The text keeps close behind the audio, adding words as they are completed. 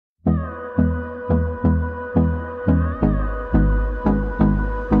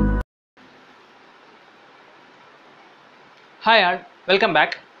Hi all, welcome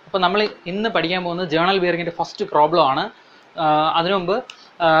back. അപ്പോൾ നമ്മൾ ഇന്ന് പഠിക്കാൻ പോകുന്നത് ജേണൽ ബിയറിങ്ങിൻ്റെ ഫസ്റ്റ് പ്രോബ്ലം ആണ്. അതിനു മുമ്പ്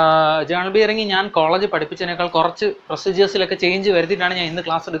ജേണൽ ബിയറിംഗ് ഞാൻ കോളേജ് പഠിപ്പിച്ചതിനേക്കാൾ കുറച്ച് പ്രൊസീജിയേഴ്സിലൊക്കെ ചേഞ്ച് വരുത്തിയിട്ടാണ് ഞാൻ ഇന്ന്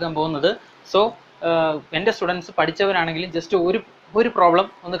ക്ലാസ് എടുക്കാൻ പോകുന്നത്. സോ എൻ്റെ സ്റ്റുഡൻസ് പഠിച്ചവരാണെങ്കിലും ജസ്റ്റ് ഒരു പ്രോബ്ലം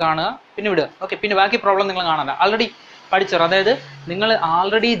ഒന്ന് കാണുക, പിന്നെ വിടുക. ഓക്കെ, പിന്നെ ബാക്കി പ്രോബ്ലം നിങ്ങൾ കാണാണ്ട. ആൾറെഡി പഠിച്ചവർ, അതായത് നിങ്ങൾ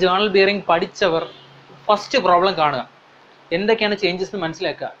already journal bearing പഠിച്ചവർ first problem കാണുക, എന്തൊക്കെയാണ് ചേഞ്ചസ് എന്ന്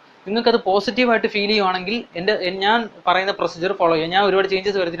മനസ്സിലാക്കുക. നിങ്ങൾക്കത് പോസിറ്റീവായിട്ട് ഫീൽ ചെയ്യുവാണെങ്കിൽ ഞാൻ പറയുന്ന പ്രൊസീജിയർ ഫോളോ ചെയ്യുക. ഞാൻ ഒരുപാട്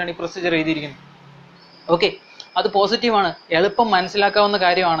ചേഞ്ചസ് വരുത്തിയിട്ടാണ് ഈ പ്രൊസീജിയർ എഴുതിയിരിക്കുന്നത്. ഓക്കെ, അത് പോസിറ്റീവാണ്, എളുപ്പം മനസ്സിലാക്കാവുന്ന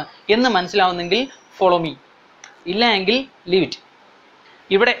കാര്യമാണ് എന്ന് മനസ്സിലാവുന്നെങ്കിൽ ഫോളോ മീ, ഇല്ല എങ്കിൽ ലീവ് ഇറ്റ്.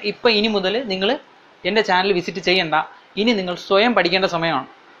 ഇവിടെ ഇനി മുതൽ നിങ്ങൾ എൻ്റെ ചാനൽ വിസിറ്റ് ചെയ്യണ്ട, ഇനി നിങ്ങൾ സ്വയം പഠിക്കേണ്ട സമയമാണ്.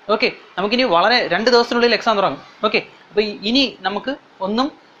 ഓക്കെ, നമുക്കിനി 2 ദിവസത്തിനുള്ളിൽ എക്സാം തുടങ്ങും. ഓക്കെ, അപ്പോൾ ഇനി നമുക്ക് ഒന്നും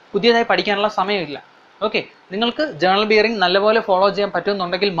പുതിയതായി പഠിക്കാനുള്ള സമയമില്ല. ഓക്കെ, നിങ്ങൾക്ക് ജേണൽ ബിയറിംഗ് നല്ലപോലെ ഫോളോ ചെയ്യാൻ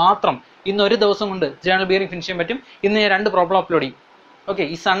പറ്റുമെന്നുണ്ടെങ്കിൽ മാത്രം ഇന്ന് ഒരു ദിവസം കൊണ്ട് ജേണൽ ബിയറിംഗ് ഫിനിഷ് ചെയ്യാൻ പറ്റും. ഇന്ന് ഞാൻ 2 പ്രോബ്ലം അപ്ലോഡ് ചെയ്യും. ഓക്കെ,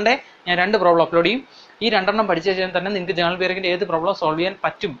 ഈ സൺഡേ ഞാൻ 2 പ്രോബ്ലം അപ്ലോഡ് ചെയ്യും. ഈ 2 പഠിച്ച ശേഷം തന്നെ നിങ്ങൾക്ക് ജേണൽ ബിയറിംഗിൻ്റെ ഏത് പ്രോബ്ലം സോൾവ് ചെയ്യാൻ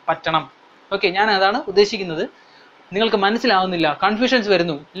പറ്റണം. ഓക്കെ, ഞാൻ അതാണ് ഉദ്ദേശിക്കുന്നത്. നിങ്ങൾക്ക് മനസ്സിലാവുന്നില്ല, കൺഫ്യൂഷൻസ്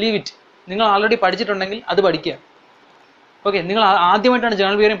വരുന്നു, ലീവ് ഇറ്റ്. നിങ്ങൾ ആൾറെഡി പഠിച്ചിട്ടുണ്ടെങ്കിൽ അത് പഠിക്കുക. ഓക്കെ, നിങ്ങൾ ആദ്യമായിട്ടാണ്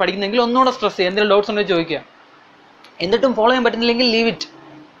ജേണൽ ബിയറിംഗ് പഠിക്കുന്നതെങ്കിൽ ഒന്നുകൂടെ സ്ട്രെസ് ചെയ്യുക, എന്തെങ്കിലും ഡൗട്ട്സ് ഉണ്ടെങ്കിൽ ചോദിക്കുക. എന്നിട്ടും ഫോളോ ചെയ്യാൻ പറ്റുന്നില്ലെങ്കിൽ ലീവ് ഇറ്റ്.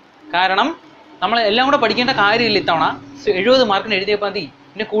 കാരണം നമ്മൾ എല്ലാം കൂടെ പഠിക്കേണ്ട കാര്യമില്ല. ഇത്തവണ 70 മാർക്കിന് എഴുതിയപ്പോൾ മതി,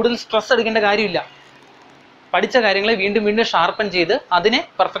 പിന്നെ കൂടുതൽ സ്ട്രെസ് എടുക്കേണ്ട കാര്യമില്ല. പഠിച്ച കാര്യങ്ങളെ വീണ്ടും വീണ്ടും ഷാർപ്പൻ ചെയ്ത് അതിനെ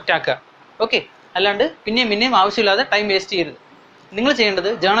പെർഫെക്റ്റ് ആക്കുക. ഓക്കെ, അല്ലാണ്ട് പിന്നെയും ആവശ്യമില്ലാതെ ടൈം വേസ്റ്റ് ചെയ്യരുത്. നിങ്ങൾ ചെയ്യേണ്ടത്,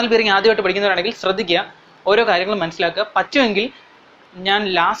 ജേണൽ ബിയറിംഗ് ആദ്യമായിട്ട് പഠിക്കുന്നവരാണെങ്കിൽ ശ്രദ്ധിക്കുക, ഓരോ കാര്യങ്ങളും മനസ്സിലാക്കുക. പറ്റുമെങ്കിൽ ഞാൻ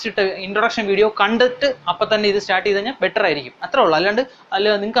ലാസ്റ്റ് ഇട്ട ഇൻട്രൊഡക്ഷൻ വീഡിയോ കണ്ടിട്ട് അപ്പം തന്നെ ഇത് സ്റ്റാർട്ട് ചെയ്ത് കഴിഞ്ഞാൽ ബെറ്റർ ആയിരിക്കും. അത്രേ ഉള്ളൂ. അല്ലാണ്ട്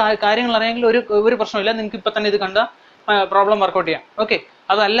നിങ്ങൾക്ക് കാര്യങ്ങൾ അറിയാമെങ്കിൽ ഒരു പ്രശ്നമില്ല, നിങ്ങൾക്ക് ഇപ്പം തന്നെ ഇത് കണ്ടാൽ പ്രോബ്ലം വർക്കൗട്ട് ചെയ്യാം. ഓക്കെ,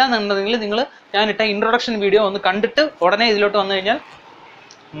 അതല്ല എന്നുണ്ടെങ്കിൽ നിങ്ങൾ ഞാനിട്ട ഇൻട്രൊഡക്ഷൻ വീഡിയോ ഒന്ന് കണ്ടിട്ട് ഉടനെ ഇതിലോട്ട് വന്നു കഴിഞ്ഞാൽ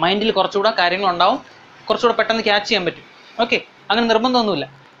മൈൻഡിൽ കുറച്ചുകൂടെ കാര്യങ്ങളുണ്ടാവും, കുറച്ചുകൂടെ പെട്ടെന്ന് ക്യാച്ച് ചെയ്യാൻ പറ്റും. ഓക്കെ, അങ്ങനെ നിർബന്ധമൊന്നുമില്ല.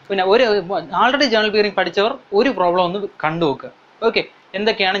 പിന്നെ ആൾറെഡി ജേണൽ ബിയറിംഗ് പഠിച്ചവർ ഒരു പ്രോബ്ലം ഒന്ന് കണ്ടു നോക്കുക. ഓക്കെ,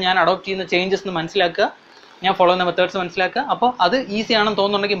 എന്തൊക്കെയാണ് ഞാൻ അഡോപ്റ്റ് ചെയ്യുന്ന ചേഞ്ചസ് എന്ന് മനസ്സിലാക്കുക, ഞാൻ ഫോളോ ചെയ്യുന്ന മെത്തേഡ്സ് മനസ്സിലാക്കുക. അപ്പോൾ അത് ഈസി ആണെന്ന്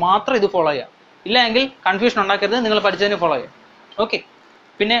തോന്നുന്നുണ്ടെങ്കിൽ മാത്രം ഇത് ഫോളോ ചെയ്യുക, ഇല്ല എങ്കിൽ കൺഫ്യൂഷൻ ഉണ്ടാക്കരുത്, നിങ്ങൾ പഠിച്ചതിന് ഫോളോ ചെയ്യുക. ഓക്കെ,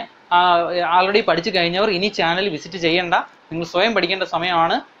 പിന്നെ ആൾറെഡി പഠിച്ചു കഴിഞ്ഞവർ ഇനി ചാനൽ വിസിറ്റ് ചെയ്യേണ്ട, നിങ്ങൾ സ്വയം പഠിക്കേണ്ട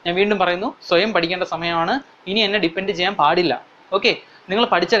സമയമാണ്. ഞാൻ വീണ്ടും പറയുന്നു, സ്വയം പഠിക്കേണ്ട സമയമാണ്. ഇനി എന്നെ ഡിപ്പെൻഡ് ചെയ്യാൻ പാടില്ല. ഓക്കെ, നിങ്ങൾ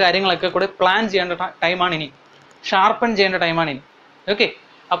പഠിച്ച കാര്യങ്ങളൊക്കെ കൂടെ പ്ലാൻ ചെയ്യേണ്ട ടൈമാണ് ഇനി, ഷാർപ്പൺ ചെയ്യേണ്ട ടൈമാണ് ഇനി. ഓക്കെ,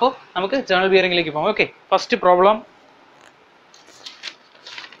 അപ്പോൾ നമുക്ക് ജേണൽ ബിയറിംഗിലേക്ക് പോകാം. Okay, first problem.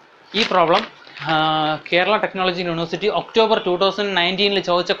 ഈ problem Kerala technology university October 2019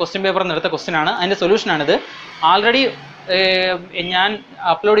 ചോദിച്ച ക്വസ്റ്റ്യൻ പേപ്പറിൽ നിന്ന് എടുത്ത ക്വസ്റ്റ്യൻ ആണ്. അതിൻ്റെ സൊല്യൂഷനാണിത്. ആൾറെഡി ഞാൻ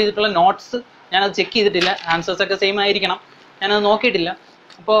അപ്ലോഡ് ചെയ്തിട്ടുള്ള നോട്ട്സ് ഞാനത് ചെക്ക് ചെയ്തിട്ടില്ല, ആൻസേഴ്സൊക്കെ സെയിം ആയിരിക്കണം, ഞാനത് നോക്കിയിട്ടില്ല.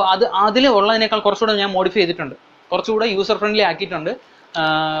 അപ്പോൾ അതിൽ ഉള്ളതിനേക്കാൾ കുറച്ചുകൂടെ ഞാൻ മോഡിഫൈ ചെയ്തിട്ടുണ്ട്, കുറച്ചുകൂടെ യൂസർ ഫ്രണ്ട്ലി ആക്കിയിട്ടുണ്ട്.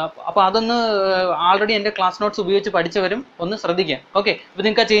 അപ്പോൾ അതൊന്ന് ആൾറെഡി എൻ്റെ ക്ലാസ് നോട്ട്സ് ഉപയോഗിച്ച് പഠിച്ചവരും ഒന്ന് ശ്രദ്ധിക്കുക. ഓക്കെ, അപ്പോൾ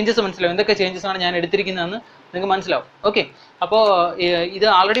നിങ്ങൾക്ക് ആ ചേഞ്ചസ് മനസ്സിലാവും, എന്തൊക്കെ ചേഞ്ചസ് ആണ് ഞാൻ എടുത്തിരിക്കുന്നതെന്ന് നിങ്ങൾക്ക് മനസ്സിലാവും. ഓക്കെ, അപ്പോൾ ഇത്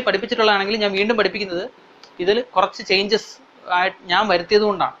ആൾറെഡി പഠിപ്പിച്ചിട്ടുള്ളതാണെങ്കിൽ ഞാൻ വീണ്ടും പഠിപ്പിക്കുന്നത് ഇതിൽ കുറച്ച് ചേഞ്ചസ് ആയിട്ട് ഞാൻ വരുത്തിയത്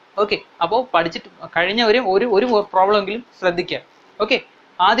കൊണ്ടാണ്. ഓക്കെ, അപ്പോൾ പഠിച്ചിട്ട് കഴിഞ്ഞവരും ഒരു പ്രോബ്ലം എങ്കിലും ശ്രദ്ധിക്കുക. ഓക്കെ,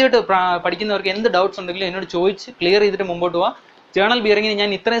 ആദ്യമായിട്ട് പഠിക്കുന്നവർക്ക് എന്ത് ഡൗട്ട്സ് ഉണ്ടെങ്കിലും എന്നോട് ചോദിച്ച് ക്ലിയർ ചെയ്തിട്ട് മുമ്പോട്ട് പോവാം. ജേണൽ ബിയറിങ്ങിന്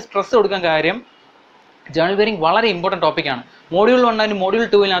ഞാൻ ഇത്രയും സ്ട്രെസ് കൊടുക്കാൻ കാര്യം, ജേണൽ ബിയറിംഗ് വളരെ ഇമ്പോർട്ടൻറ്റ് ടോപ്പിക്കാണ്. മോഡ്യൂൾ 1 ആൻഡ് മോഡ്യൂൾ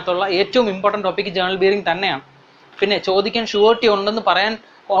 2 ഏറ്റവും ഇമ്പോർട്ടൻറ്റ് ടോപ്പിക്ക് ജേണൽ ബിയറിംഗ് തന്നെയാണ്. പിന്നെ ചോദിക്കാൻ ഷുവർട്ടി ഉണ്ടെന്ന് പറയാൻ,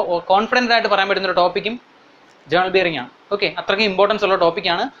 കോൺഫിഡൻ്റ് ആയിട്ട് പറയാൻ പറ്റുന്ന ഒരു ടോപ്പിക്കും ജേണൽ ബിയറിംഗ് ആണ്. ഓക്കെ, അത്രയ്ക്ക് ഇമ്പോർട്ടൻസ് ഉള്ള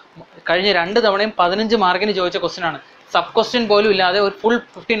ടോപ്പിക്കാണ്. കഴിഞ്ഞ 2 തവണയും 15 മാർക്കിന് ചോദിച്ച ക്വസ്റ്റ്യൻ ആണ്. സബ് ക്വസ്റ്റ്യൻ പോലും ഇല്ലാതെ ഒരു ഫുൾ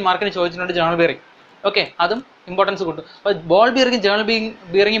 15 മാർക്കിന് ചോദിച്ചിട്ടുണ്ട് ജേണൽ ബിയറിംഗ്. ഓക്കെ, അതും ഇമ്പോർട്ടൻസ് കിട്ടും. അപ്പോൾ ബോൾ ബിയറിംഗും ജേണൽ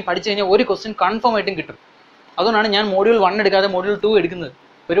ബിയറിംഗും പഠിച്ചു കഴിഞ്ഞാൽ ഒരു ക്വസ്റ്റ്യൻ കൺഫേം ആയിട്ടും കിട്ടും. അതുകൊണ്ടാണ് ഞാൻ മോഡ്യൂൾ 1 എടുക്കാതെ മോഡ്യൂൾ 2 എടുക്കുന്നത്.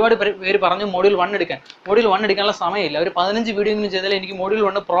 ഒരുപാട് പേര് പറഞ്ഞു മോഡ്യൂൾ 1 എടുക്കാൻ. മോഡ്യൂൾ 1 എടുക്കാനുള്ള സമയമില്ല. ഒരു 15 വീഡിയോ എങ്കിലും ചെയ്താലേ എനിക്ക് മോഡ്യൂൾ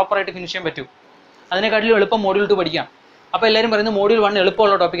 1 പ്രോപ്പറായിട്ട് ഫിനിഷ് ചെയ്യാൻ പറ്റൂ. അതിനെക്കാട്ടിലും എളുപ്പം മോഡ്യൂൾ 2 പഠിക്കാം. അപ്പോൾ എല്ലാവരും പറയുന്നത് മോഡ്യൂൾ 1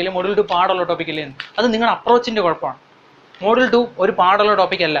 എളുപ്പമുള്ള ടോപ്പിക്കല്ലേ, മോഡ്യൂൾ 2 പാടുള്ള ടോപ്പിക്കല്ലേ എന്ന്. അത് നിങ്ങളുടെ അപ്രോച്ചിൻ്റെ കുഴപ്പമാണ്. മോഡ്യൂൾ 2 ഒരു പാടുള്ള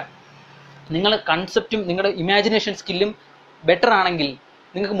ടോപ്പിക്കല്ല. നിങ്ങളുടെ കൺസെപ്റ്റും നിങ്ങളുടെ ഇമാജിനേഷൻ സ്കില്ലും ബെറ്റർ ആണെങ്കിൽ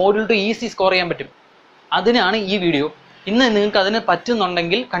നിങ്ങൾക്ക് മോഡ്യൂൾ 2 ഈസി സ്കോർ ചെയ്യാൻ പറ്റും. അതിനാണ് ഈ വീഡിയോ. ഇന്ന് നിങ്ങൾക്ക് അതിന്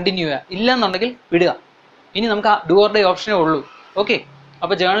പറ്റുന്നുണ്ടെങ്കിൽ കണ്ടിന്യൂ ചെയ്യുക, ഇല്ല എന്നുണ്ടെങ്കിൽ വിടുക. ഇനി നമുക്ക് ഡു ഓർ ഡൈ ഓപ്ഷനേ ഉള്ളൂ. ഓക്കെ,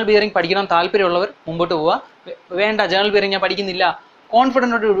 അപ്പോൾ ജേണൽ ബിയറിംഗ് പഠിക്കണം താല്പര്യമുള്ളവർ മുമ്പോട്ട് പോവുക. വേണ്ട, ജേണൽ ബിയറിംഗ് ഞാൻ പഠിക്കുന്നില്ല,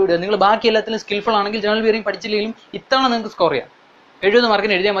 കോൺഫിഡൻ്റോട് വിടുക. നിങ്ങൾ ബാക്കി എല്ലാത്തിലും സ്കിൽഫുൾ ആണെങ്കിൽ ജേണൽ ബിയറിംഗ് പഠിച്ചില്ലെങ്കിലും ഇത്തവണ നിങ്ങൾക്ക് സ്കോർ ചെയ്യാം. 70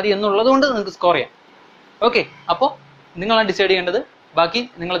 മാർക്കിന് എഴുതിയാൽ മതി എന്നുള്ളത് കൊണ്ട് നിങ്ങൾക്ക് സ്കോർ ചെയ്യാം. ഓക്കെ, അപ്പോൾ നിങ്ങളാണ് ഡിസൈഡ് ചെയ്യേണ്ടത്, ബാക്കി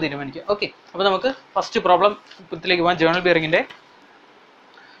നിങ്ങൾ തീരുമാനിക്കുക. ഓക്കെ, അപ്പോൾ നമുക്ക് ഫസ്റ്റ് പ്രോബ്ലത്തിലേക്ക് പോകാം. ജേണൽ ബിയറിംഗിൻ്റെ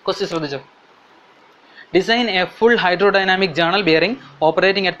ക്വസ്റ്റ്യൻ ശ്രദ്ധിച്ചോ. Design A full hydrodynamic journal bearing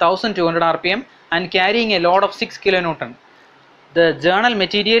operating at 1200 RPM and carrying a load of 6 kilonewton. The journal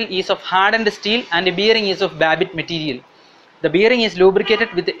material is of hardened steel and the bearing is of Babbitt material. The bearing is lubricated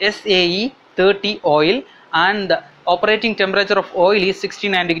with SAE 30 oil and the Operating temperature of oil is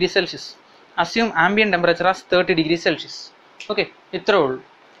 69 degrees Celsius. Assume ambient temperature as 30 degrees Celsius. Okay, ഇത്രേ ഉള്ളൂ.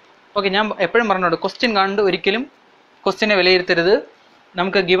 Okay, ഞാൻ എപ്പോഴും പറഞ്ഞോണ്ട് question കണ്ട് ഒരിക്കലും ക്വസ്റ്റ്യനെ വിലയിരുത്തരുത്.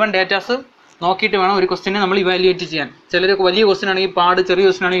 നമുക്ക് given datas നോക്കിയിട്ട് വേണം ഒരു ക്വസ്റ്റ്യനെ നമ്മൾ ഇവാലുവേറ്റ് ചെയ്യാൻ. ചിലരൊക്കെ വലിയ ക്വസ്റ്റ്യൻ ആണെങ്കിൽ പാട്, ചെറിയ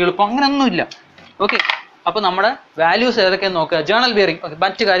ക്വസ്റ്റ്യൻ ആണെങ്കിൽ എളുപ്പം, അങ്ങനെയൊന്നുമില്ല. ഓക്കെ, അപ്പോൾ നമ്മുടെ വാല്യൂസ് ഏതൊക്കെയെന്ന് നോക്കുക. ജേണൽ ബിയറിംഗ്, ഓക്കെ,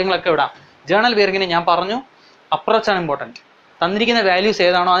 മറ്റ് കാര്യങ്ങളൊക്കെ ഇടാം. ജേണൽ ബിയറിങ്ങിന് ഞാൻ പറഞ്ഞു അപ്രോച്ചാണ് ഇമ്പോർട്ടൻറ്റ്. തന്നിരിക്കുന്ന വാല്യൂസ്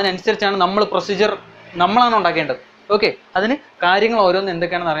ഏതാണോ അതിനനുസരിച്ചാണ് നമ്മൾ പ്രൊസീജിയർ നമ്മളാണ് ഉണ്ടാക്കേണ്ടത്. ഓക്കെ, അതിന് കാര്യങ്ങൾ ഓരോന്ന്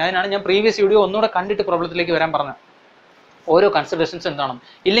എന്തൊക്കെയാണെന്ന് അറിയാം. അതിനാണ് ഞാൻ പ്രീവിയസ് വീഡിയോ ഒന്നുകൂടെ കണ്ടിട്ട് പ്രോബ്ലത്തിലേക്ക് വരാൻ പറഞ്ഞത്. ഓരോ കൺസിഡറേഷൻസ് എന്താണ്,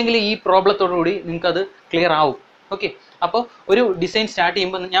 ഇല്ലെങ്കിൽ ഈ പ്രോബ്ലത്തോടുകൂടി നിങ്ങൾക്കത് ക്ലിയർ ആവും. ഓക്കെ, അപ്പോൾ ഒരു ഡിസൈൻ സ്റ്റാർട്ട്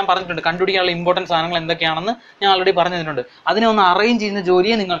ചെയ്യുമ്പോൾ ഞാൻ പറഞ്ഞിട്ടുണ്ട് കണ്ടുപിടിക്കാനുള്ള ഇമ്പോർട്ടൻറ്റ് സാധനങ്ങൾ എന്തൊക്കെയാണെന്ന് ഞാൻ ഓൾറെഡി പറഞ്ഞു തന്നിട്ടുണ്ട്. അതിനെ ഒന്ന് അറേഞ്ച് ചെയ്യുന്ന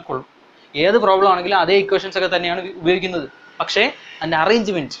ജോലിയെ നിങ്ങൾക്കുള്ളൂ. ഏത് പ്രോബ്ലം ആണെങ്കിലും അതേ ഇക്വേഷൻസ് ഒക്കെ തന്നെയാണ് ഉപയോഗിക്കുന്നത്. പക്ഷേ അതിൻ്റെ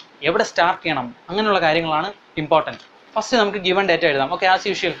അറേഞ്ച്മെൻറ്റ് എവിടെ സ്റ്റാർട്ട് ചെയ്യണം അങ്ങനെയുള്ള കാര്യങ്ങളാണ് ഇമ്പോർട്ടൻറ്റ്. ഫസ്റ്റ് നമുക്ക് ഗിവൺ ഡേറ്റ എഴുതാം. ഓക്കെ, ആസ്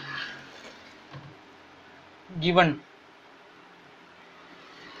യൂഷ്വൽ ഗിവൺ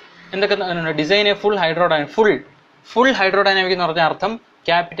എന്തൊക്കെ ഡിസൈൻ എ ഫുൾ ഹൈഡ്രോഡൈനാമിക് എന്ന് പറഞ്ഞ അർത്ഥം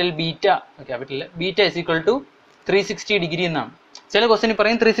capital beta is equal to 360 degree എന്നാണ്. ചില ക്വസ്റ്റ്യൻ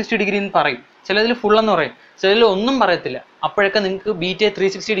പറയും 360 ഡിഗ്രി എന്ന് പറയും, ചിലതിൽ ഫുൾ എന്ന് പറയും, ചിലതിൽ ഒന്നും പറയത്തില്ല. അപ്പോഴൊക്കെ നിങ്ങൾക്ക് ബീറ്റ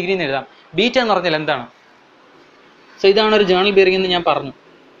 360 ഡിഗ്രി എന്ന് എഴുതാം. ബീറ്റ എന്ന് പറഞ്ഞാൽ എന്താണ്? സോ ഇതാണ് ഒരു ജേണൽ ബിയറിംഗ് എന്ന് ഞാൻ പറഞ്ഞു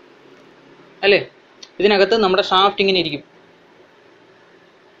അല്ലേ. ഇതിനകത്ത് നമ്മുടെ ഷാഫ്റ്റ് ഇങ്ങനെ ഇരിക്കും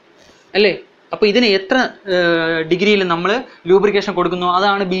അല്ലേ. അപ്പോൾ ഇതിന് എത്ര ഡിഗ്രിയിൽ നമ്മൾ ലൂബ്രിക്കേഷൻ കൊടുക്കുന്നു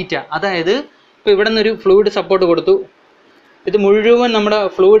അതാണ് ബീറ്റ. അതായത് ഇപ്പോൾ ഇവിടെ നിന്നൊരു ഫ്ലൂയിഡ് സപ്പോർട്ട് കൊടുത്തു, ഇത് മുഴുവൻ നമ്മുടെ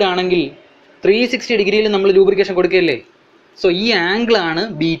ഫ്ലൂയിഡ് ആണെങ്കിൽ 360 ഡിഗ്രിയിൽ നമ്മൾ ലൂബ്രിക്കേഷൻ കൊടുക്കുകയല്ലേ. സോ ഈ ആംഗിളാണ്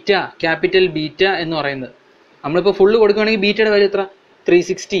ബീറ്റ, ക്യാപിറ്റൽ ബീറ്റ എന്ന് പറയുന്നത്. നമ്മളിപ്പോൾ ഫുള്ള് കൊടുക്കുകയാണെങ്കിൽ ബീറ്റയുടെ വാല്യൂ എത്ര?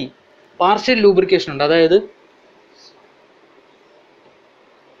 360. പാർഷ്യൽ ലൂബ്രിക്കേഷൻ ഉണ്ട്, അതായത്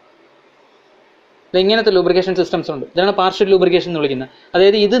ഇങ്ങനത്തെ ലൂബ്രിക്കേഷൻ സിസ്റ്റംസ് ഉണ്ട്. ഇതാണ് പാർഷ്യൽ ലൂബ്രിക്കേഷൻ എന്ന് വിളിക്കുന്നത്.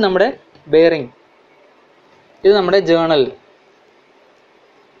 അതായത് ഇത് നമ്മുടെ ബെയറിംഗ്, ഇത് നമ്മുടെ ജേണൽ.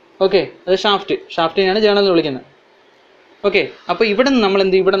 ഓക്കെ, അത് ഷാഫ്റ്റിനെയാണ് ജേണൽ എന്ന് വിളിക്കുന്നത്. ഓക്കെ, അപ്പോൾ ഇവിടെ നിന്ന് നമ്മൾ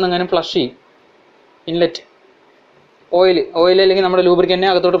എന്ത്, ഇവിടെ നിന്ന് അങ്ങനെ ഫ്ലഷ് ചെയ്യും. ഇൻലെറ്റ് ഓയിൽ അല്ലെങ്കിൽ നമ്മുടെ ലൂബ്രിക്കൻറ്റിനെ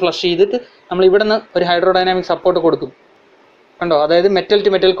അകത്തോട്ട് ഫ്ലഷ് ചെയ്തിട്ട് നമ്മൾ ഇവിടെ നിന്ന് ഒരു ഹൈഡ്രോഡൈനാമിക് സപ്പോർട്ട് കൊടുക്കും. കണ്ടോ, അതായത് മെറ്റൽ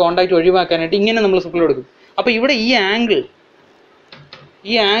ടു മെറ്റൽ കോൺടാക്ട് ഒഴിവാക്കാനായിട്ട് ഇങ്ങനെ നമ്മൾ സപ്ലൈ കൊടുക്കും. അപ്പോൾ ഇവിടെ ഈ ആംഗിൾ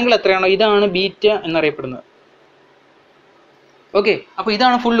എത്രയാണോ ഇതാണ് ബീറ്റ എന്നറിയപ്പെടുന്നത്. ഓക്കെ, അപ്പോൾ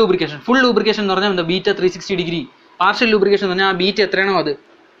ഇതാണ് ഫുൾ ലൂബ്രിക്കേഷൻ. ഫുൾ ലൂബ്രിക്കേഷൻ എന്ന് പറഞ്ഞാൽ എന്താ? Beta 360 degree. പാർഷ്യൽ ലൂബ്രിക്കേഷൻ എന്ന് പറഞ്ഞാൽ ആ ബീറ്റ എത്രയാണോ അത്.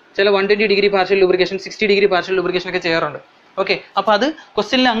 ചില 120 degree partial lubrication, 60 degree partial lubrication ഒക്കെ ചെയ്യാറുണ്ട്. ഓക്കെ, അപ്പോൾ അത്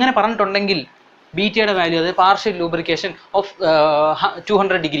ക്വസ്റ്റ്യനിൽ അങ്ങനെ പറഞ്ഞിട്ടുണ്ടെങ്കിൽ ബീറ്റയുടെ വാല്യൂ, അതായത് partial lubrication of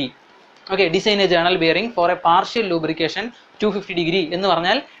 200 degree. Okay, design A journal bearing four A partial lubrication 250 degree എന്ന്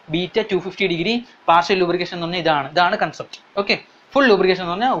പറഞ്ഞാൽ ബീറ്റ 250 ഡിഗ്രി. പാർഷ്യൽ ലൂബ്രിക്കേഷൻ എന്ന് പറഞ്ഞാൽ ഇതാണ് കൺസെപ്റ്റ്. ഓക്കെ, ഫുൾ ലൂബ്രിക്കേഷൻ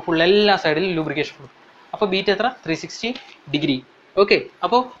എന്ന് പറഞ്ഞാൽ ഫുൾ എല്ലാ സൈഡിലും ലൂബ്രിക്കേഷൻ ഫുൾ. അപ്പോൾ ബീറ്റ എത്ര? 360 ഡിഗ്രി. ഓക്കെ,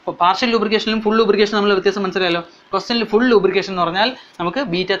 അപ്പോൾ പാർഷ്യൽ ലൂബ്രിക്കേഷനിലും ഫുൾ ലൂബ്രിക്കേഷൻ നമ്മൾ വ്യത്യാസം മനസ്സിലായല്ലോ. ക്വസ്റ്റനിൽ ഫുൾ ലൂബ്രിക്കേഷൻ എന്ന് പറഞ്ഞാൽ നമുക്ക്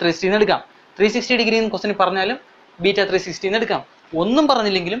ബീറ്റ 360 എന്ന് എടുക്കാം. 360 ഡിഗ്രി എന്ന് ക്വസ്റ്റനിൽ പറഞ്ഞാലും ബീറ്റ 360 എന്ന് എടുക്കാം. ഒന്നും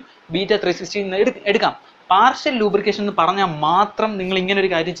പറഞ്ഞില്ലെങ്കിലും ബീറ്റ 360 എന്ന് എടുക്കാം. പാർഷ്യൽ ലൂബ്രിക്കേഷൻ എന്ന് പറഞ്ഞാൽ മാത്രം നിങ്ങൾ ഇങ്ങനെ ഒരു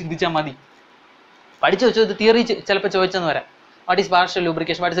കാര്യം ചിന്തിച്ചാൽ മതി. പഠിച്ചു വെച്ചത് തിയറി ചിലപ്പോൾ ചോദിച്ചെന്ന് വരാം. What is partial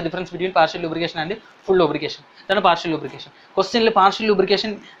lubrication, what is the difference between partial lubrication and full lubrication. ഇതാണ് പാർഷ്യൽ ലൂബ്രിക്കേഷൻ. ക്വസ്റ്റനിൽ പാർഷ്യൽ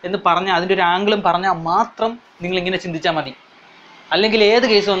ലൂബ്രിക്കേഷൻ എന്ന് പറഞ്ഞാൽ അതിൻ്റെ ഒരു ആംഗിളും പറഞ്ഞാൽ മാത്രം നിങ്ങൾ ഇങ്ങനെ ചിന്തിച്ചാൽ മതി. അല്ലെങ്കിൽ ഏത്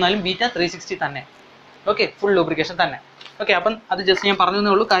കേസ് വന്നാലും ബീറ്റ 360 തന്നെ. ഓക്കെ, ഫുൾ ലൂബ്രിക്കേഷൻ തന്നെ. ഓക്കെ, അപ്പം അത് ജസ്റ്റ് ഞാൻ പറഞ്ഞതേ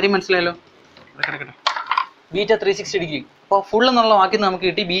ഉള്ളൂ, കാര്യം മനസ്സിലായല്ലോ. കിടക്കട്ടെ, ബീറ്റ 360 ഡിഗ്രി. അപ്പോൾ ഫുൾ എന്നുള്ള വാക്കിൽ നമുക്ക്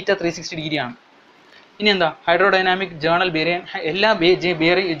കിട്ടി ബീറ്റ 360 ഡിഗ്രിയാണ്. ഇനി എന്താ? Hydrodynamic journal bearing. എല്ലാ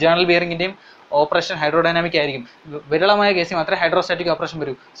ജേണൽ ബിയറിംഗിൻ്റെയും ഓപ്പറേഷൻ ഹൈഡ്രോഡൈനാമിക് ആയിരിക്കും. വിരളമായ കേസിൽ മാത്രമേ ഹൈഡ്രോസ്റ്റാറ്റിക് ഓപ്പറേഷൻ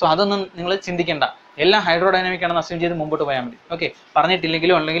വരൂ. സോ അതൊന്നും നിങ്ങൾ ചിന്തിക്കേണ്ട, എല്ലാം ഹൈഡ്രോഡൈനാമിക് ആണെന്ന് അസ്യൂം ചെയ്ത് മുമ്പോട്ട് പോയാൽ മതി. ഓക്കെ,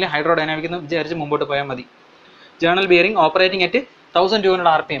 പറഞ്ഞിട്ടില്ലെങ്കിലും ഉണ്ടെങ്കിലും ഹൈഡ്രോഡൈനാമിക് എന്ന് വിചാരിച്ച് മുമ്പോട്ട് പോയാൽ മതി. Journal bearing operating at 1200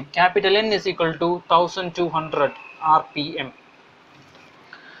 RPM. Capital N is equal to 1200 RPM.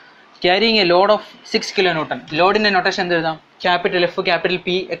 Carrying a load of 6 kilonewton. ലോഡിൻ്റെ notation എന്ത് എഴുതാം? ക്യാപിറ്റൽ F, ക്യാപിറ്റൽ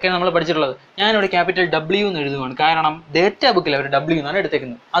P ഒക്കെ നമ്മൾ പഠിച്ചിട്ടുള്ളത്. ഞാനിവിടെ ക്യാപിറ്റൽ W എന്ന് എഴുതുകയാണ്. കാരണം ഡേറ്റ ബുക്കിൽ അവർ W എന്നാണ്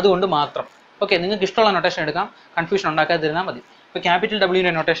എടുത്തേക്കുന്നത്, അതുകൊണ്ട് മാത്രം. ഓക്കെ, നിങ്ങൾക്ക് ഇഷ്ടമുള്ള നൊട്ടേഷൻ എടുക്കാം, കൺഫ്യൂഷൻ ഉണ്ടാക്കാതിരുന്നാൽ മതി. ഇപ്പോൾ capital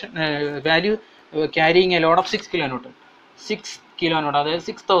Wൻ്റെ notation value carrying A load of 6 kilonewton. 6 kilonewton, അതായത്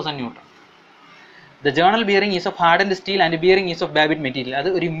 6000 newton. The journal bearing is of hardened steel and bearing is of Babbitt material. അത്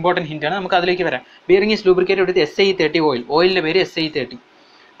ഒരു ഇമ്പോർട്ടൻറ്റ് ഹിൻ്റ് ആണ്, നമുക്ക് അതിലേക്ക് വരാം. Bearing is lubricated with SI30 oil. ഓയിലിൻ്റെ പേര് SI30.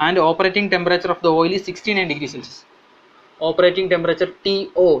 And operating temperature of the oil is 69 degree Celsius. Operating temperature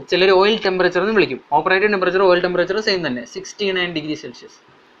TO, ചിലർ oil temperature എന്ന് വിളിക്കും. Operating temperature oil temperature same തന്നെ, 69 degree Celsius.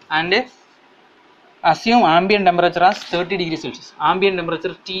 And assume ambient temperature as 30 degree Celsius. Ambient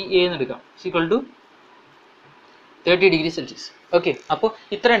temperature TA എന്ന് എടുക്കാം, equal to 30 degree Celsius. Okay, അപ്പോൾ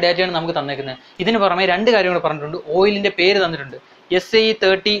ഇത്രയും ഡേറ്റയാണ് നമുക്ക് തന്നേക്കുന്നത്. ഇതിന് പുറമെ രണ്ട് കാര്യം കൂടെ പറഞ്ഞിട്ടുണ്ട്. ഓയിലിൻ്റെ പേര് തന്നിട്ടുണ്ട്,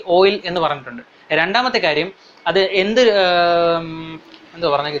 SI30 ഓയിൽ എന്ന് പറഞ്ഞിട്ടുണ്ട്. രണ്ടാമത്തെ കാര്യം, അത് എന്തോ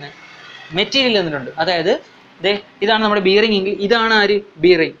പറഞ്ഞേക്കുന്നത് മെറ്റീരിയൽ തന്നിട്ടുണ്ട്. അതായത് ഇതാണ് നമ്മുടെ ബിയറിംഗ് എങ്കിൽ ഇതാണ് ആര്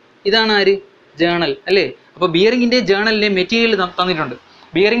ബിയറിംഗ്, ഇതാണ് ആര് ജേണൽ അല്ലേ. അപ്പോൾ ബിയറിംഗിന്റെ ജേണലിലെ മെറ്റീരിയൽ തന്നിട്ടുണ്ട്.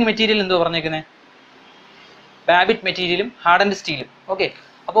 ബിയറിംഗ് മെറ്റീരിയൽ എന്തോ പറഞ്ഞേക്കുന്നത് ബാബിറ്റ് മെറ്റീരിയലും ഹാർഡൻഡ് സ്റ്റീലും. ഓക്കെ,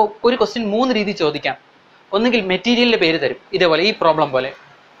 അപ്പോൾ ഒരു ക്വസ്റ്റ്യൻ 3 രീതി ചോദിക്കാം. ഒന്നുകിൽ മെറ്റീരിയലിന്റെ പേര് തരും ഇതേപോലെ ഈ പ്രോബ്ലം പോലെ,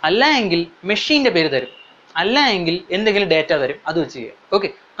 അല്ല എങ്കിൽ മെഷീന്റെ പേര് തരും, അല്ല എങ്കിൽ എന്തെങ്കിലും ഡേറ്റ തരും, അത് വെച്ച് ചെയ്യുക. ഓക്കെ,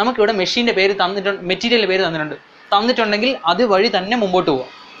 നമുക്കിവിടെ മെഷീന്റെ പേര് തന്നിട്ടുണ്ട്, മെറ്റീരിയലിന്റെ പേര് തന്നിട്ടുണ്ടെങ്കിൽ അത് വഴി തന്നെ മുമ്പോട്ട് പോകാം.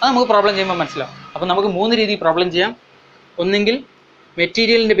 അത് നമുക്ക് പ്രോബ്ലം ചെയ്യുമ്പോൾ മനസ്സിലാവും. അപ്പോൾ നമുക്ക് 3 രീതി പ്രോബ്ലം ചെയ്യാം. ഒന്നെങ്കിൽ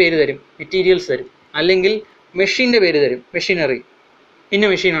മെറ്റീരിയലിന്റെ പേര് തരും, മെറ്റീരിയൽസ് തരും, അല്ലെങ്കിൽ മെഷീന്റെ പേര് തരും, മെഷീനറി ഇന്ന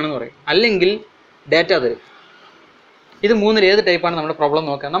മെഷീനാണെന്ന് പറയും, അല്ലെങ്കിൽ ഡാറ്റ തരും. ഇത് 3 ഏത് ടൈപ്പാണ് നമ്മുടെ പ്രോബ്ലം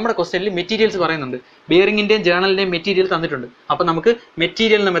നോക്കുക. നമ്മുടെ ക്വസ്റ്റ്യനിൽ മെറ്റീരിയൽസ് പറയുന്നുണ്ട്, ബിയറിംഗിന്റെയും ജേണലിന്റെയും മെറ്റീരിയൽ തന്നിട്ടുണ്ട്. അപ്പോൾ നമുക്ക്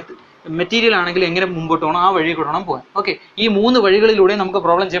മെറ്റീരിയൽ ആണെങ്കിൽ എങ്ങനെ മുമ്പോട്ട് പോകണം, ആ വഴി കൂടെ വേണം പോകാൻ. ഓക്കെ, ഈ 3 വഴികളിലൂടെ നമുക്ക്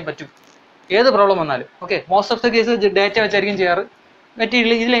പ്രോബ്ലം ചെയ്യാൻ പറ്റും, ഏത് പ്രോബ്ലം വന്നാലും. Okay, most of the case data വെച്ചായിരിക്കും ചെയ്യാറ്,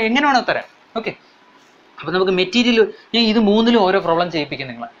 മെറ്റീരിയൽ ഇതിൽ എങ്ങനെ വേണോ തരാം. ഓക്കെ, അപ്പോൾ നമുക്ക് മെറ്റീരിയൽ ഞാൻ ഇത് 3ലും ഓരോ പ്രോബ്ലം ചെയ്യിപ്പിക്കും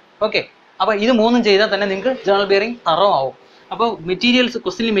നിങ്ങളെ. ഓക്കെ, അപ്പോൾ ഇത് 3ഉം ചെയ്താൽ തന്നെ നിങ്ങൾക്ക് ജേണൽ ബിയറിംഗ് തറവാകും. അപ്പോൾ മെറ്റീരിയൽസ്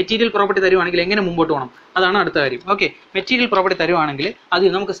ക്വസ്റ്റ്യനിൽ മെറ്റീരിയൽ പ്രോപ്പർട്ടി തരുവാണെങ്കിൽ എങ്ങനെ മുമ്പോട്ട് പോകണം, അതാണ് അടുത്ത കാര്യം. ഓക്കെ, മെറ്റീരിയൽ പ്രോപ്പർട്ടി തരുവാണെങ്കിൽ അത്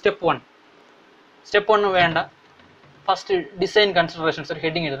നമുക്ക് സ്റ്റെപ്പ് 1 വേണ്ട. ഫസ്റ്റ് ഡിസൈൻ കൺസിഡറേഷൻസ്, ഒരു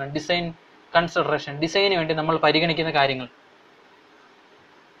ഹെഡിങ് എഴുതണം, ഡിസൈൻ കൺസിഡറേഷൻ, ഡിസൈന് വേണ്ടി നമ്മൾ പരിഗണിക്കുന്ന കാര്യങ്ങൾ.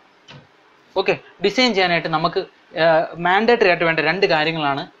 ഓക്കെ, ഡിസൈൻ ചെയ്യാനായിട്ട് നമുക്ക് മാൻഡേറ്ററി ആയിട്ട് വേണ്ട 2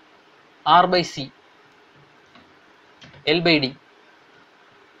 കാര്യങ്ങളാണ് R/C, L/D.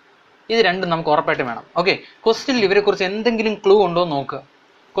 ഇത് രണ്ടും നമുക്ക് ഉറപ്പായിട്ട് വേണം. ഓക്കെ, ക്വസ്റ്റ്യനിൽ ഇവരെക്കുറിച്ച് എന്തെങ്കിലും ക്ലൂ ഉണ്ടോ എന്ന് നോക്കുക.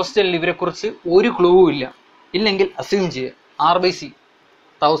 ക്വസ്റ്റ്യനിൽ ഇവരെക്കുറിച്ച് ഒരു ക്ലൂവും ഇല്ല, ഇല്ലെങ്കിൽ അസ്യൂം ചെയ്യുക. R/C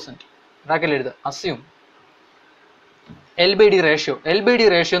 1000 ബ്രാക്കറ്റിൽ എഴുതുക, അസ്യൂം. L/D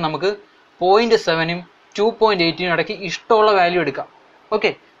റേഷ്യോ നമുക്ക് 0.7-നും 2.8-നും ഇടയ്ക്ക് ഇഷ്ടമുള്ള വാല്യൂ എടുക്കാം.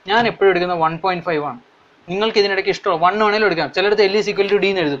 ഓക്കെ, ഞാൻ എപ്പോഴും എടുക്കുന്നത് 1.5 ആണ്. നിങ്ങൾക്ക് ഇതിനിടയ്ക്ക് ഇഷ്ടമുള്ള 1 വേണേലും എടുക്കാം. ചിലടത്ത് L = D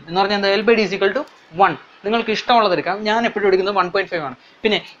എന്ന് എഴുതും, എന്ന് പറഞ്ഞാൽ എന്താ L/D = 1. നിങ്ങൾക്ക് ഇഷ്ടമുള്ളത് എടുക്കാം. ഞാൻ എപ്പോഴും എടുക്കുന്നത് 1.5 ആണ്.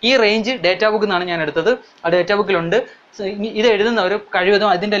 പിന്നെ ഈ റേഞ്ച് ഡേറ്റാ ബുക്കിൽ നിന്നാണ് ഞാൻ എടുത്തത്. ആ ഡേറ്റാ ബുക്കിലുണ്ട്. ഇത് എഴുതുന്നവർ കഴിവതും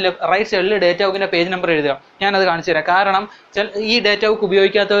അതിൻ്റെ റൈറ്റ് സൈഡിൽ ഡേറ്റാ ബുക്കിൻ്റെ പേജ് നമ്പർ എഴുതുക. ഞാനത് കാണിച്ചു തരാം. കാരണം ഈ ഡേറ്റാ ബുക്ക്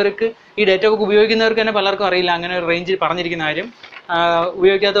ഉപയോഗിക്കാത്തവർക്ക്, ഈ ഡേറ്റാ ബുക്ക് ഉപയോഗിക്കുന്നവർക്ക് തന്നെ പലർക്കും അറിയില്ല അങ്ങനെ ഒരു റേഞ്ച് പറഞ്ഞിരിക്കുന്ന കാര്യം.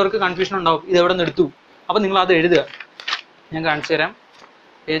 ഉപയോഗിക്കാത്തവർക്ക് കൺഫ്യൂഷൻ ഉണ്ടാവും, ഇത് എവിടെ നിന്ന് എടുത്തു. അപ്പോൾ നിങ്ങൾ അത് എഴുതുക. ഞാൻ കാണിച്ചു തരാം.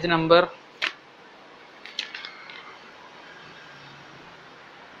 Page number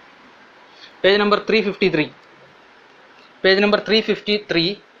 353. പേജ് നമ്പർ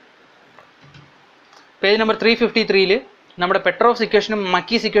 353 നമ്മുടെ പെട്രോഫ്സ് ഇക്വേഷനും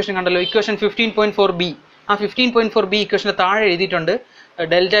മക്കീസ് ഇക്വേഷനും കണ്ടല്ലോ. Equation 15.4b. ആ 15.4b ഇക്വേഷന് താഴെ എഴുതിയിട്ടുണ്ട്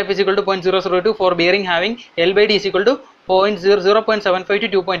delta F = 0.002 four bearing having L/D = 0.75 to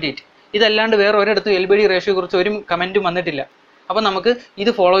 2.8. ഇതല്ലാണ്ട് വേറെ ഒരിടത്തും L/D റേഷ്യോ കുറിച്ച് ഒരു കമൻറ്റും വന്നിട്ടില്ല. അപ്പോൾ നമുക്ക്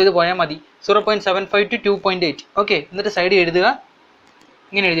ഇത് ഫോളോ ചെയ്ത് പോയാൽ മതി. 0.75 to 2.8. ഓക്കെ, എന്നിട്ട് സൈഡിൽ എഴുതുക,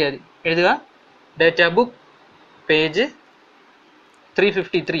 ഇങ്ങനെ എഴുതുക ഡേറ്റാ ബുക്ക് പേജ്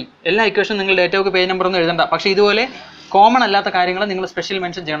 353. എല്ലാ ഇക്വേഷനും നിങ്ങൾ ഡേറ്റാ ബുക്ക് പേജ് നമ്പർ ഒന്നും എഴുതണ്ട. പക്ഷേ ഇതുപോലെ കോമൺ അല്ലാത്ത കാര്യങ്ങൾ നിങ്ങൾ സ്പെഷ്യൽ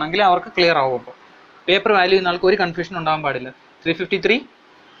മെൻഷൻ ചെയ്യണമെങ്കിൽ അവർക്ക് ക്ലിയർ ആവും. അപ്പോൾ പേപ്പർ വാല്യൂ ചെയ്യുന്ന ആൾക്ക് ഒരു കൺഫ്യൂഷൻ ഉണ്ടാകാൻ പാടില്ല. 353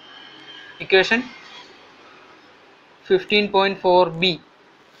 ഇക്വേഷൻ 15.4b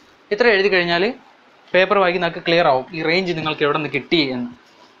ഇത്ര എഴുതി കഴിഞ്ഞാൽ പേപ്പർ വായിക്കുന്ന ആൾക്ക് ക്ലിയർ ആവും ഈ റേഞ്ച് നിങ്ങൾക്ക് എവിടെ നിന്ന് കിട്ടി എന്ന്.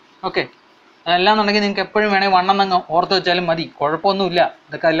 ഓക്കെ, അതല്ലാന്നുണ്ടെങ്കിൽ നിങ്ങൾക്ക് എപ്പോഴും വേണമെങ്കിൽ 1 എന്നങ്ങ് ഓർത്ത് വെച്ചാലും മതി, കുഴപ്പമൊന്നുമില്ല.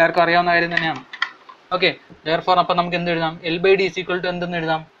 ഇതൊക്കെ എല്ലാവർക്കും അറിയാവുന്ന കാര്യം തന്നെയാണ്. ഓക്കെ, therefore അപ്പം നമുക്ക് എന്ത് എഴുതാം, L/D = എന്തെന്ന്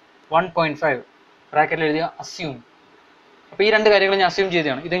എഴുതാം, 1.5 ബ്രാക്കറ്റിൽ എഴുതിയ അസ്യൂം. അപ്പോൾ ഈ 2 കാര്യങ്ങൾ ഞാൻ അസ്യൂം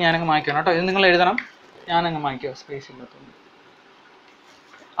ചെയ്തതാണ്. ഇത് ഞാനങ്ങ് മായ്ക്കണം കേട്ടോ, ഇത് നിങ്ങൾ എഴുതണം, ഞാനങ്ങ് മായ്ക്കുക, സ്പേസ് ഇല്ലാത്തതുകൊണ്ട്.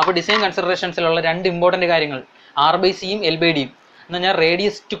 അപ്പോൾ ഡിസൈൻ കൺസിഡറേഷൻസിലുള്ള 2 ഇമ്പോർട്ടൻറ്റ് കാര്യങ്ങൾ R/Cയും L/Dയും എന്ന് പറഞ്ഞാൽ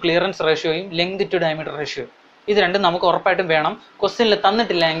radius to clearance റേഷ്യോയും length to diameter ratio. ഇത് രണ്ടും നമുക്ക് ഉറപ്പായിട്ടും വേണം. ക്വസ്റ്റ്യനിൽ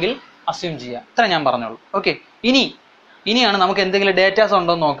തന്നിട്ടില്ലെങ്കിൽ അസ്യൂം ചെയ്യുക. ഇത്ര ഞാൻ പറഞ്ഞോളൂ. ഓക്കെ, ഇനിയാണ് നമുക്ക് എന്തെങ്കിലും ഡേറ്റാസ്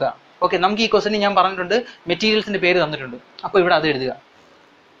ഉണ്ടോ എന്ന് നോക്കുക. ഓക്കെ, നമുക്ക് ഈ ക്വസ്റ്റ്യനിൽ ഞാൻ പറഞ്ഞിട്ടുണ്ട് മെറ്റീരിയൽസിൻ്റെ പേര് തന്നിട്ടുണ്ട്. അപ്പോൾ ഇവിടെ അത് എഴുതുക.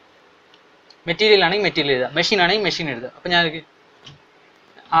 മെറ്റീരിയൽ ആണെങ്കിൽ മെറ്റീരിയൽ എഴുതുക, മെഷീൻ ആണെങ്കിൽ മെഷീൻ എഴുതുക. അപ്പോൾ ഞാൻ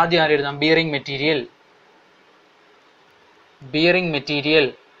ആദ്യം ആരും എഴുതാം, ബിയറിംഗ് മെറ്റീരിയൽ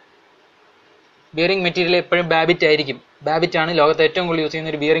എപ്പോഴും ബാബിറ്റ് ആയിരിക്കും. ബാബിറ്റ് ആണ് ലോകത്ത് ഏറ്റവും കൂടുതൽ യൂസ്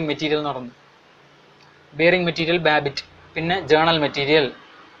ചെയ്യുന്ന ഒരു ബിയറിംഗ് മെറ്റീരിയൽ എന്ന് പറയുന്നത്. Bearing material Babbitt. പിന്നെ ജേണൽ മെറ്റീരിയൽ,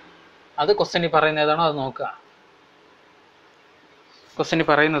 അത് ക്വസ്റ്റ്യനിൽ പറയുന്ന ഏതാണോ അത് നോക്കുക. ക്വസ്റ്റ്യനിൽ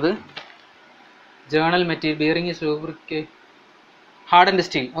പറയുന്നത് journal material bearing is lubricate hardened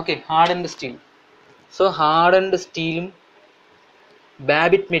steel. Okay, hardened steel. So hardened സ്റ്റീലും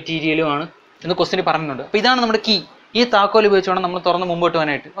Babbitt മെറ്റീരിയലുമാണ് എന്ന് ക്വസ്റ്റ്യനിൽ പറയുന്നുണ്ട്. അപ്പോൾ ഇതാണ് നമ്മുടെ കീ. ഈ താക്കോൽ ഉപയോഗിച്ച് വേണം നമ്മൾ തുറന്ന് മുമ്പോട്ട്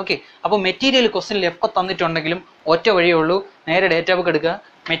പോകാനായിട്ട്. ഓക്കെ, അപ്പോൾ മെറ്റീരിയൽ ക്വസ്റ്റ്യനിൽ എപ്പോൾ തന്നിട്ടുണ്ടെങ്കിലും ഒറ്റ വഴിയേ ഉള്ളൂ, നേരെ ഡേറ്റാ ബുക്ക് എടുക്കുക.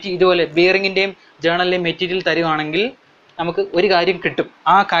 ഇതുപോലെ ബിയറിങ്ങിൻ്റെയും ജേണലിൻ്റെയും മെറ്റീരിയൽ തരുവാണെങ്കിൽ നമുക്ക് ഒരു കാര്യം കിട്ടും.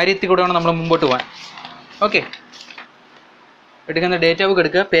 ആ കാര്യത്തിൽ കൂടെ വേണം നമ്മൾ മുമ്പോട്ട് പോകാൻ. ഓക്കെ, എടുക്കുന്ന ഡേറ്റ ബുക്ക്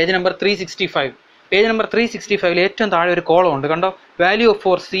എടുക്കുക. Page number 365. പേജ് നമ്പർ 365 ഏറ്റവും താഴെ ഒരു കോളം ഉണ്ട് കണ്ടോ, value of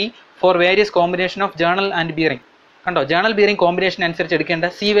four C for various combination of journal and bearing. കണ്ടോ, ജേണൽ ബിയറിംഗ് കോമ്പിനേഷൻ അനുസരിച്ച് എടുക്കേണ്ട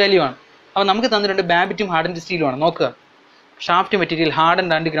സി വാല്യൂ ആണ്. അപ്പോൾ നമുക്ക് തന്നിട്ടുണ്ട് ബാബിറ്റും ഹാർഡൻഡ് സ്റ്റീലുമാണ്. നോക്കുക, shaft material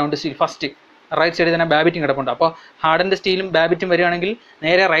hardened and ground steel. First right സൈഡിൽ തന്നെ ബാബിറ്റും കിടപ്പുണ്ട്. അപ്പോൾ ഹാർഡൻഡ് സ്റ്റീലും ബാബിറ്റും വരികയാണെങ്കിൽ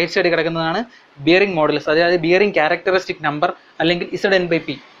നേരെ റൈറ്റ് സൈഡിൽ കിടക്കുന്നതാണ് ബിയറിംഗ് മോഡുലസ്, അതായത് ബിയറിംഗ് ക്യാരക്ടറിസ്റ്റിക് നമ്പർ അല്ലെങ്കിൽ ZN/P.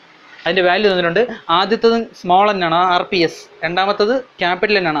 അതിൻ്റെ വാല്യൂ തന്നിട്ടുണ്ട്. ആദ്യത്തത് സ്മോൾ n ആണ് RPS, രണ്ടാമത്തത്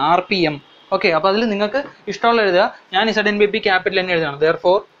ക്യാപിറ്റൽ N ആണ് RPM. ഓക്കെ, അപ്പോൾ അതിൽ നിങ്ങൾക്ക് ഇഷ്ടമുള്ള എഴുതുക. ഞാൻ ZN/P capital N എഴുതാണ്.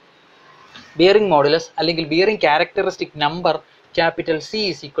 Therefore bearing modulus അല്ലെങ്കിൽ bearing characteristic number capital C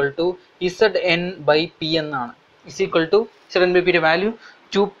is equal to ZN/P എന്നാണ്. is equal to ZN/Pയുടെ വാല്യൂ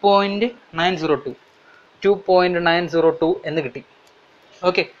 2.902 എന്ന് കിട്ടി.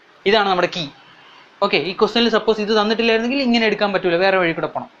 ഓക്കെ, ഇതാണ് നമ്മുടെ കീ. ഓക്കെ, ഈ ക്വസ്റ്റനിൽ സപ്പോസ് ഇത് തന്നിട്ടില്ലായിരുന്നെങ്കിൽ ഇങ്ങനെ എടുക്കാൻ പറ്റില്ല, വേറെ വഴി കൂടെ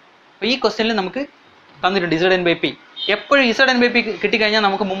പോകണം. അപ്പോൾ ഈ ക്വസ്റ്റനിൽ നമുക്ക് തന്നിട്ടുണ്ട് ZN/P. എപ്പോഴും ZN/P കിട്ടിക്കഴിഞ്ഞാൽ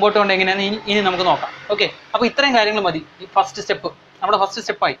നമുക്ക് മുമ്പോട്ട് കൊണ്ട് എങ്ങനെയാണ് ഇനി നമുക്ക് നോക്കാം. ഓക്കെ, അപ്പോൾ ഇത്രയും കാര്യങ്ങൾ മതി. ഈ ഫസ്റ്റ് സ്റ്റെപ്പ് നമ്മുടെ ഫസ്റ്റ്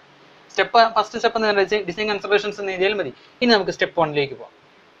സ്റ്റെപ്പായി. ഫസ്റ്റ് സ്റ്റെപ്പ് എന്ന് പറഞ്ഞാൽ ഡിസൈൻ കൺസിഡറേഷൻസ് എന്ന് എഴുതിയാൽ മതി. ഇനി നമുക്ക് സ്റ്റെപ്പ് 1ലേക്ക് പോകാം.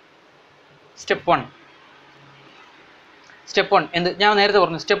 സ്റ്റെപ്പ് 1 എന്ത് ഞാൻ നേരത്തെ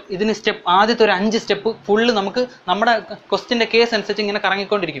പറഞ്ഞു. ഇതിന് ആദ്യത്തെ ഒരു 5 സ്റ്റെപ്പ് ഫുള്ള് നമുക്ക് നമ്മുടെ ക്വസ്റ്റിൻ്റെ കേസ് അനുസരിച്ച് ഇങ്ങനെ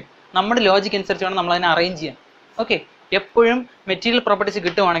കറങ്ങിക്കൊണ്ടിരിക്കും. നമ്മുടെ ലോജിക്ക് അനുസരിച്ച് വേണം നമ്മൾ അതിനെ അറേഞ്ച് ചെയ്യാൻ. ഓക്കെ, എപ്പോഴും മെറ്റീരിയൽ പ്രോപ്പർട്ടീസ്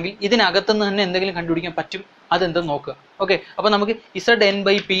കിട്ടുവാണെങ്കിൽ ഇതിനകത്തുനിന്ന് തന്നെ എന്തെങ്കിലും കണ്ടുപിടിക്കാൻ പറ്റും, അതെന്തെന്ന് നോക്കുക. ഓക്കെ, അപ്പോൾ നമുക്ക്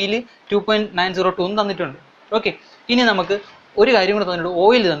ZN/Pയിൽ 2.902 എന്ന് തന്നിട്ടുണ്ട്. ഓക്കെ, ഇനി നമുക്ക് ഒരു കാര്യം കൂടെ തന്നിട്ടുണ്ട്,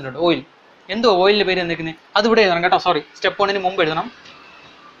 ഓയിൽ തന്നിട്ടുണ്ട്. ഓയിൽ എന്തോ ഓയിലിൻ്റെ പേര് തന്നിരിക്കുന്നത് അതിവിടെ എഴുതണം കേട്ടോ. സോറി, സ്റ്റെപ്പ് 1ന് മുമ്പ് എഴുതണം.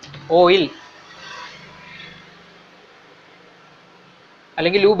 ഓയിൽ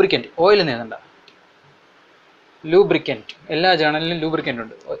അല്ലെങ്കിൽ ലൂബ്രിക്കൻറ്റ്. ഓയിൽ എന്ന് എഴുതണ്ട, ലൂബ്രിക്കൻറ്റ്. എല്ലാ ജേണലിലും ലൂബ്രിക്കൻ്റ്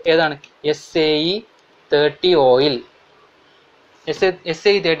ഉണ്ട്. ഏതാണ്? SAE30 oil.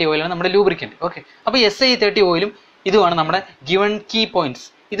 SAE30 ഓയിലാണ് നമ്മുടെ ലൂബ്രിക്കൻറ്റ്. ഓക്കെ, അപ്പോൾ SAE30 ഓയിലും ഇതുമാണ് നമ്മുടെ ഗിവൺ കീ പോയിന്റ്സ്.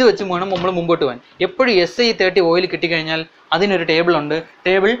 ഇത് വെച്ച് വേണം നമ്മൾ മുമ്പോട്ട് പോകാൻ. എപ്പോഴും SAE30 ഓയിൽ കിട്ടിക്കഴിഞ്ഞാൽ അതിനൊരു ടേബിൾ ഉണ്ട്,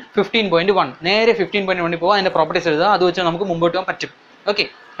 ടേബിൾ 15.1. നേരെ 15.1 പോകാം, അതിൻ്റെ പ്രോപ്പർട്ടീസ് എഴുതുക. അത് വെച്ച് നമുക്ക് മുമ്പോട്ട് പോകാൻ പറ്റും. ഓക്കെ,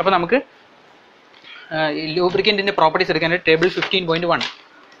 അപ്പോൾ നമുക്ക് ലൂബ്രിക്കൻറ്റിൻ്റെ പ്രോപ്പർട്ടീസ് എടുക്കാനായിട്ട് ടേബിൾ 15.1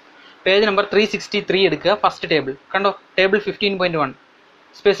 പേജ് നമ്പർ 363 എടുക്കുക. ഫസ്റ്റ് ടേബിൾ കണ്ടോ, table 15.1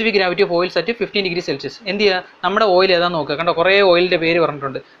 specific gravity of oils at 15 degree Celsius. എന്ത് ചെയ്യുക, നമ്മുടെ ഓയിൽ ഏതാണെന്ന് നോക്കുക. കണ്ടോ, കുറേ ഓയിലിൻ്റെ പേര്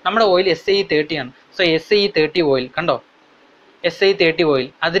പറഞ്ഞിട്ടുണ്ട്. നമ്മുടെ ഓയിൽ SAE30 ആണ്. സോ SAE30 ഓയിൽ കണ്ടോ, SAE30 ഓയിൽ.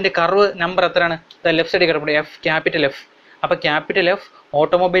 അതിൻ്റെ കർവ് നമ്പർ എത്രയാണ്? ലെഫ്റ്റ് സൈഡിൽ കിടപ്പുണ്ട്, F, ക്യാപിറ്റൽ F. അപ്പോൾ capital F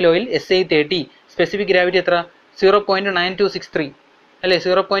automobile oil SAE30. Specific gravity എത്ര? 0.9263 അല്ലേ,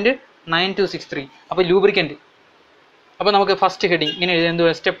 0.9263. അപ്പോൾ ലൂബ്രിക്കൻറ്റ്. അപ്പോൾ നമുക്ക് ഫസ്റ്റ് ഹെഡിങ് ഇങ്ങനെ എഴുതാം.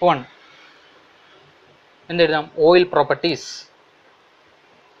 എന്തുവാ? Step 1 എന്തെഴുതാം? Oil properties.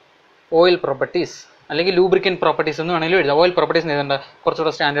 Oil properties അല്ലെങ്കിൽ ലൂബ്രിക്കൻ പ്രോപ്പർട്ടീസ് എന്ന് വേണമെങ്കിലും എഴുതാം. ഓയിൽ പ്രോപ്പർട്ടീസ് എഴുതേണ്ട,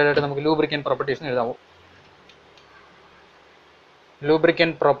 കുറച്ചുകൂടെ സ്റ്റാൻഡേർഡ് ആയിട്ട് നമുക്ക് ലൂബ്രിക്കൻ പ്രോപ്പർട്ടീസ് എഴുതാമോ? ലൂബ്രിക്കൻ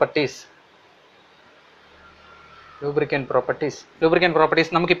പ്രോപ്പർട്ടീസ്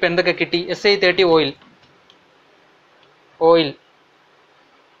നമുക്കിപ്പോൾ എന്തൊക്കെ കിട്ടി? SAE30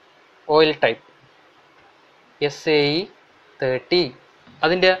 oil type SAE30.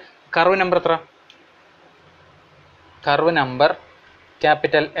 അതിൻ്റെ കർവ് നമ്പർ എത്ര? Curve number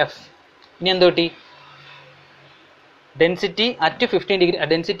capital F. ഇനി എന്ത് കിട്ടി? ഡെൻസിറ്റി അറ്റ് 15 ഡിഗ്രി,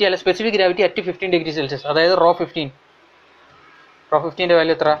 ഡെൻസിറ്റി അല്ല specific gravity at 15 degree Celsius, അതായത് റോ 15ൻ്റെ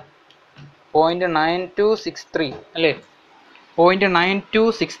വാല്യൂ എത്ര? 0.9263 അല്ലേ,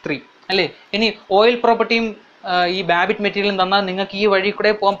 0.9263 അല്ലേ. ഇനി ഓയിൽ പ്രോപ്പർട്ടിയും ഈ ബാബിറ്റ് മെറ്റീരിയലും തന്നാൽ നിങ്ങൾക്ക് ഈ വഴി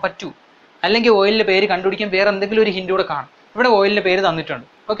കൂടെ പോകാൻ പറ്റൂ. അല്ലെങ്കിൽ ഓയിലിൻ്റെ പേര് കണ്ടുപിടിക്കാൻ വേറെ എന്തെങ്കിലും ഒരു ഹിൻ്റ് കൂടെ കാണും. ഇവിടെ ഓയിലിൻ്റെ പേര് തന്നിട്ടുണ്ട്.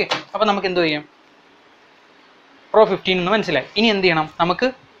 ഓക്കെ, അപ്പോൾ നമുക്ക് എന്ത് ചെയ്യാം? റോ 15 എന്ന് മനസ്സിലായി. ഇനി എന്ത് ചെയ്യണം? നമുക്ക്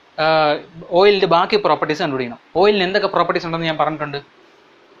ഓയിലിൻ്റെ ബാക്കി പ്രോപ്പർട്ടീസ് കണ്ടുപിടിക്കണം. ഓയിലിന് എന്തൊക്കെ പ്രോപ്പർട്ടീസ് ഉണ്ടെന്ന് ഞാൻ പറഞ്ഞിട്ടുണ്ട്.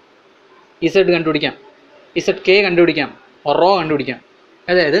 Z കണ്ടുപിടിക്കാം, ZK കണ്ടുപിടിക്കാം, റോ കണ്ടുപിടിക്കാം.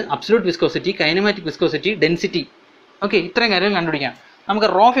 അതായത് absolute viscosity, kinematic viscosity, density. Okay, ഇത്രയും കാര്യങ്ങൾ കണ്ടുപിടിക്കാം. നമുക്ക്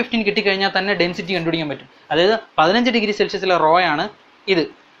റോ 15 കിട്ടിക്കഴിഞ്ഞാൽ തന്നെ ഡെൻസിറ്റി കണ്ടുപിടിക്കാൻ പറ്റും. അതായത് 15 ഡിഗ്രി സെൽഷ്യസിലെ റോ ആണ് ഇത്.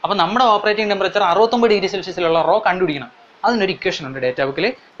 അപ്പോൾ നമ്മുടെ ഓപ്പറേറ്റിംഗ് ടെമ്പറേച്ചർ 69 ഡിഗ്രി സെൽഷ്യസിലുള്ള റോ കണ്ടുപിടിക്കണം. അതിനൊരു ഇക്വേഷൻ ഉണ്ട് ഡേറ്റാ ബുക്കിൽ.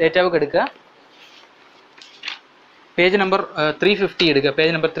 ഡേറ്റാ ബുക്ക് എടുക്കുക, പേജ് നമ്പർ 350 എടുക്കുക.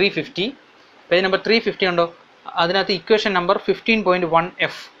 പേജ് നമ്പർ 350 ഉണ്ടോ? അതിനകത്ത് ഇക്വേഷൻ നമ്പർ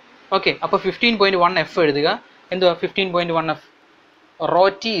 15.1F. ഓക്കെ, അപ്പോൾ 15.1F എഴുതുക. എന്തുവാ 15.1F? Raw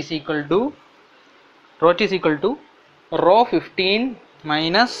T is equal to raw 15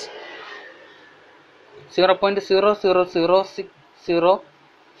 minus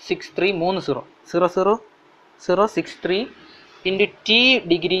 0.00063 into T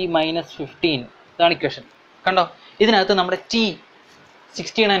degree minus 15. ഇതാണ് ഇക്വേഷൻ. കണ്ടോ, ഇതിനകത്ത് നമ്മുടെ T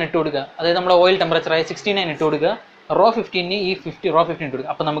 69 ഇട്ട് കൊടുക്കുക. അതായത് നമ്മുടെ ഓയിൽ ടെമ്പറേച്ചർ ആയ 69 ഇട്ട് കൊടുക്കുക. റോ 15ന് ഈ റോ 15 ഇട്ട്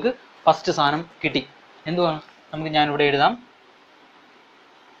കൊടുക്കുക. അപ്പോൾ നമുക്ക് ഫസ്റ്റ് സാധനം കിട്ടി. എന്തുവാണ് നമുക്ക് ഞാനിവിടെ എഴുതാം.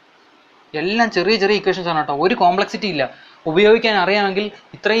 എല്ലാം ചെറിയ ചെറിയ ഇക്വേഷൻസ് ആണ് കേട്ടോ, ഒരു കോംപ്ലക്സിറ്റി ഇല്ല. ഉപയോഗിക്കാൻ അറിയാമെങ്കിൽ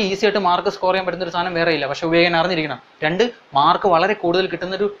ഇത്രയും ഈസി ആയിട്ട് മാർക്ക് സ്കോർ ചെയ്യാൻ പറ്റുന്ന ഒരു സാധനം വേറെ ഇല്ല. പക്ഷെ ഉപയോഗിക്കാൻ അറിഞ്ഞിരിക്കണം. 2 മാർക്ക് വളരെ കൂടുതൽ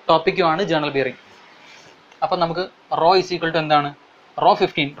കിട്ടുന്ന ഒരു ടോപ്പിക്കുമാണ് ജേർണൽ ബിയറിംഗ്. അപ്പം നമുക്ക് റോ ഇസ് ഈക്വൽ ടു എന്താണ്, റോ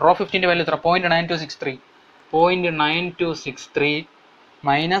 15 വാല്യൂ എത്ര, 0.9263 0.9263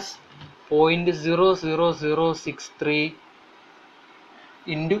 മൈനസ് 0.00063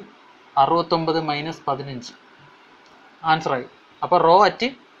 ഇൻറ്റു 69 മൈനസ് 15 ആൻസറായി. അപ്പോൾ റോ അറ്റ്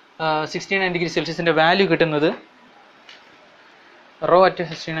 69 ഡിഗ്രി സെൽഷ്യസിൻ്റെ വാല്യൂ കിട്ടുന്നത്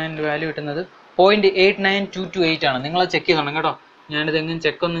 0.89228 ആണ്. നിങ്ങളത് ചെക്ക് ചെയ്തോണം കേട്ടോ. ഞാനിതെങ്ങും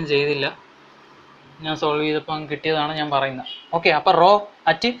ചെക്കൊന്നും ചെയ്തില്ല, ഞാൻ സോൾവ് ചെയ്തപ്പോൾ അങ്ങ് കിട്ടിയതാണ് ഞാൻ പറയുന്നത്. ഓക്കെ, അപ്പോൾ റോ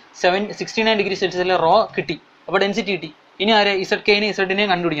അറ്റ് 69 ഡിഗ്രി സെൽഷ്യസിലെ റോ കിട്ടി. അപ്പോൾ ഡെൻസിറ്റി കിട്ടി. ഇനി ആരെ ഇസഡ് കെനെയും ഇസഡിനെയും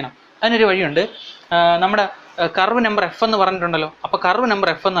കണ്ടുപിടിക്കണം. അതിനൊരു വഴിയുണ്ട്. നമ്മുടെ കർവ് നമ്പർ എഫ് എന്ന് പറഞ്ഞിട്ടുണ്ടല്ലോ. അപ്പോൾ കർവ് നമ്പർ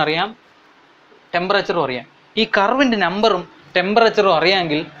എഫ് എന്ന് അറിയാം, ടെമ്പറേച്ചറും അറിയാം. ഈ കർവിൻ്റെ നമ്പറും ടെമ്പറേച്ചറും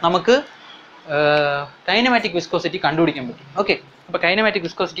അറിയാമെങ്കിൽ നമുക്ക് കൈനമാറ്റിക് വിസ്കോസിറ്റി കണ്ടുപിടിക്കാൻ പറ്റും. ഓക്കെ, അപ്പോൾ കൈനമാറ്റിക്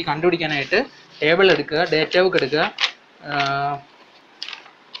വിസ്കോസിറ്റി കണ്ടുപിടിക്കാനായിട്ട് ടേബിൾ എടുക്കുക, ഡേറ്റ ബുക്ക് എടുക്കുക,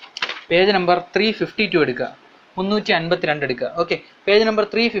 പേജ് നമ്പർ 352 എടുക്കുക, 352 എടുക്കുക. ഓക്കെ, പേജ് നമ്പർ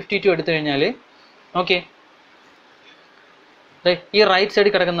 352 എടുത്തു കഴിഞ്ഞാൽ ഓക്കെ, ഈ റൈറ്റ്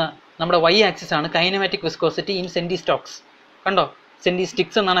സൈഡിൽ കിടക്കുന്ന നമ്മുടെ y ആക്സിസ് ആണ് kinematic viscosity in senti Stokes. കണ്ടോ, സെൻറ്റി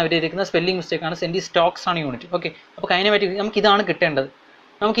സ്റ്റിക്സ് എന്നാണ് അവർ ഇരിക്കുന്നത്, സ്പെല്ലിംഗ് മിസ്റ്റേക്ക് ആണ്, സെൻറ്റി സ്റ്റോക്സ് ആണ് യൂണിറ്റ്. ഓക്കെ, അപ്പോൾ കൈനമാറ്റിക് നമുക്ക് ഇതാണ് കിട്ടേണ്ടത്.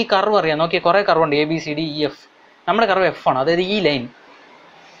 നമുക്ക് ഈ കർവ് അറിയാം. നോക്കിയാൽ കുറേ കർവ് ഉണ്ട്, ABCDEF. നമ്മുടെ കർവ് എഫ് ആണ്, അതായത് ഈ ലൈൻ.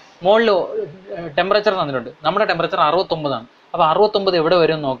 മുകളിൽ ടെമ്പറേച്ചർ തന്നിട്ടുണ്ട്, നമ്മുടെ ടെമ്പറേച്ചർ 69 ആണ്. അപ്പോൾ 69 എവിടെ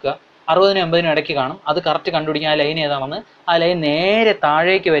വരും നോക്കുക, 60-നും 80-നും ഇടയ്ക്ക് കാണും. അത് കറക്റ്റ് കണ്ടുപിടിക്കുക, ആ ലൈൻ ഏതാണെന്ന്. ആ ലൈൻ നേരെ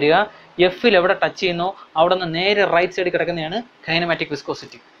താഴേക്ക് വരിക, എഫിൽ എവിടെ ടച്ച് ചെയ്യുന്നോ അവിടെ നിന്ന് നേരെ റൈറ്റ് സൈഡിൽ കിടക്കുന്നതാണ് കൈനമാറ്റിക്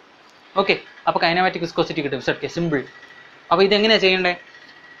വിസ്കോസിറ്റി. ഓക്കെ, അപ്പോൾ കൈനമാറ്റിക് വിസ്കോസിറ്റി കിട്ടും. It's okay, simple. അപ്പോൾ ഇതെങ്ങനെയാണ് ചെയ്യേണ്ടത്?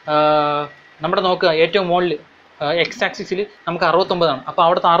 നമ്മുടെ നോക്കുക, ഏറ്റവും മുകളിൽ എക്സ് ആക്സിസിൽ നമുക്ക് 69 ആണ്. അപ്പോൾ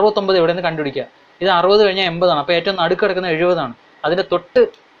അവിടുത്തെ 69 എവിടെ നിന്ന് കണ്ടുപിടിക്കുക? ഇത് 60 കഴിഞ്ഞാൽ 80 ആണ്. അപ്പോൾ ഏറ്റവും നടുക്ക് കിടക്കുന്ന 70 ആണ്. അതിൻ്റെ തൊട്ട്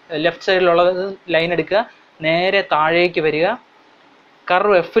ലെഫ്റ്റ് സൈഡിലുള്ള ലൈൻ എടുക്കുക, നേരെ താഴേക്ക് വരിക,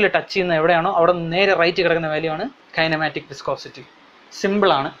 കർവ് എഫിൽ ടച്ച് ചെയ്യുന്ന എവിടെയാണോ അവിടെ നേരെ റൈറ്റ് കിടക്കുന്ന വാല്യൂ ആണ് കൈനമാറ്റിക് വിസ്കോസിറ്റി.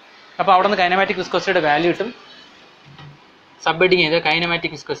 സിമ്പിളാണ്. അപ്പോൾ അവിടെ നിന്ന് കൈനമാറ്റിക് വിസ്കോസിറ്റിയുടെ വാല്യൂ കിട്ടും. സബ്ഹെഡിങ് ചെയ്ത്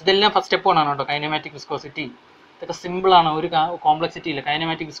കൈനമാറ്റിക് വിസ്കോസിറ്റി, ഇതെല്ലാം ഫസ്റ്റ് സ്റ്റെപ്പ് ആണ് കേട്ടോ. കൈനമാറ്റിക് വിസ്കോസിറ്റി ഇതൊക്കെ സിമ്പിളാണ്, ഒരു കോംപ്ലക്സിറ്റി ഇല്ല.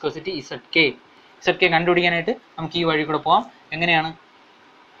 കൈനമാറ്റിക് വിസ്കോസിറ്റി ഇസഡ് കെ കണ്ടുപിടിക്കാനായിട്ട് നമുക്ക് ഈ വഴി കൂടെ പോകാം. എങ്ങനെയാണ്?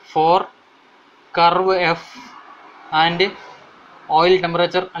 Four curve F and oil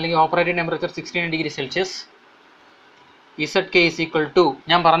temperature അല്ലെങ്കിൽ operating temperature 69 degree Celsius, Z K is equal to,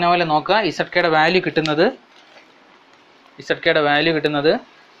 ഞാൻ പറഞ്ഞ പോലെ നോക്കുക, ഇസഡ് കെയുടെ വാല്യൂ കിട്ടുന്നത് ഇസഡ് കെയുടെ വാല്യൂ കിട്ടുന്നത്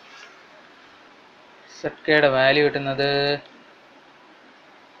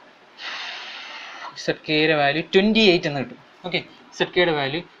 28 എന്ന് കിട്ടും. ഓക്കെ, ഇസഡ് കെയുടെ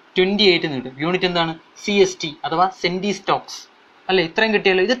വാല്യൂ 28 എന്ന് കിട്ടും. യൂണിറ്റ് എന്താണ്? CST അഥവാ സെൻറ്റി സ്റ്റോക്സ് അല്ലേ? ഇത്രയും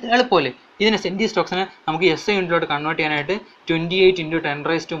കിട്ടിയല്ലോ, ഇത് എളുപ്പമല്ലേ? ഇതിനെ സെൻറ്റി സ്റ്റോക്സിനെ നമുക്ക് SI യൂണിറ്റിലോട്ട് കൺവേർട്ട് ചെയ്യാനായിട്ട് 28 ×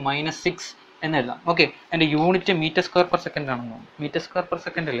 10⁻⁶ എന്ന് എഴുതാം. ഓക്കെ, എൻ്റെ unit metre square per second ആണെന്ന് തോന്നുന്നു. മീറ്റർ സ്ക്വയർ പെർ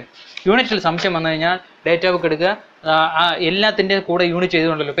സെക്കൻഡ് അല്ലേ? യൂണിറ്റിൽ സംശയം വന്നു കഴിഞ്ഞാൽ ഡേറ്റ ബുക്ക് എടുക്കുക, എല്ലാത്തിൻ്റെ കൂടെ യൂണിറ്റ്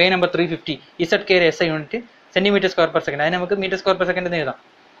ചെയ്തുകൊണ്ടല്ലോ. പേജ് നമ്പർ 350 ഇസഡ് കെയുടെ SI unit centimetre square per second. അതിന് നമുക്ക് മീറ്റർ സ്ക്വയർ പെർ സെക്കൻഡ് എന്ന് എഴുതാം.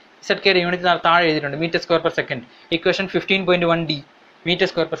 ഇസഡ് കെയുടെ യൂണിറ്റ് താഴെ എഴുതിയിട്ടുണ്ട്, metre square per second. Equation 15.1D metre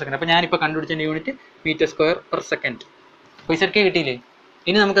square per second. അപ്പോൾ ഞാനിപ്പോൾ കണ്ടുപിടിച്ചതിൻ്റെ unit metre square per second. അപ്പോൾ ഇസഡ് കെ കിട്ടിയില്ലേ?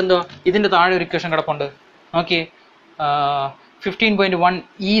 ഇനി നമുക്ക് എന്തോ ഇതിൻ്റെ താഴെ ഒരു ഇക്വേഷൻ കിടപ്പുണ്ട്. നോക്കിയേ,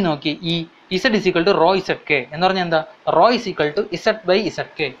 15.1E നോക്കി, Z is equal to rho Z K എന്ന് പറഞ്ഞാൽ എന്താ? Rho is equal to Z by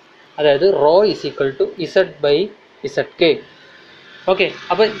Z K, അതായത് rho is equal to Z by Z K. Okay,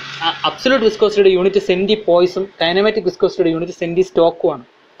 അപ്പോൾ absolute വിസ്കോസിറ്റിയുടെ unit senti പോയ്സും kinematic വിസ്കോസിറ്റിയുടെ unit senti സ്റ്റോക്കുമാണ്.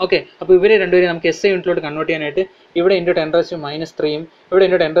 Okay, അപ്പോൾ ഇവരെ രണ്ടുപേരും നമുക്ക് SI യൂണിറ്റിലോട്ട് convert ചെയ്യാനായിട്ട് ഇവിടെ × 10⁻³ ഇവിടെ ×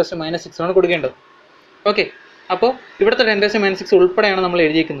 10⁻⁶ ആണ് കൊടുക്കേണ്ടത്. ഓക്കെ, അപ്പോൾ ഇവിടുത്തെ 10⁻⁶ ഉൾപ്പെടെയാണ് നമ്മൾ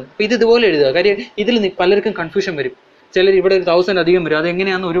എഴുതിയിരിക്കുന്നത്. അപ്പോൾ ഇതുപോലെ എഴുതുക. കാര്യം ഇതിൽ പലർക്കും കൺഫ്യൂഷൻ വരും. ചിലർ ഇവിടെ 1000 അധികം വരും.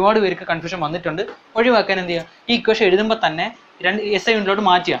 അതെങ്ങനെയാണെന്ന് ഒരുപാട് പേർക്ക് കൺഫ്യൂഷൻ വന്നിട്ടുണ്ട്. ഒഴിവാക്കാൻ എന്ത് ചെയ്യുക? ഈ ഇക്വേഷൻ എഴുതുമ്പോൾ തന്നെ SI യൂണിറ്റിലോട്ട്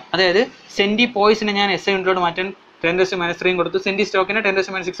മാറ്റുക. അതായത് സെൻറ്റി പോയ്സിനെ ഞാൻ SI യൂണിറ്റിലോട്ട് മാറ്റാൻ 10⁻³ കൊടുത്തു, സെൻറ്റി സ്റ്റോക്കിന്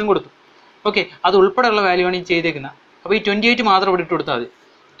 10⁻�6 കൊടുത്തു. ഓക്കെ, അത് ഉൾപ്പെടെയുള്ള വാല്യൂ ആണ് ഈ ചെയ്തേക്കുന്നത്. അപ്പോൾ ഈ 28 മാത്രം ഇവിടെ ഇട്ട് കൊടുത്താൽ മതി.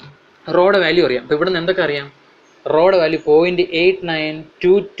 റോയുടെ വാല്യൂ അറിയാം. അപ്പോൾ ഇവിടെ നിന്ന് എന്തൊക്കെ അറിയാം? റോയുടെ വാല്യൂ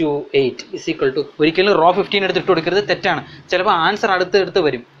 0.89228 ഇസ് ഈക്വൽ ടു, ഒരിക്കലും റോ 15 എടുത്ത് ഇട്ട് കൊടുക്കരുത്, തെറ്റാണ്. ചിലപ്പോൾ ആൻസർ അടുത്ത്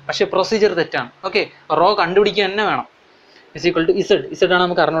വരും, പക്ഷേ പ്രൊസീജിയർ തെറ്റാണ്. ഓക്കെ, റോ കണ്ടുപിടിക്കുക തന്നെ വേണം. ഇസ് ഈക്വൽ ടു ഇസഡ് ആണ്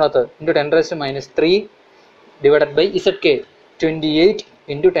നമുക്ക് അറിഞ്ഞൂടാത്തത്, × 10⁻³ ഡിവൈഡഡ് ബൈ ഇസഡ് കെ 28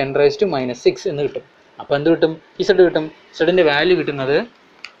 × 10⁻⁶ എന്ന് കിട്ടും. അപ്പോൾ എന്ത് കിട്ടും? ഇസഡ് കിട്ടും. ഇസഡിൻ്റെ വാല്യൂ കിട്ടുന്നത്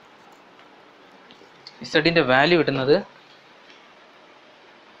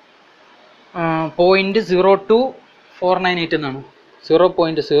 0.0249 എന്നാണ്.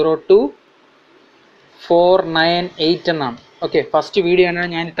 0.0249 498 എന്നാണ്. ഓക്കെ, ഫസ്റ്റ് വീഡിയോ ആണ്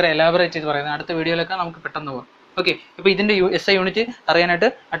ഞാൻ ഇത്ര എലാബറേറ്റ് ചെയ്ത് പറയുന്നത്. അടുത്ത വീഡിയോയിലൊക്കെ നമുക്ക് പെട്ടെന്ന് പോകാം. ഓക്കെ, ഇപ്പോൾ ഇതിൻ്റെ SI യൂണിറ്റ് അറിയാനായിട്ട്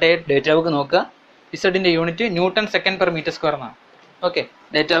ആ ഡേറ്റാ ബുക്ക് നോക്കുക. ഇസഡിൻ്റെ unit newton second per metre square എന്നാണ്. Okay,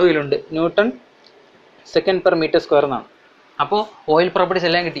 data ബുക്കിലുണ്ട് newton second per metre square എന്നാണ്. അപ്പോൾ ഓയിൽ പ്രോപ്പർട്ടീസ്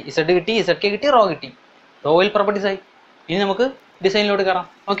എല്ലാം കിട്ടി. ഇസഡ് കിട്ടി, ZK കിട്ടി, റോ കിട്ടി. ഓയിൽ പ്രോപ്പർട്ടീസ് ആയി. ഇനി നമുക്ക് ഡിസൈനിലോട്ട് കയറാം.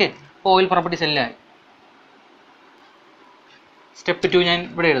 ഓക്കെ, അപ്പോൾ ഓയിൽ പ്രോപ്പർട്ടീസ് എല്ലാം ആയി. സ്റ്റെപ്പ് 2 ഞാൻ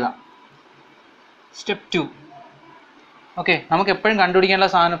ഇവിടെ എഴുതാം. സ്റ്റെപ്പ് 2. ഓക്കെ, നമുക്ക് എപ്പോഴും കണ്ടുപിടിക്കാനുള്ള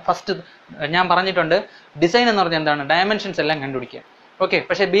സാധനം ഫസ്റ്റ് ഞാൻ പറഞ്ഞിട്ടുണ്ട്. ഡിസൈൻ എന്ന് പറഞ്ഞാൽ എന്താണ്? ഡയമെൻഷൻസ് എല്ലാം കണ്ടുപിടിക്കുക. ഓക്കെ,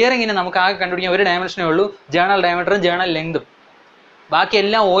 പക്ഷേ ബിയറിങ്ങിന് നമുക്ക് ആകെ കണ്ടുപിടിക്കാൻ ഒരു ഡയമെൻഷനേ ഉള്ളൂ, ജേണൽ ഡയമീറ്ററും ജേണൽ ലെങ്തും. ബാക്കി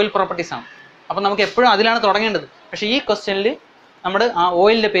എല്ലാം ഓയിൽ പ്രോപ്പർട്ടീസാണ്. അപ്പോൾ നമുക്ക് എപ്പോഴും അതിലാണ് തുടങ്ങേണ്ടത്. പക്ഷേ ഈ ക്വസ്റ്റ്യനിൽ നമ്മുടെ ആ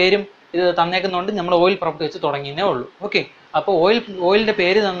ഓയിലിൻ്റെ പേരും ഇത് തന്നേക്കുന്നതുകൊണ്ട് നമ്മൾ ഓയിൽ പ്രോപ്പർട്ടി വെച്ച് തുടങ്ങിയേ ഉള്ളൂ. ഓക്കെ, അപ്പോൾ ഓയിലിൻ്റെ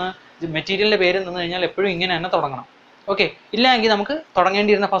പേര് തന്ന് മെറ്റീരിയലിൻ്റെ പേര് തന്നു കഴിഞ്ഞാൽ എപ്പോഴും ഇങ്ങനെ തന്നെ തുടങ്ങണം. ഓക്കെ, ഇല്ലെങ്കിൽ നമുക്ക്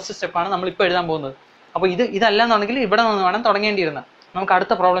തുടങ്ങേണ്ടിയിരുന്ന ഫസ്റ്റ് സ്റ്റെപ്പാണ് നമ്മളിപ്പോൾ എഴുതാൻ പോകുന്നത്. അപ്പോൾ ഇതല്ല എന്നുണ്ടെങ്കിൽ ഇവിടെ നിന്ന് വേണം തുടങ്ങേണ്ടിയിരുന്നത്. നമുക്ക്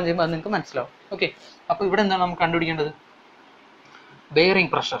അടുത്ത പ്രോബ്ലം ചെയ്യുമ്പോൾ അത് നിങ്ങൾക്ക് മനസ്സിലാവും. ഓക്കെ, അപ്പോൾ ഇവിടെ എന്താണ് നമുക്ക് കണ്ടുപിടിക്കേണ്ടത്?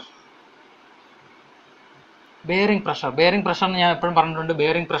 Bearing pressure. ബെയറിംഗ് പ്രഷർ എന്ന് ഞാൻ എപ്പോഴും പറഞ്ഞിട്ടുണ്ട്.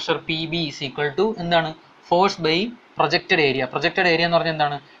 ബെയറിംഗ് പ്രഷർ PB = എന്താണ്? Force by projected area. Projected area എന്ന് പറഞ്ഞാൽ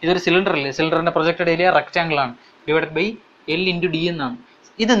എന്താണ്? ഇതൊരു സിലിണ്ടർ അല്ലേ, സിലിണ്ടറിൻ്റെ പ്രൊജക്റ്റഡ് ഏരിയ റെക്റ്റാങ്കിൾ ആണ്, ഡിവൈഡഡ് ബൈ L × D എന്നാണ്.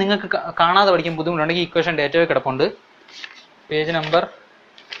 ഇത് നിങ്ങൾക്ക് കാണാതെ പഠിക്കാൻ ബുദ്ധിമുട്ടുണ്ടെങ്കിൽ ഇക്വേഷൻ ഡേറ്റയിൽ കിടപ്പുണ്ട്. പേജ് നമ്പർ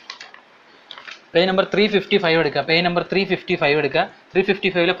 355 എടുക്കുക. പേജ് നമ്പർ 355 എടുക്കുക.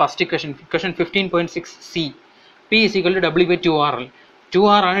 355 first equation 15.6C. P = W/2RL.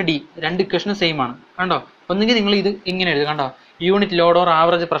 2R ആണ് D. രണ്ട് ഇക്വേഷനും സെയിം ആണ്. കണ്ടോ? ഒന്നുകിൽ നിങ്ങൾ ഇത് ഇങ്ങനെ എഴുതുക. കണ്ടോ? Unit load or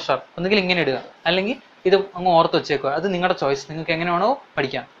average pressure. ഒന്നുകിൽ ഇങ്ങനെ ഇടുക, അല്ലെങ്കിൽ ഇത് അങ്ങ് ഓർത്ത് വെച്ചേക്കുക. അത് നിങ്ങളുടെ ചോയ്സ്, നിങ്ങൾക്ക് എങ്ങനെ വേണോ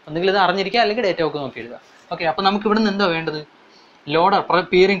പഠിക്കാം. ഒന്നുകിൽ ഇത് അറിഞ്ഞിരിക്കുക, അല്ലെങ്കിൽ ഡേറ്റ ബുക്ക് നോക്കി എഴുതുക. ഓക്കെ, അപ്പോൾ നമുക്ക് ഇവിടെ നിന്ന് എന്താ വേണ്ടത്? Load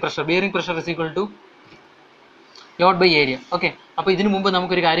bearing pressure = load by area. Okay, അപ്പോൾ ഇതിന് മുമ്പ്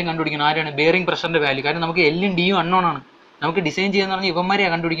നമുക്കൊരു കാര്യം കണ്ടുപിടിക്കണം. ആരാണ്? Bearing പ്രഷറിൻ്റെ value. കാരണം നമുക്ക് L-ഉം D-യും അൺനോൺ ആണ്. നമുക്ക് ഡിസൈൻ ചെയ്യാന്ന് പറഞ്ഞാൽ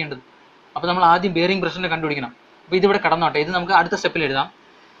ഇവന്മാരെയാണ് കണ്ടുപിടിക്കേണ്ടത്. അപ്പോൾ നമ്മൾ ആദ്യം ബെയറിംഗ് പ്രഷറിനെ കണ്ടുപിടിക്കണം. അപ്പോൾ ഇതിവിടെ കടന്നോട്ടെ, ഇത് നമുക്ക് അടുത്ത സ്റ്റെപ്പിൽ എഴുതാം.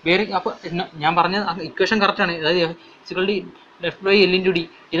 ബെയറിംഗ്, അപ്പോൾ ഞാൻ പറഞ്ഞ ഇക്വേഷൻ കറക്റ്റാണ്. അതായത് L × D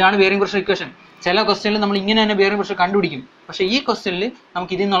ഇതാണ് ബെയറിംഗ് പ്രഷർ ഇക്വേഷൻ. ചില ക്വസ്റ്റ്യനിൽ നമ്മൾ ഇങ്ങനെ തന്നെ ബെയറിംഗ് പ്രഷർ കണ്ടുപിടിക്കും. പക്ഷേ ഈ ക്വസ്റ്റ്യനിൽ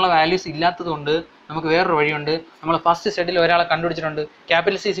നമുക്ക് ഇതിൽ നിന്നുള്ള വാല്യൂസ് ഇല്ലാത്തത് കൊണ്ട് നമുക്ക് വേറൊരു വഴിയുണ്ട്. നമ്മൾ ഫസ്റ്റ് സ്റ്റഡിൽ ഒരാളെ കണ്ടുപിടിച്ചിട്ടുണ്ട്.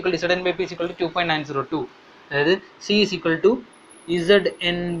 Capital C = ZN/P = 2.902. അതായത് C =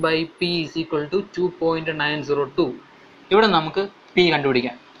 ZN/P = 2.902. ഇവിടെ നമുക്ക് P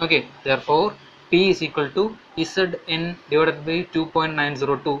കണ്ടുപിടിക്കാം. Okay, therefore P =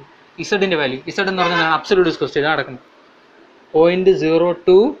 ZN/2.902. ഇസഡിൻ്റെ value, Z എന്ന് പറഞ്ഞാൽ അബ്സല്യൂട്ട് വിസ്കോസിറ്റി. ഇതാണ് നടക്കുന്നത്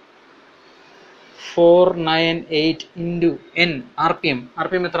 0.02498 × N. RPM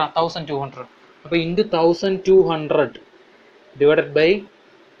എത്ര? 1200. അപ്പോൾ × 1200 /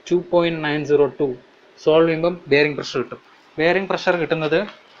 2.902 സോൾവ് ചെയ്യുമ്പം ബെയറിംഗ് പ്രഷർ കിട്ടും. ബെയറിംഗ് പ്രഷർ കിട്ടുന്നത്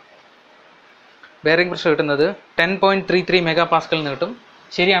 10.33 MPa എന്ന് കിട്ടും.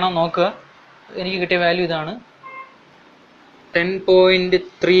 ശരിയാണോ നോക്കുക. എനിക്ക് കിട്ടിയ വാല്യൂ ഇതാണ്,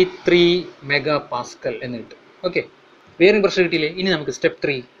 10.33 MPa എന്ന് കിട്ടും. ഓക്കെ, ബെയറിംഗ് പ്രഷർ കിട്ടിയില്ലേ? ഇനി നമുക്ക് step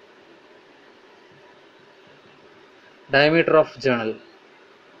 3, diameter of journal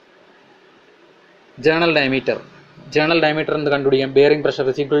diameter എന്ത് കണ്ടുപിടിക്കാം? Bearing pressure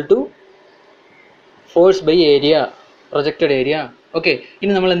 = force by area, projected area. Okay,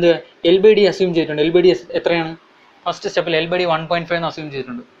 ഇനി നമ്മൾ എന്ത് L/D അസ്യൂം ചെയ്തിട്ടുണ്ട്. L/D എത്രയാണ്? ഫസ്റ്റ് സ്റ്റെപ്പിൽ L/D 1.5 എന്ന് അസ്യൂം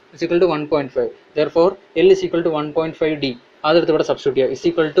ചെയ്തിട്ടുണ്ട്. = 1.5. therefore L = 1.5D. അതെടുത്ത് ഇവിടെ സബ്സ്റ്റിറ്റ്യൂട്ട്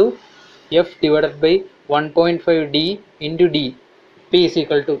ചെയ്യുക. = F / 1.5D × D. P =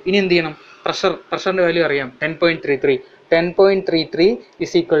 ഇനി എന്ത് ചെയ്യണം? പ്രഷറിൻ്റെ വാല്യൂ അറിയാം, 10.33. 10.33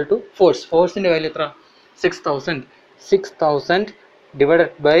 = ഫോഴ്സിൻ്റെ വാല്യൂ എത്ര? 6000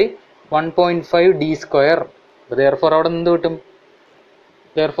 ഡിവൈഡഡ് ബൈ 1.5D². therefore അവിടെ നിന്ന് കിട്ടും?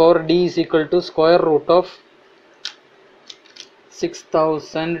 therefore D = √of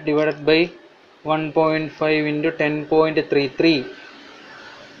 6000 divided by 1.5 × 10.33.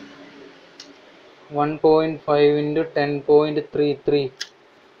 1.5 × 10.33.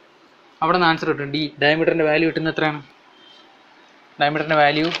 അവിടെ നിന്ന് ആൻസർ കിട്ടും. D ഡയമീറ്ററിൻ്റെ വാല്യൂ കിട്ടുന്നത് എത്രയാണ്? ഡയമീറ്ററിൻ്റെ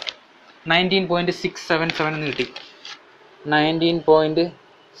വാല്യൂ 19.677 എന്ന് കിട്ടി.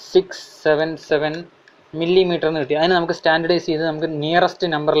 19.677 മില്ലിമീറ്റർ എന്ന് കിട്ടി. അതിന് നമുക്ക് സ്റ്റാൻഡർഡൈസ് ചെയ്ത് നമുക്ക് നിയറസ്റ്റ്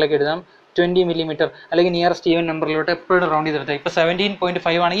നമ്പറിലേക്ക് എഴുതാം, 20 മില്ലിമീറ്റർ, അല്ലെങ്കിൽ നിയറസ്റ്റ് ഈവൻ നമ്പറിലോട്ട് എപ്പോഴും റൗണ്ട് ചെയ്തെടുത്താൽ. ഇപ്പോൾ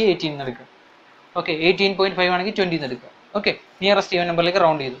 17.5 ആണെങ്കിൽ 18 എന്ന് എടുക്കുക. ഓക്കെ, 18.5 ആണെങ്കിൽ 20 എന്ന് എടുക്കുക. ഓക്കെ, നിയറസ്റ്റ് ഈവൻ നമ്പറിലേക്ക്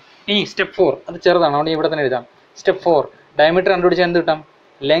റൗണ്ട് ചെയ്തു. ഇനി സ്റ്റെപ്പ് 4, അത് ചെറുതാണ്, അവിടെ ഇവിടെ തന്നെ എഴുതാം. സ്റ്റെപ്പ് 4, ഡയമീറ്റർ കണ്ടുപിടിച്ചാൽ എന്ത് കിട്ടാം?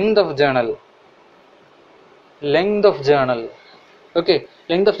 Length of journal. Okay,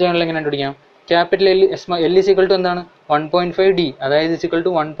 length of journal എങ്ങനെ കണ്ടുപിടിക്കാം? ക്യാപിറ്റൽ L = എന്താണ്? 1.5D, അതായത് =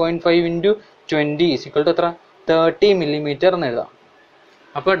 1.5 × 20 = എത്ര? 30 മില്ലിമീറ്റർ എന്ന് എഴുതാം.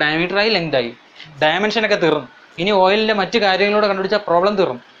 അപ്പോൾ ഡയമീറ്ററായി ലെങ്തായി, ഡയമെൻഷനൊക്കെ തീർന്നു. ഇനി ഓയിലിൻ്റെ മറ്റു കാര്യങ്ങളോട് കണ്ടുപിടിച്ചാൽ പ്രോബ്ലം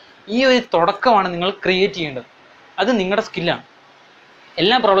തീർന്നു. ഈ ഒരു തുടക്കമാണ് നിങ്ങൾ ക്രിയേറ്റ് ചെയ്യേണ്ടത്. അത് നിങ്ങളുടെ സ്കില്ലാണ്.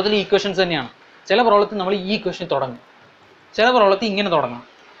 എല്ലാ പ്രോബ്ലത്തിലും ഈക്വേഷൻസ് തന്നെയാണ്. ചില പ്രോബ്ലത്തിൽ നമ്മൾ ഈ ഈക്വേഷൻ തുടങ്ങും, ചില പ്രോബ്ലത്തിൽ ഇങ്ങനെ തുടങ്ങണം.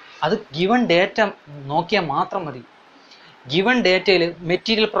 അത് ഗിവൺ ഡേറ്റ നോക്കിയാൽ മാത്രം മതി. ഗിവൺ ഡേറ്റയിൽ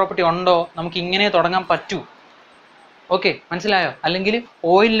മെറ്റീരിയൽ പ്രോപ്പർട്ടി ഉണ്ടോ, നമുക്ക് ഇങ്ങനെ തുടങ്ങാൻ പറ്റൂ. ഓക്കെ, മനസ്സിലായോ? അല്ലെങ്കിൽ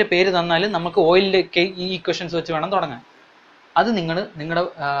ഓയിലിൻ്റെ പേര് തന്നാൽ നമുക്ക് ഓയിലിൻ്റെ ഈ ഈക്വേഷൻസ് വെച്ച് വേണം തുടങ്ങാൻ. അത് നിങ്ങളുടെ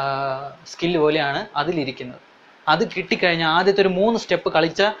സ്കില്ല് പോലെയാണ് അതിലിരിക്കുന്നത്. അത് കിട്ടിക്കഴിഞ്ഞാൽ ആദ്യത്തെ ഒരു 3 സ്റ്റെപ്പ്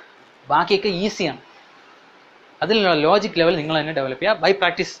കളിച്ചാൽ ബാക്കിയൊക്കെ ഈസിയാണ്. അതിലുള്ള ലോജിക് ലെവൽ നിങ്ങൾ തന്നെ ഡെവലപ്പ് ചെയ്യുക ബൈ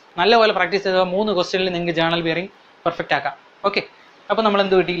പ്രാക്ടീസ്. നല്ലപോലെ പ്രാക്ടീസ് ചെയ്താൽ 3 ക്വസ്റ്റ്യനിൽ നിങ്ങൾക്ക് ജേണൽ ബിയറിംഗ് പെർഫെക്റ്റ് ആക്കാം. ഓക്കെ, അപ്പോൾ നമ്മൾ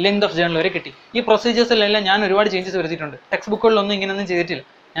എന്ത് കിട്ടി? ലെങ്ത് ഓഫ് ജേണൽ വരെ കിട്ടി. ഈ പ്രൊസീജിയേഴ്സിലെല്ലാം ഞാൻ ഒരുപാട് ചേഞ്ചസ് വരുത്തിയിട്ടുണ്ട്. ടെക്സ്റ്റ് ബുക്കുകളിലൊന്നും ഇങ്ങനെയൊന്നും ചെയ്തിട്ടില്ല.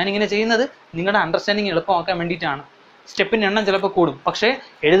 ഞാനിങ്ങനെ ചെയ്യുന്നത് നിങ്ങളുടെ അണ്ടർസ്റ്റാൻഡിങ് എളുപ്പമാക്കാൻ വേണ്ടിയിട്ടാണ്. സ്റ്റെപ്പിൻ്റെ എണ്ണം ചിലപ്പോൾ കൂടും, പക്ഷേ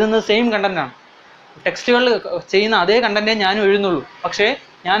എഴുതുന്നത് സെയിം കണ്ടൻറ്റാണ്. ടെക്സ്റ്റുകളിൽ ചെയ്യുന്ന അതേ കണ്ടൻറ്റേ ഞാനും എഴുതുന്നുള്ളൂ, പക്ഷേ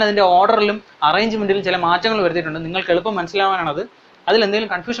ഞാൻ അതിൻ്റെ ഓർഡറിലും അറേഞ്ച്മെൻറ്റിലും ചില മാറ്റങ്ങൾ വരുത്തിയിട്ടുണ്ട്. നിങ്ങൾക്ക് എളുപ്പം മനസ്സിലാവാനാണത്. അതിലെന്തെങ്കിലും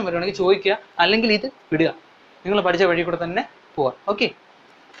കൺഫ്യൂഷൻ വരുവാണെങ്കിൽ ചോദിക്കുക, അല്ലെങ്കിൽ ഇത് വിടുക. നിങ്ങൾ പഠിച്ച വഴി കൂടെ തന്നെ പോവാം. ഓക്കെ,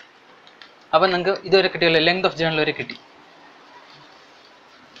 അപ്പം നിങ്ങൾക്ക് ഇതുവരെ കിട്ടിയല്ലോ, ലെങ്ത് ഓഫ് ജേണൽ വരെ കിട്ടി.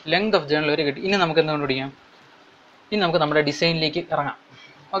 ലെങ്ത് ഓഫ് ജേണൽ വരെ കിട്ടി. ഇനി നമുക്ക് എന്ത് കണ്ടുപിടിക്കാം? ഇനി നമുക്ക് നമ്മുടെ ഡിസൈനിലേക്ക് ഇറങ്ങാം.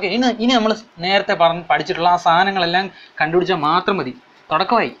 ഓക്കെ, ഇനി നമ്മൾ നേരത്തെ പഠിച്ചിട്ടുള്ള ആ സാധനങ്ങളെല്ലാം കണ്ടുപിടിച്ചാൽ മാത്രം മതി.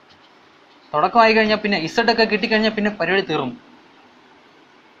 തുടക്കമായി കഴിഞ്ഞാൽ പിന്നെ ഇസഡൊക്കെ കിട്ടിക്കഴിഞ്ഞാൽ പിന്നെ പരിപാടി തീർന്നു.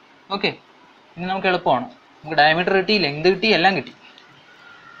 ഓക്കെ, ഇനി നമുക്ക് എളുപ്പമാണ്. നമുക്ക് ഡയമീറ്റർ കിട്ടി, ലെങ്ത് കിട്ടി, എല്ലാം കിട്ടി.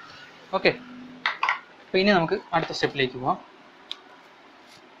 ഓക്കെ, അപ്പോൾ ഇനി നമുക്ക് അടുത്ത സ്റ്റെപ്പിലേക്ക് പോവാം.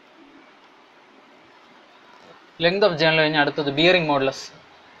 ലെങ്ത് ഓഫ് ജേണൽ കഴിഞ്ഞാൽ അടുത്തത് ബിയറിംഗ് മോഡുലസ്.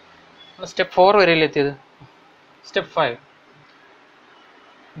 സ്റ്റെപ്പ് 4 വരെയല്ലേ എത്തിയത്? സ്റ്റെപ്പ് 5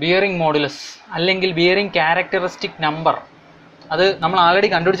 ബിയറിംഗ് മോഡുലസ് അല്ലെങ്കിൽ ബിയറിംഗ് ക്യാരക്ടറിസ്റ്റിക് നമ്പർ. അത് നമ്മൾ ആൾറെഡി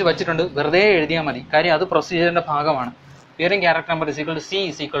കണ്ടുപിടിച്ച് വച്ചിട്ടുണ്ട്, വെറുതെ എഴുതിയാൽ മതി. കാര്യം അത് പ്രൊസീജിയറിൻ്റെ ഭാഗമാണ്. Bearing character number C =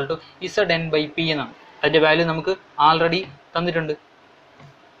 ZN/P എന്നാണ്. അതിൻ്റെ വാല്യൂ നമുക്ക് ആൾറെഡി തന്നിട്ടുണ്ട്.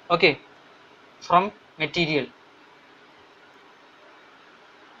 Okay, from material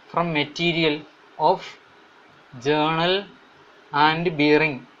of journal and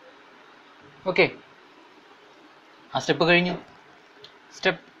bearing. Okay, ആ സ്റ്റെപ്പ് കഴിഞ്ഞു.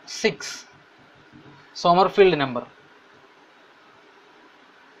 Step 6 Sommerfeld number.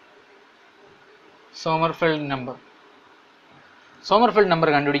 Sommerfeld number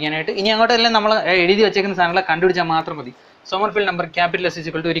കണ്ടുപിടിക്കാനായിട്ട് ഇനി അങ്ങോട്ടെല്ലാം നമ്മൾ എഴുതി വെച്ചേക്കുന്ന സാധനങ്ങളെ കണ്ടുപിടിച്ചാൽ മാത്രം മതി. സോമർഫീൽഡ് നമ്പർ ക്യാപിറ്റൽ S =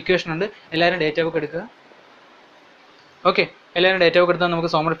 ഒരു ഇക്വേഷൻ ഉണ്ട്. എല്ലാവരും ഡേറ്റാ ബുക്ക് എടുക്കുക. ഓക്കെ, എല്ലാവരും ഡേറ്റാ ബുക്ക് എടുത്താൽ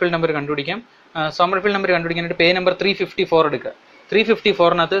നമുക്ക് സോമർഫീൽഡ് നമ്പർ കണ്ടുപിടിക്കാം. സോമർഫീൽഡ് നമ്പർ കണ്ടുപിടിക്കാനായിട്ട് പേജ് നമ്പർ 354 എടുക്കുക.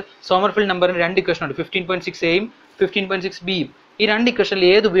 354-നകത്ത് സോമർഫീൽഡ് നമ്പറിന് 2 ഇക്വേഷൻ ഉണ്ട്, 15.6A-യും 15.6B-യും. ഈ 2 ഇക്വേഷനിൽ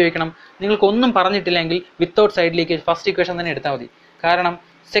ഏത് ഉപയോഗിക്കണം? നിങ്ങൾക്കൊന്നും പറഞ്ഞിട്ടില്ലെങ്കിൽ without side leakage first equation തന്നെ എടുത്താൽ മതി. കാരണം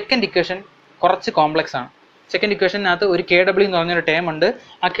സെക്കൻഡ് ഇക്വേഷൻ കുറച്ച് കോംപ്ലക്സ് ആണ്. സെക്കൻഡ് ഇക്വേഷനകത്ത് ഒരു KW എന്ന് പറഞ്ഞൊരു ടേം ഉണ്ട്.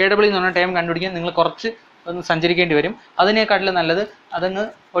 ആ KW എന്ന് പറഞ്ഞ ടേം കണ്ടുപിടിക്കാൻ നിങ്ങൾ കുറച്ച് ഒന്ന് സഞ്ചരിക്കേണ്ടി വരും. അതിനേക്കാട്ടിലും നല്ലത് അതങ്ങ്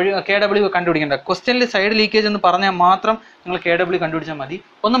KW കണ്ടുപിടിക്കേണ്ട. ക്വസ്റ്റ്യനിൽ സൈഡ് ലീക്കേജ് എന്ന് പറഞ്ഞാൽ മാത്രം നിങ്ങൾ KW കണ്ടുപിടിച്ചാൽ മതി.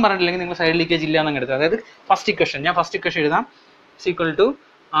 ഒന്നും പറഞ്ഞിട്ടില്ലെങ്കിൽ നിങ്ങൾ സൈഡ് ലീക്കേജ് ഇല്ല എന്നങ്ങ് എടുക്കുക. അതായത് ഫസ്റ്റ് ഇക്വേഷൻ, ഞാൻ ഫസ്റ്റ് ഇക്വേഷൻ എഴുതാം. =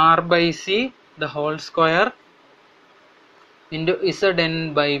 R/C² into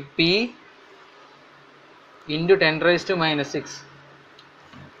ZN/P into 10⁻⁻⁶.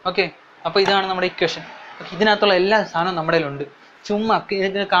 Okay, അപ്പോൾ ഇതാണ് നമ്മുടെ ഇക്വേഷൻ. ഇതിനകത്തുള്ള എല്ലാ സാധനവും നമ്മുടെ കയ്യിലുണ്ട്. ചുമ്മാ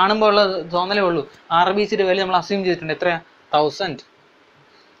ഇതിന് കാണുമ്പോൾ ഉള്ള തോന്നലേ ഉള്ളൂ. RBCയുടെ വാല്യൂ നമ്മൾ അസ്യൂം ചെയ്തിട്ടുണ്ട്. എത്രയാണ്? 1000.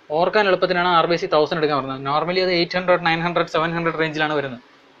 ഓർക്കാൻ എളുപ്പത്തിനാണ് RBC 1000 എടുക്കാൻ പറഞ്ഞത്. നോർമലി അത് 800, 900, 700 റേഞ്ചിലാണ് വരുന്നത്.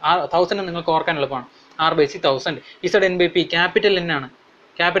 1000 നിങ്ങൾക്ക് ഓർക്കാൻ എളുപ്പമാണ്. RBC 1000. ZN/P ക്യാപിറ്റൽ N ആണ്.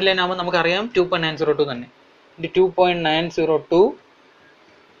 ക്യാപിറ്റൽ N ആകുമ്പോൾ നമുക്കറിയാം 2.902 തന്നെ. 2.902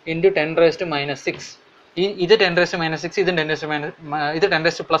 into 10⁻⁻⁶. ഇത് 10⁻⁻⁶, ഇത് 10⁻+6, ഇത് 10⁻⁶.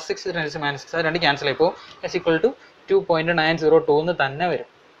 അത് രണ്ട് ക്യാൻസൽ ആയിപ്പോൾ = 2.902 എന്ന് തന്നെ വരും.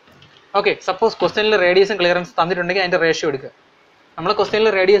 ഓക്കെ, സപ്പോസ് ക്വസ്റ്റ്യനിൽ റേഡിയസും ക്ലിയറൻസ് തന്നിട്ടുണ്ടെങ്കിൽ അതിൻ്റെ റേഷ്യോ എടുക്കുക. നമ്മൾ ക്വസ്റ്റ്യനിൽ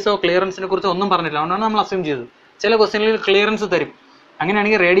റേഡിയസോ ക്ലിയറൻസിനെ കുറിച്ച് ഒന്നും പറഞ്ഞില്ല, അതുകൊണ്ടാണ് നമ്മൾ അസ്യൂം ചെയ്തത്. ചില ക്വസ്റ്റ്യനിൽ ക്ലിയറൻസ് തരും.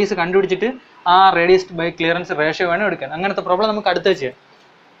 അങ്ങനെയാണെങ്കിൽ റേഡിയസ് കണ്ടുപിടിച്ചിട്ട് ആ റേഡിയസ് ബൈ ക്ലിയറൻസ് റേഷ്യോ വേണം എടുക്കാൻ. അങ്ങനത്തെ പ്രോബ്ലം നമുക്ക് അടുത്ത് ചെയ്യാം.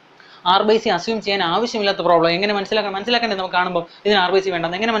 RBC അസ്യൂം ചെയ്യാൻ ആവശ്യമില്ലാത്ത പ്രോബ്ലം എങ്ങനെ മനസ്സിലാക്കണ്ടേ? നമുക്ക് കാണുമ്പോൾ ഇതിന് RBC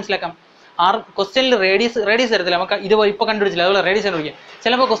വേണ്ടെന്ന് എങ്ങനെ മനസ്സിലാക്കാം? ക്വസ്റ്റ്യനിൽ റേഡിയസ് തരത്തില്ല, നമുക്ക് ഇതുപോലെ ഇപ്പോൾ കണ്ടുപിടിച്ചില്ല, അതുപോലെ റേഡിയസ് കണ്ടുപിടിക്കാം.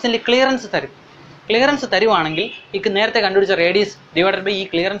 ചിലപ്പോൾ ക്വസ്റ്റ്യനിൽ ക്ലിയറൻസ് തരുവാണെങ്കിൽ ഈ നേരത്തെ കണ്ടുപിടിച്ച റേഡിയസ് ഡിവൈഡഡ് ബൈ ഈ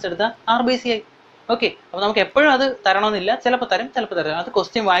ക്ലിയറൻസ് എടുത്താൽ RBC ആയി. ഓക്കെ, അപ്പോൾ നമുക്ക് എപ്പോഴും അത് തരണമെന്നില്ല. ചിലപ്പോൾ തരും. അത്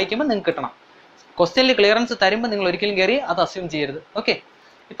ക്വസ്റ്റ്യൻ വായിക്കുമ്പോൾ നിങ്ങൾക്ക് കിട്ടണം. ക്വസ്റ്റ്യനിൽ ക്ലിയറൻസ് തരുമ്പോൾ നിങ്ങൾ ഒരിക്കലും കയറി അത് അസ്യൂം ചെയ്യരുത്. ഓക്കെ,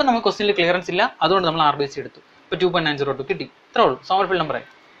 ഇപ്പം നമുക്ക് ക്വസ്റ്റ്യനിൽ ക്ലിയറൻസ് ഇല്ല, അതുകൊണ്ട് നമ്മൾ RBC എടുത്തു. ഇപ്പോൾ 2.902 കിട്ടി. ഇത്രേ ഉള്ളൂ, സോമർഫീൽഡ് നമ്പറായി.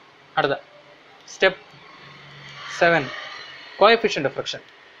 അടുത്ത സ്റ്റെപ്പ് 7 കോഎഫിഷ്യന്റ്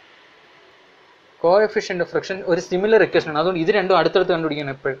ഓഫ് ഫ്രിക്ഷൻ. ഒരു സിമിലർ ഇക്വേഷൻ ആണ്, അതുകൊണ്ട് ഇത് രണ്ടും അടുത്തടുത്ത്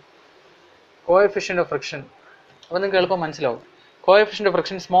കണ്ടുപിടിക്കണം എപ്പോഴും. കോഎഫിഷ്യന്റ് ഓഫ് ഫ്രിക്ഷൻ അപ്പോൾ നിങ്ങൾക്ക് എളുപ്പം മനസ്സിലാവും. Coefficient of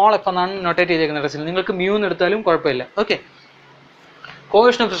friction small F എന്നാണ് നോട്ടേറ്റ് ചെയ്തേക്കുന്നത് ടെസ്റ്റിൽ. നിങ്ങൾക്ക് മ്യൂ എന്ന് എടുത്താലും കുഴപ്പമില്ല. ഓക്കെ,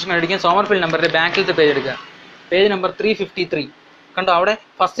 കോഎഫിഷ്യന്റ് ഓഫ് ഫ്രിക്ഷൻ കണ്ടുപിടിക്കാൻ സോമർഫീൽഡ് നമ്പറിന്റെ ബാക്കിലത്തെ പേജ് എടുക്കുക. പേജ് നമ്പർ 353 കണ്ടോ? അവിടെ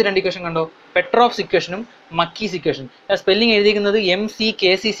ഫസ്റ്റ് 2 ഇക്വേഷൻ കണ്ടോ? പെട്രോഫ്സ് ഇക്വേഷനും മക്കീസ് ഇക്വേഷൻ. സ്പെല്ലിംഗ് എഴുതിയിരിക്കുന്നത്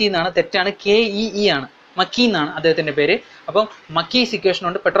MCKCC എന്നാണ്, തെറ്റാണ്, KEE ആണ്. മക്കി എന്നാണ് അദ്ദേഹത്തിന്റെ പേര്. അപ്പം മക്കീസ് ഇക്വേഷൻ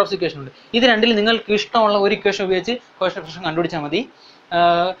ഉണ്ട്, പെട്രോഫ്സ് ഇക്വേഷൻ ഉണ്ട്. ഇത് രണ്ടിൽ നിങ്ങൾക്ക് ഇഷ്ടമുള്ള ഒരു ഇക്വേഷൻ ഉപയോഗിച്ച് കോഎഫിഷ്യന്റ് ഓഫ് ഫ്രിക്ഷൻ കണ്ടുപിടിച്ചാൽ മതി.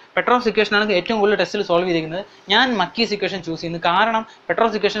 പെട്രോഫ്സ് ഇക്വേഷൻ ആണ് ഏറ്റവും കൂടുതൽ ടെസ്റ്റിൽ സോൾവ് ചെയ്തിരിക്കുന്നത്. ഞാൻ മക്കീസ് ഇക്വേഷൻ ചൂസ് ചെയ്യുന്നത് കാരണം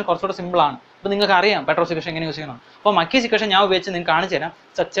പെട്രോഫ്സ് ഇക്വേഷൻ കുറച്ചുകൂടെ സിമ്പിൾ ആണ്. അപ്പോൾ നിങ്ങൾക്ക് അറിയാം പെട്രോഫ്സ് ഇക്വേഷൻ എങ്ങനെ യൂസ് ചെയ്യണം. അപ്പോൾ മക്കീസ് ഇക്വേഷൻ ഞാൻ ഉപയോഗിച്ച് നിങ്ങൾക്ക് കാണിച്ചു തരാം.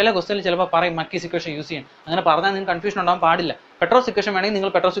 ചില ക്വസ്റ്റനിൽ ചിലപ്പോൾ പറയും മക്കീസ് ഇക്വേഷൻ യൂസ് ചെയ്യാൻ. അങ്ങനെ പറഞ്ഞാൽ നിങ്ങൾക്ക് കൺഫ്യൂഷൻ ഉണ്ടാകാൻ പാടില്ല. പെട്രോഫ്സ് ഇക്വേഷൻ വേണമെങ്കിൽ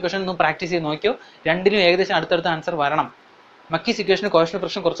നിങ്ങൾ പെട്രോഫ്സ് ഇക്വേഷൻ ഒന്ന് പ്രാക്ടീസ് ചെയ്ത് നോക്കിയോ. രണ്ടിനും ഏകദേശം അടുത്തടുത്ത ആൻസർ വരണം. മക്കീസ് ഇക്വേഷന് കോഎഫിഷ്യന്റ് ഓഫ്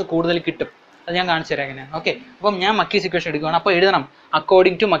ഫ്രിക്ഷൻ കുറച്ച് കൂടുതൽ കിട്ടും. അത് ഞാൻ കാണിച്ചു തരാം എങ്ങനെയാണ്. ഓക്കെ, അപ്പം ഞാൻ മക്കീസ് ഇക്വേഷൻ എടുക്കുകയാണ്. അപ്പോൾ എഴുതണം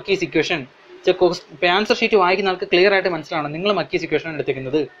according to മക്കീസ് equation. Answer sheet വായിക്കുന്ന ആൾക്ക് ക്ലിയർ ആയിട്ട് മനസ്സിലാവണം നിങ്ങൾ മക്കീസ് ഇക്വേഷൻ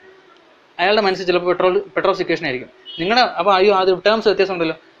എടുത്തിരിക്കുന്നത്. അയാളുടെ മനസ്സിൽ ചിലപ്പോൾ പെട്രോഫ്സ് ഇക്വേഷൻ ആയിരിക്കും നിങ്ങളുടെ. അപ്പോൾ അയ്യോ അത് ടേംസ് വ്യത്യാസം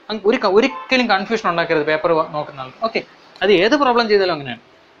ഉണ്ടല്ലോ, ഒരിക്കലും കൺഫ്യൂഷൻ ഉണ്ടാക്കരുത് പേപ്പർ നോക്കുന്ന ആൾക്ക്. ഓക്കെ, അത് ഏത് പ്രോബ്ലം ചെയ്താലും അങ്ങനെയാണ്.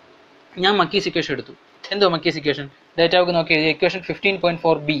 ഞാൻ മക്കീസ് ഇക്വേഷൻ എടുത്തു. എന്തോ മക്കീസ് ഇക്വേഷൻ ഡേറ്റാബുക്ക് നോക്കി എഴുതിയ equation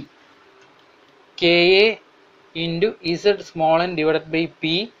 15.4b KA into Z small n divided by P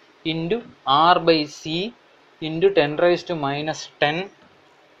into R by C into 10⁻⁻10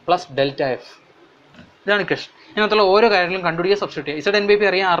 plus delta F. ഇതാണ് ഇക്വേഷൻ. ഇതിനകത്തുള്ള ഓരോ കാര്യങ്ങളും കണ്ടുപിടിക്കുക, സബ്സ്റ്റിറ്റ്യൂട്ട് ചെയ്യുക. ZN/P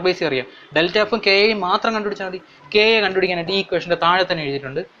അറിയാം, R by C അറിയാം, ഡെൽറ്റ എഫും KA മാത്രം കണ്ടുപിടിച്ചാൽ മതി. KA കണ്ടുപിടിക്കാനായിട്ട് ഈ ഇക്വേഷൻ്റെ താഴെ തന്നെ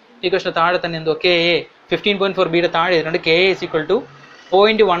എഴുതിയിട്ടുണ്ട്. ഈ ഇക്വേഷൻ്റെ താഴെ തന്നെ എന്തോ KA 15.4bയുടെ താഴെ എഴുതിയിട്ടുണ്ട്. KA is equal to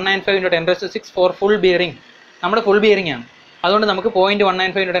 0.195 into 10⁻⁶ four full bearing. നമ്മുടെ ഫുൾ ബിയറിംഗ് ആണ്, അതുകൊണ്ട് നമുക്ക്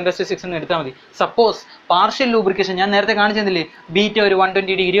 0.195 into 10⁻⁶ എന്ന് എടുത്താൽ മതി. സപ്പോസ് പാർഷ്യൽ ലൂബ്രിക്കേഷൻ ഞാൻ നേരത്തെ കാണിച്ചെന്നില്ലേ, ബീറ്റ ഒരു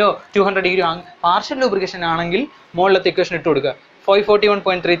 120 ഡിഗ്രിയോ 200 ഡിഗ്രിയോ പാർഷ്യൽ ലൂബ്രിക്കേഷൻ ആണെങ്കിൽ മുകളിലത്തെ ഇക്വേഷൻ ഇട്ട് കൊടുക്കുക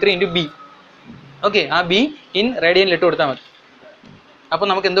 541.33 into B. ഓക്കെ, ആ B ഇൻ റേഡിയനിൽ ഇട്ട് കൊടുത്താൽ മതി. അപ്പോൾ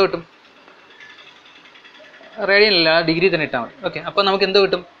നമുക്ക് എന്തോ കിട്ടും? റേഡിയനില്ല, ഡിഗ്രി തന്നെ ഇട്ടാൽ മതി. ഓക്കെ, അപ്പോൾ നമുക്ക് എന്തോ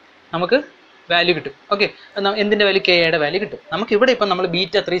കിട്ടും? നമുക്ക് വാല്യൂ കിട്ടും. ഓക്കെ, എന്തിൻ്റെ വാല്യൂ? KAയുടെ വാല്യൂ കിട്ടും. നമുക്ക് ഇവിടെ ഇപ്പം നമ്മൾ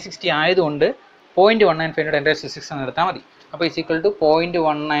ബീറ്റ 360 ആയതുകൊണ്ട് 0.195 into 10⁻⁶ എന്ന് എടുത്താൽ മതി. അപ്പോൾ is equal to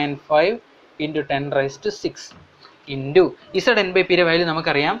 0.195 into 10⁻⁶ into ZN/Pയുടെ value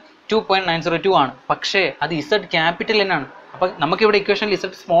നമുക്കറിയാം 2.902 ആണ്. പക്ഷേ അത് Z ക്യാപിറ്റൽ N ആണ്. അപ്പോൾ നമുക്കിവിടെ ഇക്വേഷനിൽ Z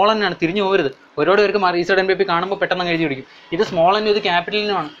സ്മോൾ n ആണ്, തിരിഞ്ഞു പോകരുത്. ഒരുപാട് പേർക്ക് ZN/P കാണുമ്പോൾ പെട്ടെന്ന് എഴുതി പിടിക്കും. ഇത് സ്മോൾ n, ഇത് ക്യാപിറ്റൽ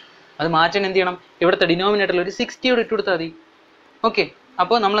N ആണ്. അത് മാറ്റാൻ എന്ത് ചെയ്യണം? ഇവിടുത്തെ ഡിനോമിനേറ്ററിൽ ഒരു 60 ഇവിടെ ഇട്ട് കൊടുത്താൽ മതി. ഓക്കെ,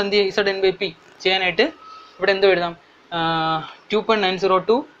 അപ്പോൾ നമ്മൾ എന്ത് ചെയ്യും? ZN/P ചെയ്യാനായിട്ട് ഇവിടെ എന്തോ എഴുതാം?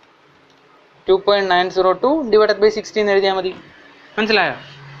 2.902 ഡിവൈഡഡ് ബൈ 60 എന്ന് എഴുതിയാൽ മതി. മനസ്സിലായോ?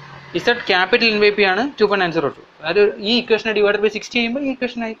 Z ക്യാപിറ്റൽ N/P ആണ് 2.902. അതായത് ഈ ഇക്വേഷനെ ഡിവൈഡഡ് ബൈ 60 ചെയ്യുമ്പോൾ ഈ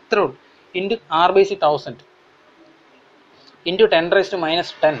ഇക്വേഷനായി ഇത്ര ഉള്ളൂ. Into R by C 1000 into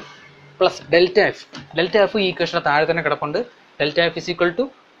 10⁻⁻10 plus delta F. Delta F ഈ ഇക്വേഷൻ്റെ താഴെ തന്നെ കിടപ്പുണ്ട്. Delta F is equal to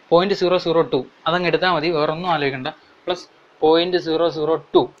 0.002. അതങ്ങ് എടുത്താൽ മതി, വേറൊന്നും ആലോചിക്കണ്ട. പ്ലസ്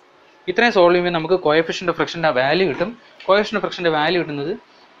 0.002. ഇത്രയും സോൾവ് ചെയ്യുമ്പോൾ നമുക്ക് കോഎഫിഷ്യൻ്റ് ഓഫ് ഫ്രിക്ഷൻ്റെ വാല്യൂ കിട്ടും. കോഎഫിഷ്യൻ്റ് ഓഫ് ഫ്രിക്ഷൻ്റെ വാല്യൂ കിട്ടുന്നത്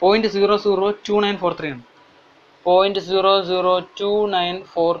 0.002943 ആണ്.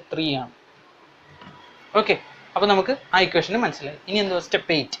 0.00293 ആണ്. ഓക്കെ, അപ്പോൾ നമുക്ക് ആ ഇക്വേഷന് മനസ്സിലായി. ഇനി എന്തോ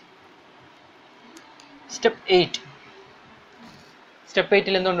സ്റ്റെപ്പ് 8. സ്റ്റെപ്പ്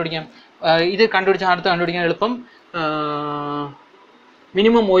 8ൽ എന്ത് കണ്ടുപിടിക്കാം? ഇത് കണ്ടുപിടിച്ചാൽ അടുത്ത് കണ്ടുപിടിക്കാൻ എളുപ്പം.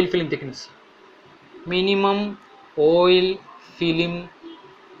 Minimum oil film thickness. Minimum oil film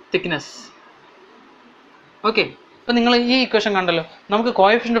thickness. Okay, അപ്പോൾ നിങ്ങൾ ഈ ഇക്വേഷൻ കണ്ടല്ലോ. നമുക്ക്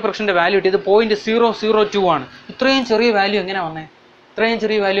കോഎഫിഷ്യൻ്റ് ഓഫ് ഫ്രിക്ഷൻ്റെ വാല്യൂ കിട്ടിയത് 0.002 ആണ്. ഇത്രയും ചെറിയ വാല്യൂ എങ്ങനെ വന്നേ?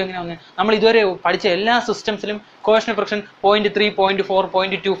 നമ്മൾ ഇതുവരെ പഠിച്ച എല്ലാ സിസ്റ്റംസിലും കോഎഫിഷ്യൻ്റ് ഓഫ് ഫ്രിക്ഷൻ 0.3, 0.4,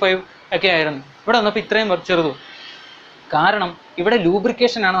 0.25 ഒക്കെ ആയിരുന്നു. ഇവിടെ വന്നപ്പോൾ ഇത്രയും ചെറുതു. കാരണം ഇവിടെ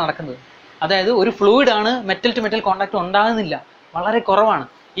ലൂബ്രിക്കേഷൻ ആണ് നടക്കുന്നത്. അതായത് ഒരു ഫ്ലൂയിഡ് ആണ്, മെറ്റൽ ടു മെറ്റൽ കോൺടാക്ട് ഉണ്ടാകുന്നില്ല, വളരെ കുറവാണ്.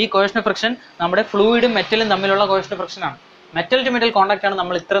 ഈ കോഎഫിഷ്യൻ്റ് ഓഫ് ഫ്രിക്ഷൻ നമ്മുടെ ഫ്ലൂയിഡും മെറ്റലും തമ്മിലുള്ള കോഎഫിഷ്യൻ്റ് ഓഫ് ഫ്രിക്ഷൻ ആണ്. മെറ്റൽ ടു മെറ്റൽ കോൺടാക്ട് ആണ്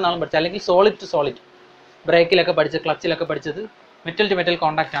നമ്മൾ ഇത്ര നാളും പഠിച്ചത്. അല്ലെങ്കിൽ സോളിഡ് ടു സോളിഡ്, ബ്രേക്കിലൊക്കെ പഠിച്ചത്, ക്ലച്ചിലൊക്കെ പഠിച്ചത് മെറ്റൽ ടു മെറ്റൽ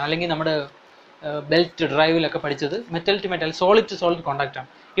കോൺടാക്ട് ആണ്. അല്ലെങ്കിൽ നമ്മുടെ ബെൽറ്റ് ഡ്രൈവിലൊക്കെ പഠിച്ചത് metal to metal, solid to solid contact ആണ്.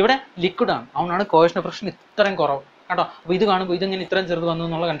 ഇവിടെ ലിക്വിഡ് ആണ്, അതുകൊണ്ടാണ് കോഎഫിഷ്യൻ്റ് ഓഫ് ഫ്രിക്ഷൻ ഇത്രയും കുറവ് കേട്ടോ. അപ്പോൾ ഇത് കാണുമ്പോൾ ഇതെങ്ങനെ ഇത്രയും ചെറുത് വന്നു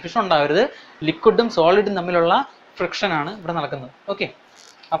എന്നുള്ള കൺഫ്യൂഷൻ ഉണ്ടാവരുത്. ലിക്വിഡും സോളിഡും തമ്മിലുള്ള ഫ്രിക്ഷൻ ആണ് ഇവിടെ നടക്കുന്നത്. ഓക്കെ,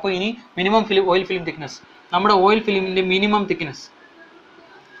 അപ്പോൾ ഇനി മിനിമം ഓയിൽ ഫിലിം തിക്നെസ്, നമ്മുടെ ഓയിൽ ഫിലിമിൻ്റെ മിനിമം തിക്നെസ്.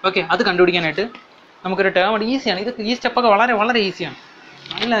 ഓക്കെ, അത് കണ്ടുപിടിക്കാനായിട്ട് നമുക്കൊരു ടേം ഉണ്ട്. ഈസിയാണ് ഇത്. ഈ സ്റ്റെപ്പൊക്കെ വളരെ വളരെ ഈസിയാണ്,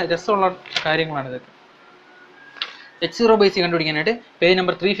 നല്ല രസമുള്ള കാര്യങ്ങളാണ് ഇതൊക്കെ. H0/C കണ്ടുപിടിക്കാനായിട്ട് പേജ്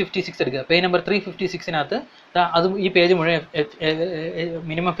നമ്പർ 356 എടുക്കുക. പേജ് നമ്പർ 356-നകത്ത് അതും ഈ പേജ് മുഴുവൻ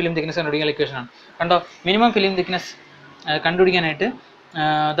മിനിമം ഫിലിം തിക്നെസ് കണ്ടുപിടിക്കാൻ ഇക്വേഷനാണ്. കണ്ടോ, മിനിമം ഫിലിം തിക്നെസ് കണ്ടുപിടിക്കാനായിട്ട്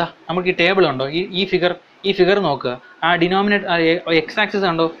നമുക്ക് ഈ ടേബിൾ ഉണ്ടോ, ഈ ഫിഗർ നോക്കുക. ആ ഡിനോമിനേറ്റർ എക്സ് ആക്സിസ്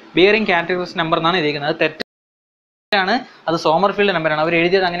കണ്ടോ, ബിയറിംഗ് ക്യാരക്ടറിസ്റ്റിക് നമ്പർ എന്നാണ് എഴുതിയിരിക്കുന്നത്. അത് തെറ്റ്. ആണ് അത് സോമർഫീൽഡ് നമ്പറാണ്. അവർ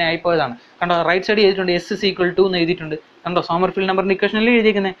എഴുതിയത് അങ്ങനെ ആയിപ്പോയതാണ്. കണ്ടോ, റൈറ്റ് സൈഡ് എഴുതിയിട്ടുണ്ട് S = എന്ന് എഴുതിയിട്ടുണ്ട്. കണ്ടോ, സോമർഫീൽഡ് നമ്പറിന്റെ ഇക്വേഷനിൽ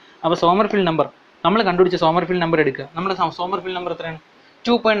എഴുതിയിരിക്കുന്നത്. അപ്പോൾ സോമർഫീൽഡ് നമ്പർ നമ്മൾ കണ്ടുപിടിച്ച സോമർഫീൽഡ് നമ്പർ എടുക്കുക. നമ്മുടെ സോമർഫീൽഡ് നമ്പർ എത്രയാണ്?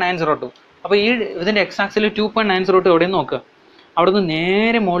 2.902. അപ്പോൾ ഈ ഇതിന്റെ എക്സ് ആക്സിൽ 2.902 എവിടെയെന്ന് നോക്കുക. അവിടെ നിന്ന്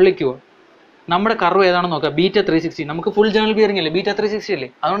നേരെ മുകളിലേക്ക് പോകുക. നമ്മുടെ കർവ് ഏതാണെന്ന് നോക്കുക. β360. നമുക്ക് ഫുൾ ജേണൽ ബിയറിംഗ് അല്ലേ, β360 അല്ലേ.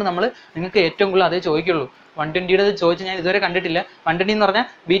 അതുകൊണ്ട് നമ്മൾ നിങ്ങൾക്ക് ഏറ്റവും കൂടുതൽ അതേ ചോദിക്കുള്ളൂ. 120 ചോദിച്ച് ഞാൻ ഇതുവരെ കണ്ടിട്ടില്ല. 120 എന്ന് പറഞ്ഞാൽ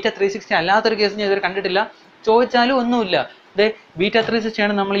β360 അല്ലാത്തൊരു കേസ് ഞാൻ ഇതുവരെ കണ്ടിട്ടില്ല. ചോദിച്ചാലും ഒന്നുമില്ല. ഇത് β360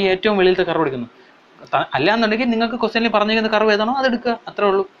 ആണ് നമ്മൾ ഈ ഏറ്റവും വെളിയിലത്തെ കർവ് എടുക്കുന്നത്. അല്ലാന്നുണ്ടെങ്കിൽ നിങ്ങൾക്ക് ക്വസ്റ്റ്യനിൽ പറഞ്ഞിരിക്കുന്ന കർവ് ഏതാണോ അത് എടുക്കുക, അത്രേ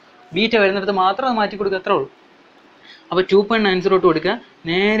ഉള്ളൂ. ബീറ്റ വരുന്നിടത്ത് മാത്രം അത് മാറ്റി കൊടുക്കുക, അത്രേ ഉള്ളൂ. അപ്പോൾ 2.902 കൊടുക്കുക.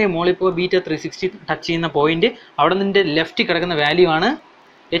 നേരെ മോളിൽ പോയി β360 ടച്ച് ചെയ്യുന്ന പോയിന്റ്, അവിടെ നിന്നിൻ്റെ ലെഫ്റ്റ് കിടക്കുന്ന വാല്യൂ ആണ്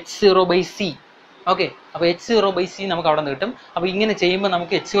h0/c. ഓക്കെ, അപ്പോൾ h0/c നമുക്ക് അവിടെ നിന്ന് കിട്ടും. അപ്പോൾ ഇങ്ങനെ ചെയ്യുമ്പോൾ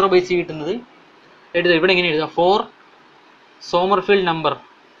നമുക്ക് h0/c കിട്ടുന്നത് എഴുതുക. ഇവിടെ ഇങ്ങനെ എഴുതുക. Four Sommerfeld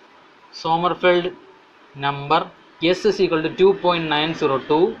number S =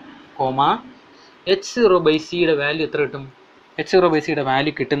 2.902, h0/cയുടെ value എത്ര കിട്ടും? h0/cയുടെ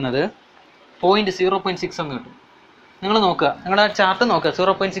വാല്യൂ കിട്ടുന്നത് 0.6 എന്ന് കിട്ടും. നിങ്ങൾ നോക്കുക, നിങ്ങളുടെ ചാർട്ട് നോക്കുക,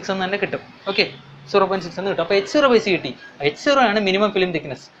 0.6 എന്ന് തന്നെ കിട്ടും. ഓക്കെ, 0.6 എന്ന് കിട്ടും. അപ്പോൾ h0/c കിട്ടി. h0 ആണ് മിനിമം ഫിലിം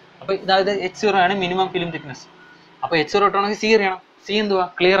തിക്നെസ്. അപ്പോൾ ഇതായത് h0 ആണ് മിനിമം ഫിലിം തിക്നെസ്. അപ്പോൾ h0 ഇട്ടാണെങ്കിൽ c അറിയണം. c എന്തുവാ?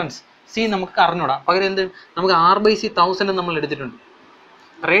 ക്ലിയറൻസ്. c നമുക്ക് അറിഞ്ഞൂടാ. പകരം എന്ത്, നമുക്ക് r/c 1000 നമ്മൾ എടുത്തിട്ടുണ്ട്.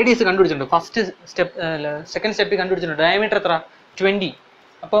 റേഡിയസ് കണ്ടുപിടിച്ചിട്ടുണ്ട്. ഫസ്റ്റ് സ്റ്റെപ്പ്, സെക്കൻഡ് സ്റ്റെപ്പിൽ കണ്ടുപിടിച്ചിട്ടുണ്ട്. ഡയമീറ്റർ എത്ര? 20.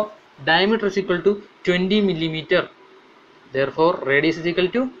 അപ്പോൾ diameter = 20 millimeter. Therefore radius =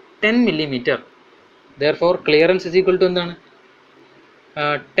 10 millimeter. Therefore clearance = എന്താണ്?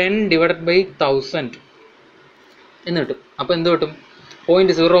 10/1000 എന്ന് കിട്ടും. അപ്പോൾ എന്ത് കിട്ടും?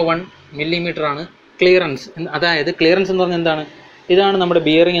 0.01 millimeter ആണ് ക്ലിയറൻസ്. അതായത് ക്ലിയറൻസ് എന്ന് പറഞ്ഞാൽ എന്താണ്? ഇതാണ് നമ്മുടെ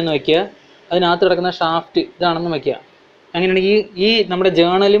ബിയറിംഗ് എന്ന് വയ്ക്കുക. അതിനകത്ത് കിടക്കുന്ന ഷാഫ്റ്റ് ഇതാണെന്ന് വയ്ക്കുക. അങ്ങനെയാണെങ്കിൽ ഈ നമ്മുടെ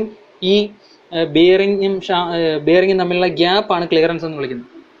ജേണലും ഈ ബിയറിങ്ങും തമ്മിലുള്ള ഗ്യാപ്പാണ് ക്ലിയറൻസ് എന്ന് വിളിക്കുന്നത്.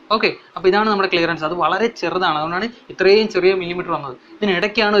 ഓക്കെ, അപ്പോൾ ഇതാണ് നമ്മുടെ ക്ലിയറൻസ്. അത് വളരെ ചെറുതാണ്, അതുകൊണ്ടാണ് ഇത്രയും ചെറിയ മില്ലിമീറ്റർ വന്നത്.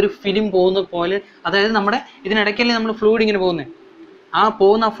 ഇതിനിടയ്ക്കാണ് ഒരു ഫിലിം പോകുന്ന പോലെ, അതായത് നമ്മുടെ ഇതിനിടയ്ക്കല്ലേ നമ്മൾ ഫ്ലൂയിഡ് ഇങ്ങനെ പോകുന്നത്. ആ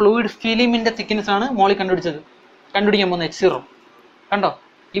പോകുന്ന ഫ്ലൂയിഡ് ഫിലിമിൻ്റെ തിക്നെസ് ആണ് മോളിൽ കണ്ടുപിടിക്കാൻ പോകുന്നത് h0. കണ്ടോ,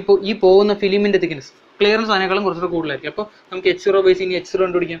 ഈ പോകുന്ന ഫിലിമിൻ്റെ തിക്നെസ്. ക്ലിയറൻസ് അതിനേക്കാളും കുറച്ചുകൂടെ കൂടുതലായിരിക്കും. അപ്പോൾ നമുക്ക് h0/c ഇനി h0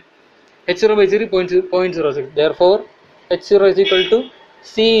 കണ്ടുപിടിക്കാം. h0/c 0.06. Therefore h0 =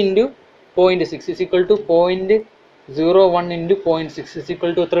 c × 0.6 = 0.01 × 0.6 =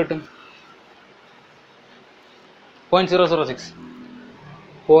 എത്ര കിട്ടും?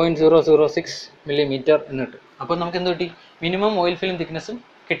 0.006 millimeter എന്ന് കിട്ടും. അപ്പോൾ നമുക്ക് എന്ത് കിട്ടി? മിനിമം ഓയിൽ ഫിലിം തിക്നെസ്സും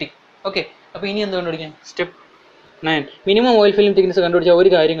കിട്ടി. ഓക്കെ, അപ്പോൾ ഇനി എന്ത് കണ്ടുപിടിക്കാം? Step 9. Minimum oil film thickness കണ്ടുപിടിച്ചാൽ ഒരു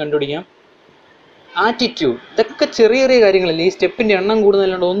കാര്യം കണ്ടുപിടിക്കാം, ആറ്റിറ്റ്യൂഡ്. ഇതൊക്കെ ചെറിയ ചെറിയ കാര്യങ്ങളല്ലേ, ഈ സ്റ്റെപ്പിൻ്റെ എണ്ണം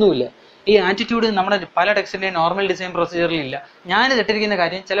കൂടുതലല്ലാണ്ട് ഒന്നുമില്ല. ഈ ആറ്റിറ്റ്യൂഡ് നമ്മുടെ പല ടെക്സ്റ്റിൻ്റെ നോർമൽ ഡിസൈൻ പ്രൊസീജിയറിൽ ഇല്ല. ഞാനിത് ഇട്ടിരിക്കുന്ന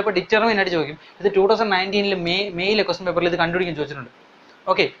കാര്യം ചിലപ്പോൾ ഡിറ്റർമിൻ ആയിട്ട് ചോദിക്കും. ഇത് 2019 മെയിലെ ക്വസ്റ്റൻ പേപ്പറിൽ ഇത് കണ്ടുപിടിക്കാൻ ചോദിച്ചിട്ടുണ്ട്.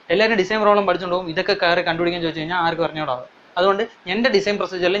 ഓക്കെ, എല്ലാവരും ഡിസൈൻ പ്രോബ്ലം പഠിച്ചുകൊണ്ടുപോകും. ഇതൊക്കെ കയറി കണ്ടുപിടിക്കാൻ ചോദിച്ചു കഴിഞ്ഞാൽ ആർക്കും അറിഞ്ഞോടാവും. അതുകൊണ്ട് എൻ്റെ ഡിസൈൻ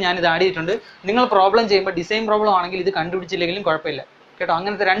പ്രൊസീജിയറിൽ ഞാനിത് ആഡ് ചെയ്തിട്ടുണ്ട്. നിങ്ങൾ പ്രോബ്ലം ചെയ്യുമ്പോൾ ഡിസൈൻ പ്രോബ്ലം ആണെങ്കിൽ ഇത് കണ്ടുപിടിച്ചില്ലെങ്കിലും കുഴപ്പമില്ല കേട്ടോ.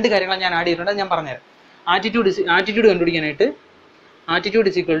 അങ്ങനത്തെ 2 കാര്യങ്ങൾ ഞാൻ ആഡ് ചെയ്തിട്ടുണ്ട്, ഞാൻ പറഞ്ഞുതരാം. ആറ്റിറ്റ്യൂഡ് കണ്ടുപിടിക്കാനായിട്ട് ആറ്റിറ്റ്യൂഡ്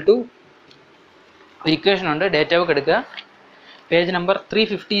 = ഒരു ഇക്വേഷൻ ഉണ്ട്. ഡേറ്റാബുക്ക് എടുക്കുക, പേജ് നമ്പർ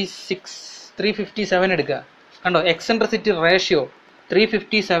 357 എടുക്കുക. കണ്ടോ, eccentricity ratio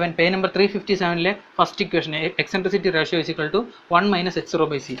 357, page number 357 first equation. Eccentricity ratio = 1 -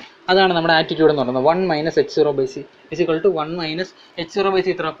 h0/c. അതാണ് നമ്മുടെ ആറ്റിറ്റ്യൂഡ് എന്ന് പറയുന്നത്. 1 - h0/c = 1 - h0/c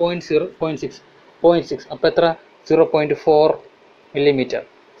എത്ര? 0.6. അപ്പോൾ എത്ര? 0.4 millimeter.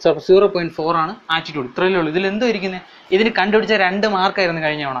 സോ 0.4 ആണ് ആറ്റിറ്റ്യൂഡ്. ഇത്രയല്ലേ ഉള്ളൂ. ഇതിൽ എന്തോ ഇരിക്കുന്നത്? ഇതിന് കണ്ടുപിടിച്ച 2 മാർക്കായിരുന്നു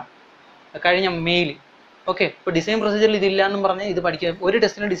കഴിഞ്ഞ മെയിൽ. ഓക്കെ, ഇപ്പോൾ ഡിസൈൻ പ്രൊസീജിയറിൽ ഇതില്ല എന്നും പറഞ്ഞ് ഇത് പഠിക്കുക. ഒരു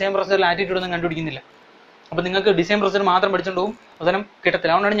ടെസ്റ്റിന് ഡിസൈൻ പ്രൊസീജിയറിൽ ആറ്റിറ്റ്യൂഡ് ഒന്നും കണ്ടുപിടിക്കുന്നില്ല. അപ്പോൾ നിങ്ങൾക്ക് ഡിസൈൻ പ്രൊസീജിയർ മാത്രം പഠിച്ചുകൊണ്ട് പോകും, അവസാനം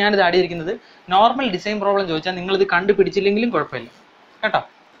കിട്ടത്തില്ല. അതുകൊണ്ടാണ് ഞാനിത് ആഡ് ചെയ്തിരിക്കുന്നത്. നോർമൽ ഡിസൈൻ പ്രോബ്ലം ചോദിച്ചാൽ നിങ്ങളിത് കണ്ടുപിടിച്ചില്ലെങ്കിലും കുഴപ്പമില്ല കേട്ടോ.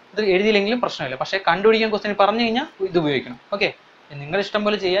 ഇത് എഴുതിയില്ലെങ്കിലും പ്രശ്നമില്ല. പക്ഷേ കണ്ടുപിടിക്കാൻ ക്വസ്റ്റ്യൻ പറഞ്ഞു കഴിഞ്ഞാൽ ഇത് ഉപയോഗിക്കണം. ഓക്കെ, നിങ്ങളുടെ ഇഷ്ടം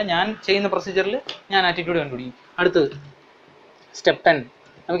പോലെ ചെയ്യുക. ഞാൻ ചെയ്യുന്ന പ്രൊസീജിയറിൽ ഞാൻ ആറ്റിറ്റ്യൂഡ് കണ്ടുപിടിക്കും. അടുത്തത് സ്റ്റെപ്പ് 10.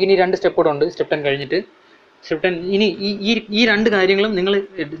 നമുക്കിനി 2 സ്റ്റെപ്പ് കൂടെ ഉണ്ട്. സ്റ്റെപ്പ് 10 കഴിഞ്ഞിട്ട് സ്റ്റെപ്പ് 10 ഇനി ഈ 2 കാര്യങ്ങളും നിങ്ങൾ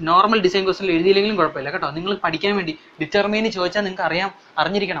നോർമൽ ഡിസൈൻ ക്വസ്റ്റനിൽ എഴുതിയില്ലെങ്കിലും കുഴപ്പമില്ല കേട്ടോ. നിങ്ങൾ പഠിക്കാൻ വേണ്ടി ഡിറ്റർമിന് ചോദിച്ചാൽ നിങ്ങൾക്ക്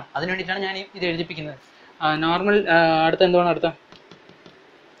അറിഞ്ഞിരിക്കണം. അതിന് വേണ്ടിയിട്ടാണ് ഞാൻ ഇത് എഴുതിപ്പിക്കുന്നത്. നോർമൽ അടുത്ത എന്താണ്? അടുത്ത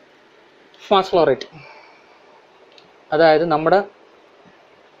ഫാസ്റ്റ് ഫ്ലോ റേറ്റ്. അതായത്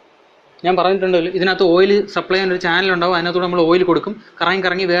ഞാൻ പറഞ്ഞിട്ടുണ്ടല്ലോ, ഇതിനകത്ത് ഓയിൽ സപ്ലൈ ചെയ്യാൻ ഒരു ചാനൽ ഉണ്ടാവും. അതിനകത്തൂടെ നമ്മൾ ഓയിൽ കൊടുക്കും.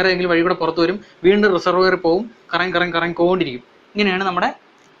 കറങ്ങി വേറെ ഏതെങ്കിലും വഴി കൂടെ പുറത്ത് വരും. വീണ്ടും റിസർവോയറിൽ പോകും. കറങ്ങിക്കൊണ്ടിരിക്കും. ഇങ്ങനെയാണ് നമ്മുടെ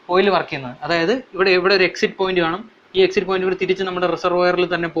ഓയിൽ വർക്ക് ചെയ്യുന്നത്. അതായത് ഇവിടെ ഒരു എക്സിറ്റ് പോയിന്റ് കാണും. ഈ എക്സിറ്റ് പോയിന്റ് കൂടി തിരിച്ച് നമ്മുടെ റിസർവോയറിൽ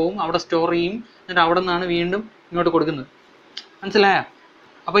തന്നെ പോകും. അവിടെ സ്റ്റോർ ചെയ്യും. എന്നിട്ട് അവിടെ നിന്നാണ് വീണ്ടും ഇങ്ങോട്ട് കൊടുക്കുന്നത്. മനസ്സിലായോ?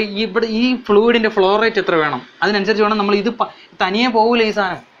 അപ്പോൾ ഈ ഫ്ലൂയിഡിൻ്റെ ഫ്ലോ റേറ്റ് എത്ര വേണം, അതിനനുസരിച്ച് വേണം നമ്മൾ ഇത് തനിയെ പോകില്ല ഈ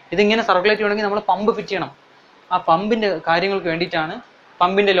സാധനം. ഇതിങ്ങനെ സർക്കുലേറ്റ് ചെയ്യണമെങ്കിൽ നമ്മൾ പമ്പ് ഫിറ്റ് ചെയ്യണം. ആ പമ്പിൻ്റെ കാര്യങ്ങൾക്ക് വേണ്ടിയിട്ടാണ്,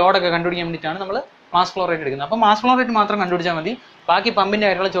 പമ്പിൻ്റെ ലോഡൊക്കെ കണ്ടുപിടിക്കാൻ വേണ്ടിയിട്ടാണ് നമ്മൾ മാസ് ഫ്ലോ റേറ്റ് എടുക്കുന്നത്. അപ്പോൾ മാസ് ഫ്ലോ റേറ്റ് മാത്രം കണ്ടുപിടിച്ചാൽ മതി, ബാക്കി പമ്പിൻ്റെ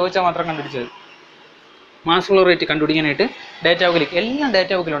കാര്യങ്ങൾ ചോദിച്ചാൽ മാത്രം കണ്ടുപിടിച്ചത്. മാസ് ഫ്ലോ റേറ്റ് കണ്ടുപിടിക്കാനായിട്ട് ഡേറ്റാ ബുക്കിൽ എല്ലാം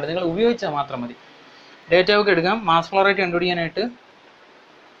ഡേറ്റാ ബുക്കിലുണ്ട്, നിങ്ങൾ ഉപയോഗിച്ചാൽ മാത്രം മതി. ഡേറ്റാ ബുക്ക് എടുക്കാം. മാസ് ഫ്ലോ റേറ്റ് കണ്ടുപിടിക്കാനായിട്ട്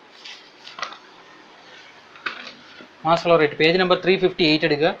mass flow rate page number 358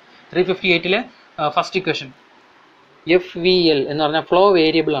 എടുക്കുക. 358 ഫസ്റ്റ് ഇക്വേഷൻ FVL എന്ന് പറഞ്ഞാൽ ഫ്ലോ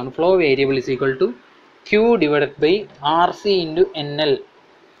വേരിയബിൾ ആണ്. Flow variable is equal to Q divided by RC into NL,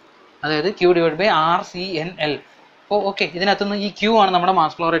 അതായത് Q ഡിവൈഡ് ബൈ RCNL. അപ്പോൾ ഓക്കെ, ഇതിനകത്തുനിന്ന് ഈ Q ആണ് നമ്മുടെ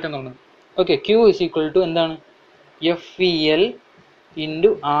മാസ് ഫ്ലോ റേറ്റ് എന്ന് പറയുന്നത്. Okay, Q is equal to എന്താണ്? FVL into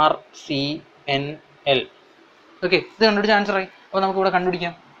RCNL. ഓക്കെ, ഇത് കണ്ടുപിടിച്ച ആൻസർ ആയി. അപ്പോൾ നമുക്ക് ഇവിടെ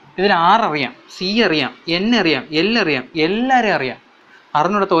കണ്ടുപിടിക്കാം. ഇതിൽ R അറിയാം, C അറിയാം, N അറിയാം, L അറിയാം, എല്ലാവരെയും അറിയാം.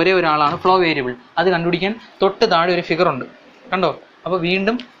 അറിഞ്ഞിടത്ത് ഒരേ ഒരാളാണ് ഫ്ലോ വേരിയബിൾ. അത് കണ്ടുപിടിക്കാൻ തൊട്ട് താഴെ ഒരു ഫിഗർ ഉണ്ട്, കണ്ടോ? അപ്പോൾ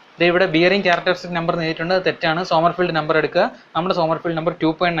വീണ്ടും ഇവിടെ ബിയറിംഗ് ക്യാരക്ടറിസ്റ്റിക് നമ്പർ നേരിട്ടുണ്ട്, അത് തെറ്റാണ്. സോമർഫീൽഡ് നമ്പർ എടുക്കുക. നമ്മുടെ സോമർഫീൽഡ് നമ്പർ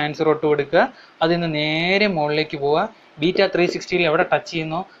 2.902 എടുക്കുക. അതിൽ നിന്ന് നേരെ മുകളിലേക്ക് പോവുക. ബീറ്റ 360 എവിടെ ടച്ച്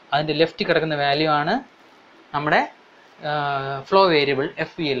ചെയ്യുന്നോ അതിൻ്റെ ലെഫ്റ്റ് കിടക്കുന്ന വാല്യൂ ആണ് നമ്മുടെ ഫ്ലോ വേരിയബിൾ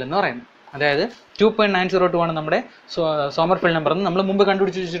FVL എന്ന് പറയുന്നത്. അതായത് 2.902 ആണ് നമ്മുടെ സോമർഫീൽഡ് നമ്പർ എന്ന് നമ്മൾ മുമ്പ്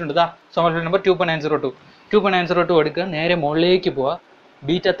കണ്ടുപിടിച്ച് വെച്ചിട്ടുണ്ട്. സോമർഫീൽഡ് നമ്പർ 2.902 എടുക്കുക, നേരെ മുകളിലേക്ക് പോവുക.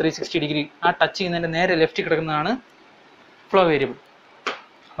 ബീറ്റ 360 ഡിഗ്രി ആ ടച്ച് ചെയ്യുന്നതിൻ്റെ നേരെ ലെഫ്റ്റ് കിടക്കുന്നതാണ് ഫ്ലോ വേരിയബിൾ.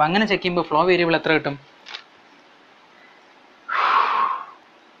 അപ്പം അങ്ങനെ ചെക്ക് ചെയ്യുമ്പോൾ ഫ്ലോ വേരിയബിൾ എത്ര കിട്ടും?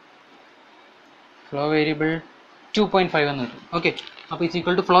 ഫ്ലോ വേരിയബിൾ 2.5 എന്ന് കിട്ടും. ഓക്കെ, അപ്പോൾ it's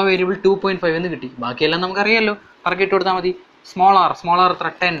equal to flow variable 2.5 എന്ന് കിട്ടി. ബാക്കിയെല്ലാം നമുക്കറിയാമല്ലോ, പറക്കിട്ട് കൊടുത്താൽ മതി. സ്മോൾ ആർ എത്ര?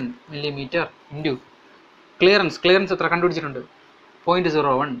 10 മില്ലിമീറ്റർ ഇൻറ്റു ക്ലിയറൻസ് എത്ര കണ്ടുപിടിച്ചിട്ടുണ്ട്?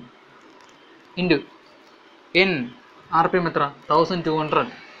 0.01 ഇൻറ്റു N, RPM എത്ര? 1200.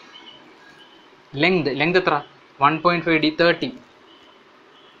 ലെങ്ത് എത്ര? 1.5D 30.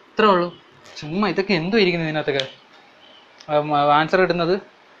 ഇത്രേ ഉള്ളൂ. ചുമ്മാ ഇതൊക്കെ എന്തോ ഇരിക്കുന്നത് ഇതിനകത്തൊക്കെ. ആൻസർ കിട്ടുന്നത്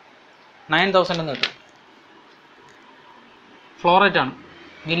 9000 എന്ന് കിട്ടും. ഫ്ലോ റേറ്റ് ആണ്,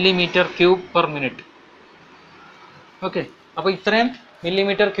 millimetre cube per minute. Okay, അപ്പോൾ ഇത്രയും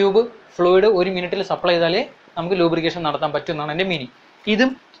മില്ലിമീറ്റർ ക്യൂബ് ഫ്ലൂയിഡ് ഒരു മിനിറ്റിൽ സപ്ലൈ ചെയ്താലേ നമുക്ക് ലൂബ്രിക്കേഷൻ നടത്താൻ പറ്റും എന്നാണ് എൻ്റെ മീനിങ്.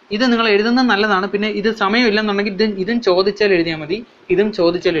 ഇത് നിങ്ങൾ എഴുതുന്നത് നല്ലതാണ്. പിന്നെ ഇത് സമയമില്ലെന്നുണ്ടെങ്കിൽ ഇതും ചോദിച്ചാൽ എഴുതിയാൽ മതി, ഇതും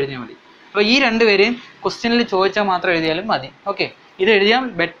ചോദിച്ചാൽ എഴുതിയാൽ മതി. അപ്പോൾ ഈ രണ്ടുപേരെയും ക്വസ്റ്റ്യനിൽ ചോദിച്ചാൽ മാത്രം എഴുതിയാലും മതി. ഓക്കെ, ഇത് എഴുതിയാൽ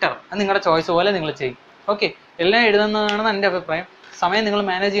ബെറ്റർ. അത് നിങ്ങളുടെ ചോയ്സ് പോലെ നിങ്ങൾ ചെയ്യും. ഓക്കെ, എല്ലാം എഴുതുന്നതാണെന്ന് എൻ്റെ അഭിപ്രായം. സമയം നിങ്ങൾ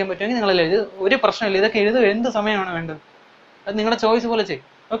മാനേജ് ചെയ്യാൻ പറ്റുമെങ്കിൽ നിങ്ങൾ എഴുതി, ഒരു പ്രശ്നമില്ല. ഇതൊക്കെ എന്ത് സമയമാണ് വേണ്ടത്, അത് നിങ്ങളുടെ ചോയ്സ് പോലെ ചെയ്യും.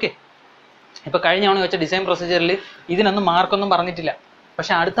 ഓക്കെ, ഇപ്പോൾ കഴിഞ്ഞ തവണ വെച്ച ഡിസൈൻ പ്രൊസീജിയറിൽ ഇതിനൊന്നും മാർക്കൊന്നും പറഞ്ഞിട്ടില്ല.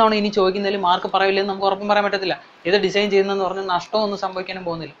 പക്ഷേ അടുത്ത തവണ ഇനി ചോദിക്കുന്നതിൽ മാർക്ക് പറയില്ലെന്ന് നമുക്ക് ഉറപ്പും പറയാൻ പറ്റത്തില്ല. ഇത് ഡിസൈൻ ചെയ്യുന്നതെന്ന് പറഞ്ഞാൽ നഷ്ടമൊന്നും സംഭവിക്കാനും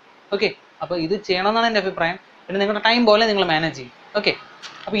പോകുന്നില്ല. ഓക്കെ, അപ്പോൾ ഇത് ചെയ്യണമെന്നാണ് എൻ്റെ അഭിപ്രായം. പിന്നെ നിങ്ങളുടെ ടൈം പോലെ നിങ്ങൾ മാനേജ് ചെയ്യും. ഓക്കെ,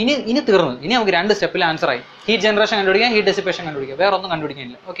 അപ്പോൾ ഇനി തീർന്നു. ഇനി നമുക്ക് 2 സ്റ്റെപ്പിൽ ആൻസറായി. ഹീറ്റ് ജനറേഷൻ കണ്ടുപിടിക്കാം, ഹീറ്റ് ഡെസിപ്പേഷൻ കണ്ടുപിടിക്കാം, വേറെ ഒന്നും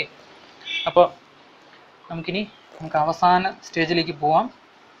കണ്ടുപിടിക്കാനില്ല. ഓക്കെ, അപ്പോൾ നമുക്ക് അവസാന സ്റ്റേജിലേക്ക് പോവാം.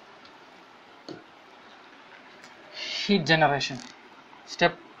 Heat generation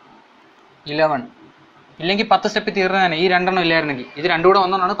step 11. ഇല്ലെങ്കിൽ 10 സ്റ്റെപ്പ് തീർന്നതാണ് ഈ 2 എണ്ണം ഇല്ലായിരുന്നെങ്കിൽ. ഇത് 2 കൂടെ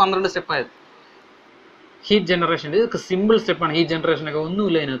വന്നതാണ് 12 സ്റ്റെപ്പ് ആയത്. ഹീറ്റ് ജനറേഷൻ ഇതൊക്കെ സിമ്പിൾ സ്റ്റെപ്പാണ്. ഹീറ്റ് ജനറേഷനൊക്കെ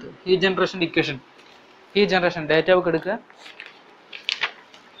ഒന്നുമില്ല ഇതിനകത്ത്. Heat ജനറേഷൻ്റെ equation, heat generation data book എടുക്കുക.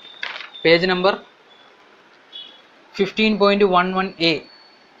 Page number 15.11A.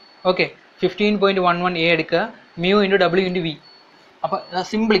 Okay, 15.11A എടുക്കുക. μ ഇൻറ്റു W ഇൻറ്റു V. അപ്പോൾ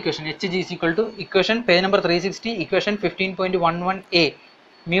simple equation HG is equal to equation page number 360 equation 15.11A.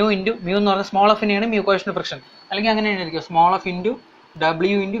 μ എന്ന് പറഞ്ഞാൽ small എഫിനെയാണ് mu coefficient of friction, അല്ലെങ്കിൽ അങ്ങനെ എഴുതിയിരിക്കുക. Small F into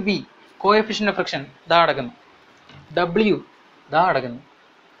W into V, coefficient of friction ഇതാ അടക്കുന്നു. W ഇതാ അടക്കുന്നു.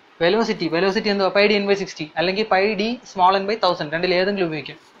 Velocity എന്തുവാ? πd/60 അല്ലെങ്കിൽ πd small n/1000, രണ്ടിൽ ഏതെങ്കിലും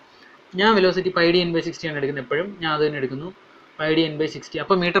ഉപയോഗിക്കാം. ഞാൻ വെലോസിറ്റി πd/60 ആണ് എടുക്കുന്നത് എപ്പോഴും. ഞാൻ അത് തന്നെ എടുക്കുന്നു, πd/60.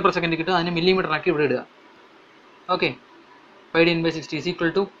 അപ്പോൾ മീറ്റർ പെർ സെക്കൻഡ് കിട്ടും. അതിന് മില്ലിമീറ്റർ ആക്കി ഇവിടെ ഇടുക. Okay, πd/60 is equal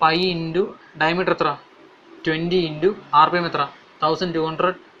to π into diameter എത്ര? 20 ഇൻറ്റു RPM എത്ര? 1200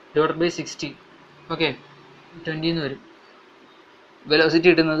 ഡിവൈഡ് ബൈ 60. ഓക്കെ, 20 എന്ന് വരും. വെലോസിറ്റി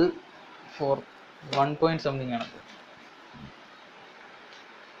കിട്ടുന്നത് 1 പോയിന്റ് സംതിങ് ആണ്.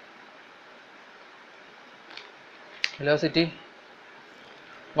 വെലോസിറ്റി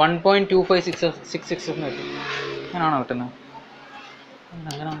 1.2566 എന്ന് കിട്ടും. അങ്ങനെയാണോ കിട്ടുന്നത്?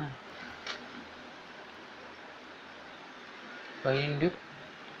 അങ്ങനെയാണ്. 5 into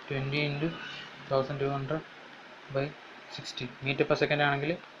 20 into 1200 by 60 metre per second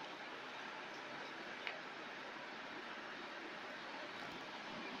ആണെങ്കിൽ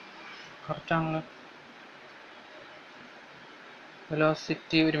കറക്റ്റാണല്ലോ.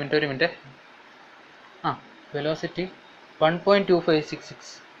 വെലോസിറ്റി ഒരു minute velocity 1.2566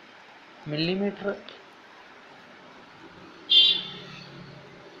 millimetre.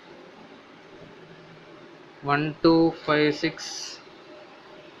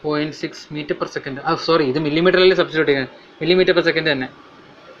 1256.6 meter per second. Sorry, ഇത് മില്ലിമീറ്ററിൽ സബ്സ്റ്റിറ്റ്യൂട്ട് ചെയ്യാൻ, millimeter per second തന്നെ.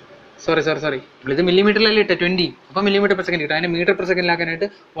 സോറി ഇത് മില്ലിമീറ്ററിലല്ലേ ഇട്ട് 20, അപ്പോൾ millimeter per second കിട്ടും. അതിനെ മീറ്റർ പെർ സെക്കൻഡിലാക്കാനായിട്ട്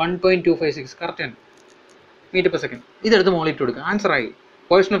 1.256 കറക്റ്റാണ്, മീറ്റർ പെർ സെക്കൻഡ്. ഇതെടുത്ത് മോളിട്ട് കൊടുക്കുക, ആൻസർ ആയി.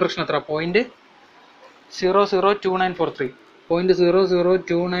 പോയിസൺ ഫ്രിക്ഷൻ എത്ര? 0.002943.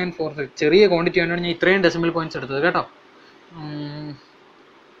 0.002943. ചെറിയ ക്വാണ്ടിറ്റി ആയതുകൊണ്ട് ഞാൻ ഇത്രയും ഡെസിമൽ പോയിന്റ്സ് എടുത്തത് കേട്ടോ.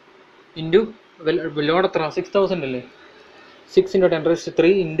 ഇൻറ്റു ലോഡ് എത്ര? 6000 അല്ലേ? 6 × 10⁻³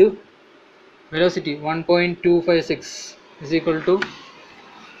 into velocity 1.256 is equal to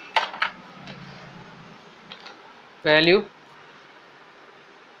value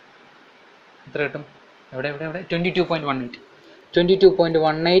എത്ര കിട്ടും? എവിടെ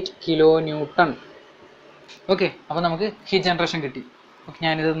 22.18 കിലോ ന്യൂട്ടൺ. ഓക്കെ, അപ്പോൾ നമുക്ക് ഹീറ്റ് ജനറേഷൻ കിട്ടി. ഓക്കെ,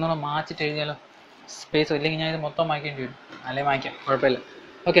 ഞാനിതൊന്നുകൂടെ മാച്ചിട്ട് എഴുതിയാലോ? സ്പേസ് ഇല്ലെങ്കിൽ ഞാൻ ഇത് മൊത്തം മായ്ക്കേണ്ടി വരും, അല്ലെങ്കിൽ മായ്ക്കാം, കുഴപ്പമില്ല.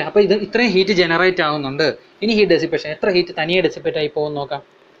 ഓക്കെ, അപ്പോൾ ഇത് ഇത്രയും ഹീറ്റ് ജനറേറ്റ് ആവുന്നുണ്ട്. ഇനി ഹീറ്റ് ഡെസിപ്പേഷൻ, എത്ര ഹീറ്റ് തനിയെ ഡെസിപ്പേറ്റ് ആയി പോകും നോക്കാം.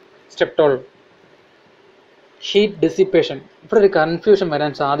 Step 12 heat dissipation. ഇവിടെ ഒരു കൺഫ്യൂഷൻ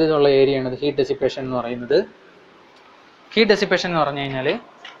വരാൻ സാധ്യതയുള്ള ഏരിയയാണ് ഹീറ്റ് ഡെസിപ്പേഷൻ എന്ന് പറയുന്നത്. ഹീറ്റ് ഡെസിപ്പേഷൻ എന്ന് പറഞ്ഞു കഴിഞ്ഞാൽ,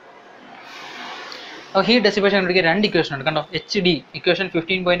 ഹീറ്റ് ഡെസിപ്പേഷൻ കണ്ടുപിടിക്കാൻ 2 ഇക്വേഷൻ ഉണ്ട് കണ്ടോ. HD ഇക്വേഷൻ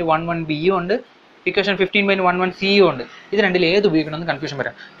 15.11b ഉണ്ട്, ഇക്വേഷൻ 15.11c ഉണ്ട്. ഇത് രണ്ടിൽ ഏത് ഉപയോഗിക്കണമെന്ന് കൺഫ്യൂഷൻ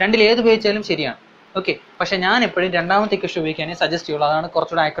വരാം. രണ്ടിൽ ഏത് ഉപയോഗിച്ചാലും ശരിയാണ്. ഓക്കെ, പക്ഷേ ഞാൻ എപ്പോഴും രണ്ടാമത്തെ ഇക്വേഷൻ ഉപയോഗിക്കാനേ സജസ്റ്റ് ചെയ്യുള്ളൂ. അതാണ്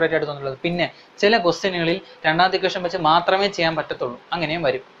കുറച്ചുകൂടെ ആക്യുറേറ്റ് ആയിട്ട് തോന്നുന്നത്. പിന്നെ ചില ക്വസ്റ്റ്യനുകളിൽ രണ്ടാമത്തെ ഇക്വേഷൻ വെച്ച് മാത്രമേ ചെയ്യാൻ പറ്റത്തുള്ളൂ, അങ്ങനെയും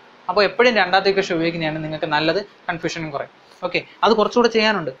വരും. അപ്പോൾ എപ്പോഴും രണ്ടാമത്തെ ഇക്വേഷൻ ഉപയോഗിക്കുന്നതാണ് നിങ്ങൾക്ക് നല്ലത്, കൺഫ്യൂഷനും കുറയും. ഓക്കെ, അത് കുറച്ചുകൂടെ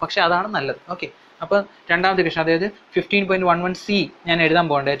ചെയ്യാനുണ്ട്, പക്ഷേ അതാണ് നല്ലത്. ഓക്കെ, അപ്പോൾ രണ്ടാമത്തെ ഇക്വേഷൻ, അതായത് 15.11c ഞാൻ എഴുതാൻ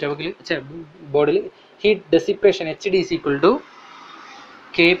പോകേണ്ട ഡേറ്റാബുക്കിൽ ബോർഡിൽ. Heat dissipation HD is equal to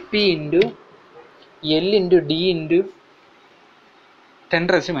KP × L × D ×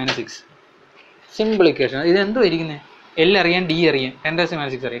 10⁻⁻6. Simple equation. ഇതെന്തോ ഇരിക്കുന്നത്? L അറിയാൻ, D അറിയാൻ,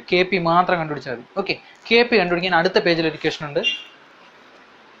 10⁻⁶ അറിയാം, KP മാത്രം കണ്ടുപിടിച്ചാൽ മതി. ഓക്കെ, KP കണ്ടുപിടിക്കാൻ അടുത്ത പേജിൽ ഒരു ഇക്വേഷൻ ഉണ്ട്.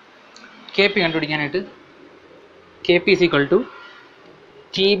 KP കണ്ടുപിടിക്കാനായിട്ട് KP is equal to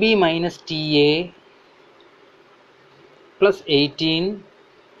TB - TA plus 18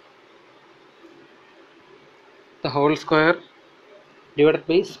 the whole square divided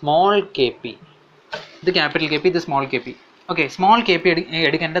by small kp. ഇത് ക്യാപിറ്റൽ KP, ഇത് small KP. Okay, small KP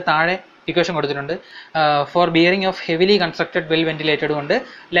എടുക്കേണ്ട താഴെ ഇക്വേഷൻ കൊടുത്തിട്ടുണ്ട്. Four bearing of heavily constructed well വെന്റിലേറ്റഡും ഉണ്ട്,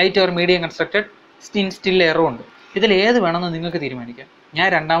 light or medium constructed still എയറും ഉണ്ട്. ഇതിൽ ഏത് വേണമെന്ന് നിങ്ങൾക്ക് തീരുമാനിക്കാം. ഞാൻ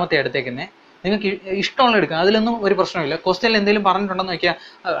രണ്ടാമത്തെ എടുത്തേക്കുന്നത്, നിങ്ങൾക്ക് ഇഷ്ടമുള്ള എടുക്കുക, അതിലൊന്നും ഒരു പ്രശ്നമില്ല. ക്വസ്റ്റ്യനിൽ എന്തെങ്കിലും പറഞ്ഞിട്ടുണ്ടെന്ന് വയ്ക്കുക,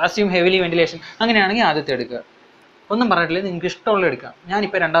 അസ്യൂം ഹെവിലി വെന്റിലേഷൻ, അങ്ങനെയാണെങ്കിൽ ആദ്യത്തെ എടുക്കുക. ഒന്നും പറഞ്ഞിട്ടില്ല, നിങ്ങൾക്ക് ഇഷ്ടമുള്ള എടുക്കാം.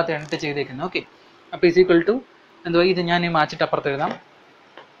 ഞാനിപ്പോൾ രണ്ടാമത്തെ എണ്ണിട്ട് ചെയ്തേക്കുന്നത്. ഓക്കെ, അപ്പോൾ ഈസ് ഈക്വൽ ടു എന്തുവാ, ഇത് ഞാൻ മാച്ചിട്ട് അപ്പുറത്ത് എഴുതാം.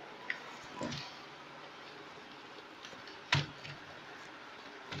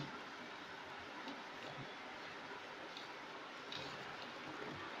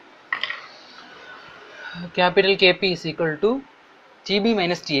 Capital KP is equal to TB -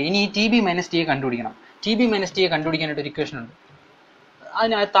 TA. ഇനി ഈ TB - TA കണ്ടുപിടിക്കണം. TB - TA കണ്ടുപിടിക്കാനായിട്ട് ഒരു ഇക്വേഷൻ ഉണ്ട്,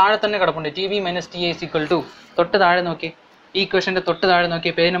 അതിന് താഴെ തന്നെ കിടപ്പുണ്ട്. TB - TA is equal to, തൊട്ട് താഴെ നോക്കി, ഈ ഇക്വേഷൻ്റെ തൊട്ട് താഴെ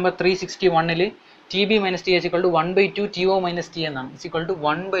നോക്കിയ page number 361 TB - TA is equal to 1/2 TO - TA എന്നാണ്. Is equal to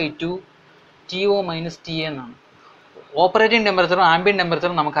 1/2 TO - TA എന്നാണ്. ഓപ്പറേറ്റിംഗ് ടെമ്പറേച്ചറും ആംബിയൻ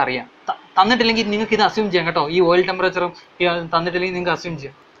ടെമ്പറേച്ചറും നമുക്കറിയാം. തന്നിട്ടില്ലെങ്കിൽ നിങ്ങൾക്ക് ഇത് അസ്യൂം ചെയ്യാം കേട്ടോ. ഈ ഓയിൽ ടെമ്പറേച്ചറും തന്നിട്ടില്ലെങ്കിൽ നിങ്ങൾക്ക് അസ്യൂം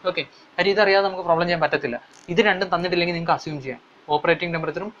ചെയ്യാം. ഓക്കെ, കാര്യം ഇതറിയാതെ നമുക്ക് പ്രോബ്ലം ചെയ്യാൻ പറ്റത്തില്ല. ഇത് രണ്ടും തന്നിട്ടില്ലെങ്കിൽ നിങ്ങൾക്ക് അസ്യൂം ചെയ്യാം, ഓപ്പറേറ്റിംഗ്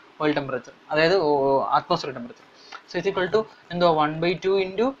ടെമ്പറേച്ചറും ഓയിൽ ടെമ്പറേച്ചർ, അതായത് atmosphere temperature. So is equal to എന്തുവാ, 1/2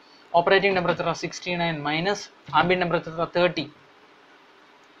 into operating temperature 69 minus ambient temperature 30.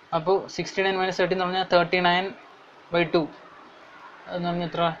 അപ്പോൾ 69 - 30 എന്ന് പറഞ്ഞാൽ 39/2 എന്ന് പറഞ്ഞാൽ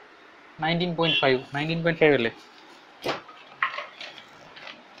എത്ര? 19.5 അല്ലേ?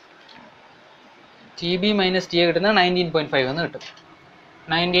 TB - TA കിട്ടുന്നത് 19.5 എന്ന് കിട്ടും.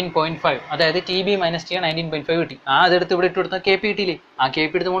 19.5, അതായത് TB - TA 19.5 കിട്ടി. അതെടുത്ത് ഇവിടെ ഇട്ട് കൊടുത്താൽ KP കിട്ടിയില്ലേ? ആ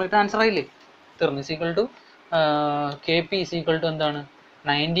KP എടുത്ത് മോളിട്ട് ആൻസർ ആയില്ലേ? തീർന്നു. Is equal to KP is equal to എന്താണ്?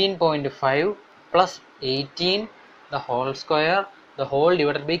 19.5 plus 18 the whole square the whole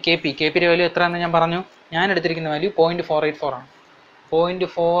divided by KP. KPയുടെ value എത്രയാണെന്ന് ഞാൻ പറഞ്ഞു. ഞാൻ എടുത്തിരിക്കുന്ന വാല്യൂ 0.484 ആണ്.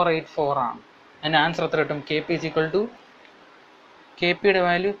 0.484 ആണ്. അതിൻ്റെ ആൻസർ എത്ര കിട്ടും? KP is equal to, KPയുടെ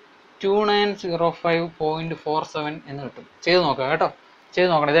value 2905.47 എന്ന് കിട്ടും. ചെയ്ത് നോക്കുക കേട്ടോ, ചെയ്ത്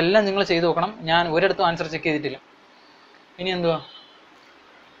നോക്കണം. ഇതെല്ലാം നിങ്ങൾ ചെയ്ത് നോക്കണം. ഞാൻ ഒരിടത്തും ആൻസർ ചെക്ക് ചെയ്തിട്ടില്ല. ഇനി എന്തുവാ,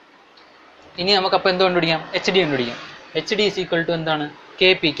 ഇനി നമുക്കപ്പോൾ എന്ത് കണ്ടുപിടിക്കാം? HD കണ്ടുപിടിക്കാം. HD ഈസ് ഈക്വൽ ടു എന്താണ്?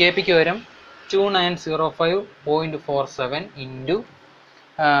 KPക്ക് വരും 2905.47 ഇൻറ്റു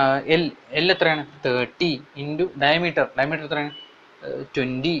L എത്രയാണ്? 30 ഇൻറ്റു ഡയമീറ്റർ എത്രയാണ്?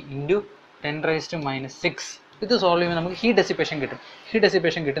 20 ഇൻറ്റു 10⁻⁻6. ഇത് സോൾവ് ചെയ്യുമ്പോൾ നമുക്ക് ഹീറ്റ് ഡെസിപ്പേഷൻ കിട്ടും. ഹീറ്റ്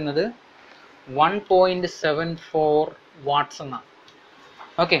ഡെസിപ്പേഷൻ കിട്ടുന്നത് 1.74 വാട്ട്സ് എന്നാണ്.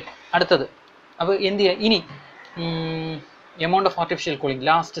 ഓക്കെ, അടുത്തത് അപ്പോൾ എന്ത് ചെയ്യുക ഇനി amount of artificial cooling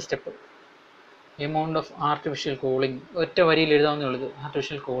last step. Amount of artificial cooling ഒറ്റ വരിയിൽ എഴുതാവുന്നേ ഉള്ളത്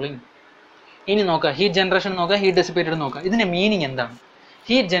ആർട്ടിഫിഷ്യൽ കൂളിംഗ്. ഇനി നോക്കുക ഹീറ്റ് ജനറേഷൻ നോക്കുക, ഹീറ്റ് ഡെസിപ്പേറ്റഡ് നോക്കുക. ഇതിൻ്റെ മീനിങ് എന്താണ്?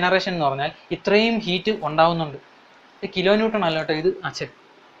 ഹീറ്റ് ജനറേഷൻ എന്ന് പറഞ്ഞാൽ ഇത്രയും ഹീറ്റ് ഉണ്ടാവുന്നുണ്ട്. ഇത് കിലോ ന്യൂട്ടൺ അല്ല കേട്ടോ, ഇത്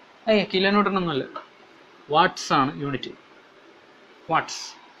കിലോ ന്യൂട്ടൺ ഒന്നുമല്ല, വാട്ട്സ് ആണ് യൂണിറ്റ്, വാട്ട്സ്.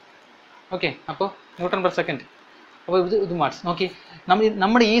 ഓക്കെ, അപ്പോൾ ന്യൂട്ടൺ പെർ സെക്കൻഡ്. അപ്പോൾ ഇത് വാട്ട്സ്. നോക്കി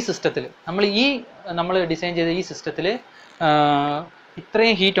നമ്മുടെ ഈ സിസ്റ്റത്തിൽ നമ്മൾ ഡിസൈൻ ചെയ്ത ഈ സിസ്റ്റത്തിൽ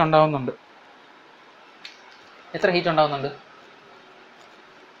ഇത്രയും ഹീറ്റ് ഉണ്ടാവുന്നുണ്ട്. എത്ര ഹീറ്റ് ഉണ്ടാവുന്നുണ്ട്?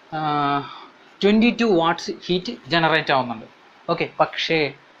 22 വാട്ട്സ് ഹീറ്റ് ജനറേറ്റ് ആവുന്നുണ്ട്. ഓക്കെ, പക്ഷേ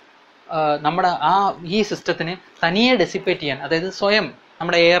നമ്മുടെ ഈ സിസ്റ്റത്തിന് തനിയെ ഡെസിപ്പേറ്റ് ചെയ്യാൻ, അതായത് സ്വയം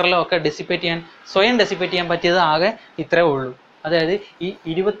നമ്മുടെ എയറിലോ ഒക്കെ സ്വയം ഡെസിപ്പേറ്റ് ചെയ്യാൻ പറ്റിയത് ആകെ ഇത്രേ ഉള്ളൂ. അതായത് ഈ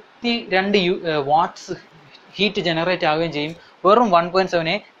 22 വാട്ട്സ് ഹീറ്റ് ജനറേറ്റ് ആവുകയും ചെയ്യും. വെറും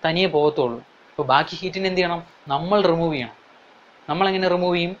 1.7 തനിയെ പോകത്തുള്ളൂ. അപ്പോൾ ബാക്കി ഹീറ്റിന് എന്ത് ചെയ്യണം? നമ്മൾ റിമൂവ് ചെയ്യണം. നമ്മളെങ്ങനെ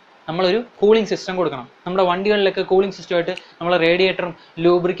റിമൂവ് ചെയ്യും? നമ്മളൊരു കൂളിംഗ് സിസ്റ്റം കൊടുക്കണം. നമ്മുടെ വണ്ടികളിലൊക്കെ കൂളിംഗ് സിസ്റ്റമായിട്ട് നമ്മൾ റേഡിയേറ്ററും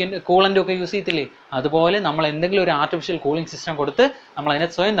ലൂബ്രിക്കൻ്റ് കൂളൻ്റും ഒക്കെ യൂസ് ചെയ്യത്തില്ലേ, അതുപോലെ നമ്മൾ എന്തെങ്കിലും ഒരു ആർട്ടിഫിഷ്യൽ കൂളിംഗ് സിസ്റ്റം കൊടുത്ത് നമ്മൾ അതിനെ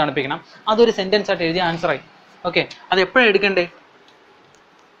സ്വയം തണുപ്പിക്കണം. അതൊരു സെൻറ്റൻസ് ആയിട്ട് എഴുതിയ ആൻസറായി. ഓക്കെ, അത് എപ്പോഴും എടുക്കണ്ടേ?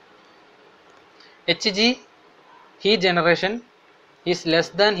 HG heat generation is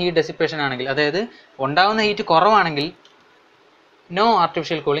less than heat dissipation ആണെങ്കിൽ, അതായത് ഉണ്ടാകുന്ന ഹീറ്റ് കുറവാണെങ്കിൽ നോ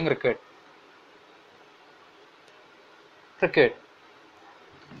ആർട്ടിഫിഷ്യൽ കൂളിംഗ് റിക്വയർഡ്.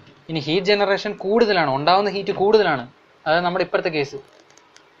 ഇനി ഹീറ്റ് ജനറേഷൻ കൂടുതലാണ്, ഉണ്ടാകുന്ന ഹീറ്റ് കൂടുതലാണ്, അതായത് നമ്മുടെ ഇപ്പോഴത്തെ case,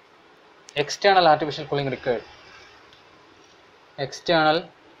 external artificial cooling required. External,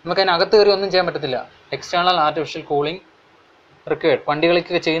 നമുക്ക് അതിനകത്ത് കയറി ഒന്നും ചെയ്യാൻ പറ്റത്തില്ല. External artificial cooling required.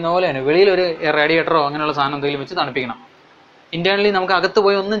 വണ്ടികൾക്കൊക്കെ ചെയ്യുന്ന പോലെ തന്നെ വെളിയിലൊരു റേഡിയേറ്ററോ അങ്ങനെയുള്ള സാധനം എന്തെങ്കിലും വെച്ച് തണുപ്പിക്കണം. ഇന്റേണലി നമുക്ക് അകത്ത്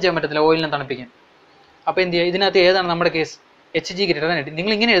പോയി ഒന്നും ചെയ്യാൻ പറ്റത്തില്ല ഓയിലിനെ തണുപ്പിക്കാൻ. അപ്പോൾ എന്ത് ചെയ്യുക? ഇതിനകത്ത് ഏതാണ് നമ്മുടെ കേസ്? HG greater than 80.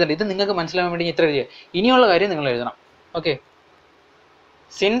 നിങ്ങൾ ഇങ്ങനെ എഴുതണം. ഇത് നിങ്ങൾക്ക് മനസ്സിലാവാൻ വേണ്ടി ഇത്ര എഴുതിയ. ഇനിയുള്ള കാര്യം നിങ്ങൾ എഴുതണം. Okay,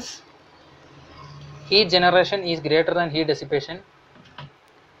 since heat generation is greater than heat dissipation,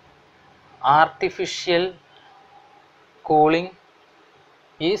 artificial cooling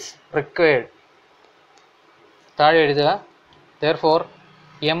is required. താഴെ എഴുതുക, therefore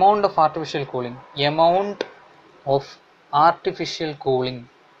amount of artificial cooling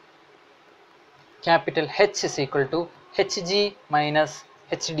capital H is equal to HG minus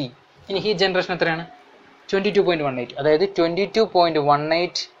HD. ഇനി ഹീറ്റ് ജനറേഷൻ എത്രയാണ്? 22.18. അതായത്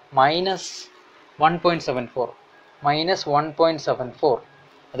 22.18 മൈനസ് 1.74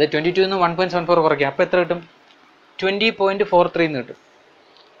 അതായത് 22 നിന്ന് 1.74 കുറയ്ക്കുക. അപ്പോൾ എത്ര കിട്ടും? 20.43 എന്ന് കിട്ടും.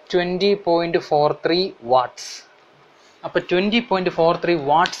 20.43 വാട്ട്സ്. അപ്പോൾ 20.43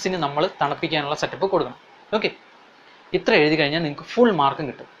 വാട്ട്സിന് നമ്മൾ തണുപ്പിക്കാനുള്ള സെറ്റപ്പ് കൊടുക്കണം. ഓക്കെ, ഇത്ര എഴുതി കഴിഞ്ഞാൽ നിങ്ങൾക്ക് ഫുൾ മാർക്കും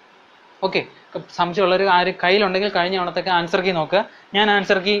കിട്ടും. ഓക്കെ, സംശയമുള്ളവർ ആര് കയ്യിലുണ്ടെങ്കിൽ കഴിഞ്ഞ തവണത്തൊക്കെ ആൻസർ കീ നോക്കുക. ഞാൻ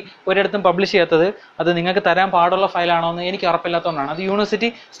ആൻസർ കീ ഒരിടത്തും പബ്ലിഷ് ചെയ്യാത്തത് അത് നിങ്ങൾക്ക് തരാൻ പാടുള്ള ഫയലാണോ എന്ന് എനിക്ക് ഉറപ്പില്ലാത്തതുകൊണ്ടാണ്. അത് യൂണിവേഴ്സിറ്റി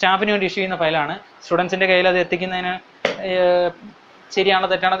സ്റ്റാഫിന് വേണ്ടി ഇഷ്യൂ ചെയ്യുന്ന ഫയലാണ്. സ്റ്റുഡൻസിൻ്റെ കയ്യിൽ അത് എത്തിക്കുന്നതിന് ശരിയാണോ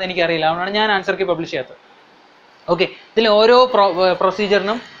തെറ്റാണോ എന്ന് എനിക്കറിയില്ല. അതുകൊണ്ടാണ് ഞാൻ ആൻസർ കീ പബ്ലിഷ് ചെയ്യാത്തത്. ഓക്കെ, ഇതിൽ ഓരോ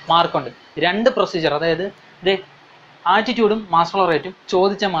പ്രൊസീജിയറിനും മാർക്കുണ്ട്. 2 പ്രൊസീജിയർ, അതായത് ഇത് ആറ്റിറ്റ്യൂഡും മാസ് ഫ്ലോ റേറ്റും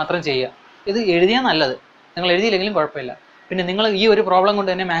ചോദിച്ചാൽ മാത്രം ചെയ്യുക. ഇത് എഴുതിയാൽ നല്ലത്, നിങ്ങൾ എഴുതിയില്ലെങ്കിലും കുഴപ്പമില്ല. പിന്നെ നിങ്ങൾ ഈ ഒരു പ്രോബ്ലം കൊണ്ട്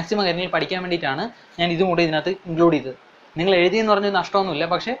തന്നെ മാക്സിമം കാര്യങ്ങൾ പഠിക്കാൻ വേണ്ടിയിട്ടാണ് ഞാൻ ഇതും കൂടി ഇതിനകത്ത് ഇൻക്ലൂഡ് ചെയ്തത്. നിങ്ങൾ എഴുതിയെന്ന് പറഞ്ഞ് നഷ്ടമൊന്നുമില്ല,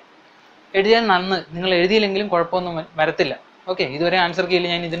 പക്ഷേ എഴുതിയാൽ നന്ന്. നിങ്ങൾ എഴുതിയില്ലെങ്കിലും കുഴപ്പമൊന്നും വരത്തില്ല. ഓക്കെ, ഇതുവരെ ആൻസർ കീയിൽ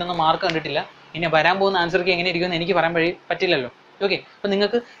ഞാൻ ഇതിനൊന്നും മാർക്ക് കണ്ടിട്ടില്ല. ഇനി വരാൻ പോകുന്ന ആൻസർ കീ എങ്ങനെ ഇരിക്കുമെന്ന് എനിക്ക് പറയാൻ പറ്റില്ലല്ലോ. ഓക്കെ, അപ്പോൾ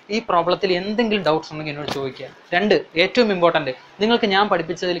നിങ്ങൾക്ക് ഈ പ്രോബ്ലത്തിൽ എന്തെങ്കിലും ഡൗട്ട്സ് ഉണ്ടെങ്കിൽ എന്നോട് ചോദിക്കുക. 2, ഏറ്റവും ഇമ്പോർട്ടൻറ്റ്, നിങ്ങൾക്ക് ഞാൻ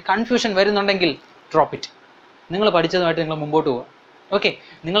പഠിപ്പിച്ചതിൽ കൺഫ്യൂഷൻ വരുന്നുണ്ടെങ്കിൽ ഡ്രോപ്പ് ഇറ്റ്. നിങ്ങൾ പഠിച്ചതുമായിട്ട് നിങ്ങൾ മുമ്പോട്ട് പോവുക. ഓക്കെ,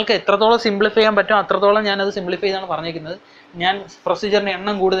 നിങ്ങൾക്ക് എത്രത്തോളം സിംപ്ലിഫൈ ചെയ്യാൻ പറ്റുമോ അത്രത്തോളം ഞാനത് സിംപ്ലിഫൈ ചെയ്താണ് പറഞ്ഞിരിക്കുന്നത്. ഞാൻ പ്രൊസീജിയറിൻ്റെ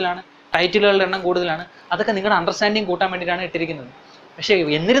എണ്ണം കൂടുതലാണ്, ടൈറ്റിലുകളുടെ എണ്ണം കൂടുതലാണ്. അതൊക്കെ നിങ്ങളുടെ അണ്ടർസ്റ്റാൻഡിങ് കൂട്ടാൻ വേണ്ടിയിട്ടാണ് ഇട്ടിരിക്കുന്നത്. പക്ഷേ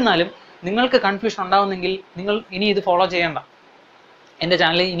എന്നിരുന്നാലും നിങ്ങൾക്ക് കൺഫ്യൂഷൻ ഉണ്ടാവുന്നെങ്കിൽ നിങ്ങൾ ഇനി ഇത് ഫോളോ ചെയ്യേണ്ട, എൻ്റെ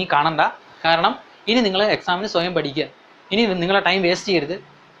ചാനൽ ഇനി കാണണ്ട. കാരണം ഇനി നിങ്ങൾ എക്സാമിന് സ്വയം പഠിക്കുക. ഇനി നിങ്ങളെ ടൈം വേസ്റ്റ് ചെയ്യരുത്.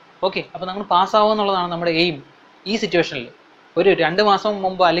 ഓക്കെ, അപ്പോൾ നമ്മൾ പാസ്സാവുക എന്നുള്ളതാണ് നമ്മുടെ എയിം. ഈ സിറ്റുവേഷനിൽ ഒരു 2 മാസം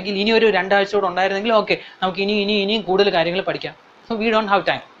മുമ്പ് അല്ലെങ്കിൽ ഇനി ഒരു 2 ആഴ്ച കൂടെ ഉണ്ടായിരുന്നെങ്കിൽ ഓക്കെ, നമുക്ക് ഇനിയും കൂടുതൽ കാര്യങ്ങൾ പഠിക്കാം. So we don't have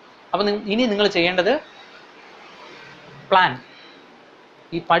time. അപ്പോൾ ഇനി നിങ്ങൾ ചെയ്യേണ്ടത് പ്ലാൻ.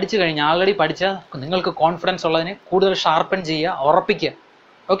 ഈ പഠിച്ചു കഴിഞ്ഞാൽ ആൾറെഡി പഠിച്ച നിങ്ങൾക്ക് കോൺഫിഡൻസ് ഉള്ളതിനെ കൂടുതൽ ഷാർപ്പൻ ചെയ്യുക, ഉറപ്പിക്കുക.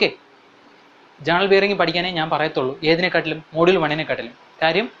 ഓക്കെ, ജേണൽ ബിയറിംഗ് പഠിക്കാനേ ഞാൻ പറയത്തുള്ളൂ, ഏതിനെക്കാട്ടിലും മോഡ്യൂൾ 1-നെക്കാട്ടിലും.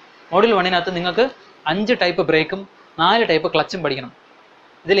 കാര്യം മോഡ്യൂൾ 1-നകത്ത് നിങ്ങൾക്ക് 5 ടൈപ്പ് ബ്രേക്കും 4 ടൈപ്പ് ക്ലച്ചും പഠിക്കണം.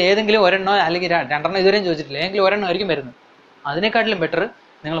 ഇതിൽ ഏതെങ്കിലും ഒരെണ്ണോ അല്ലെങ്കിൽ 2 ഇതുവരെയും ചോദിച്ചിട്ടില്ല, ഏതെങ്കിലും ഒരെണ്ണം ആയിരിക്കും വരുന്നത്. അതിനെക്കാട്ടിലും ബെറ്റർ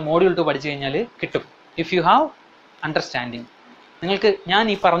നിങ്ങൾ മോഡ്യൂൾ 2 പഠിച്ചു കഴിഞ്ഞാൽ കിട്ടും. If you have understanding. നിങ്ങൾക്ക് ഞാൻ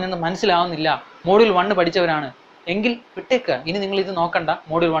ഈ പറഞ്ഞത് മനസ്സിലാവുന്നില്ല, മോഡ്യൂൾ 1 പഠിച്ചവരാണ് എങ്കിൽ വിട്ടേക്കുക. ഇനി നിങ്ങൾ ഇത് നോക്കണ്ട,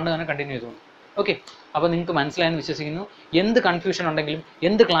 മോഡ്യൂൾ 1 തന്നെ കണ്ടിന്യൂ ചെയ്തോളൂ. ഓക്കെ, അപ്പോൾ നിങ്ങൾക്ക് മനസ്സിലായെന്ന് വിശ്വസിക്കുന്നു. എന്ത് കൺഫ്യൂഷൻ ഉണ്ടെങ്കിലും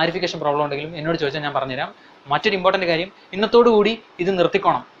എന്ത് ക്ലാരിഫിക്കേഷൻ പ്രോബ്ലം ഉണ്ടെങ്കിലും എന്നോട് ചോദിച്ചാൽ ഞാൻ പറഞ്ഞുതരാം. മറ്റൊരു ഇമ്പോർട്ടൻറ്റ് കാര്യം, ഇന്നത്തോടുകൂടി ഇത്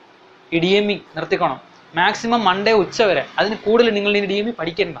നിർത്തിക്കോണം, ഈ DME നിർത്തിക്കോണം. മാക്സിമം മൺഡേ ഉച്ച വരെ, അതിന് കൂടുതൽ നിങ്ങൾ ഇനി DME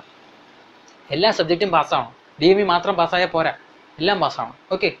പഠിക്കേണ്ട. എല്ലാ സബ്ജക്റ്റും പാസ്സാവണം. DME മാത്രം പാസ്സായാൽ പോരാ, എല്ലാം പാസ്സാവണം.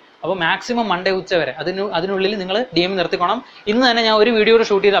 ഓക്കെ, അപ്പോൾ മാക്സിമം മൺഡേ ഉച്ച വരെ അതിനുള്ളിൽ നിങ്ങൾ DME നിർത്തിക്കോണം. ഇന്ന് തന്നെ ഞാൻ ഒരു വീഡിയോ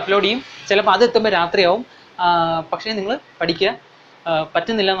ഷൂട്ട് ചെയ്ത് അപ്ലോഡ് ചെയ്യും. ചിലപ്പോൾ അത് എത്തുമ്പോൾ രാത്രിയാവും. പക്ഷേ നിങ്ങൾ പഠിക്കുക,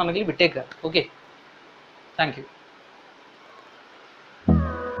 പറ്റുന്നില്ല എന്നുണ്ടെങ്കിൽ വിട്ടേക്കുക. Okay, thank you.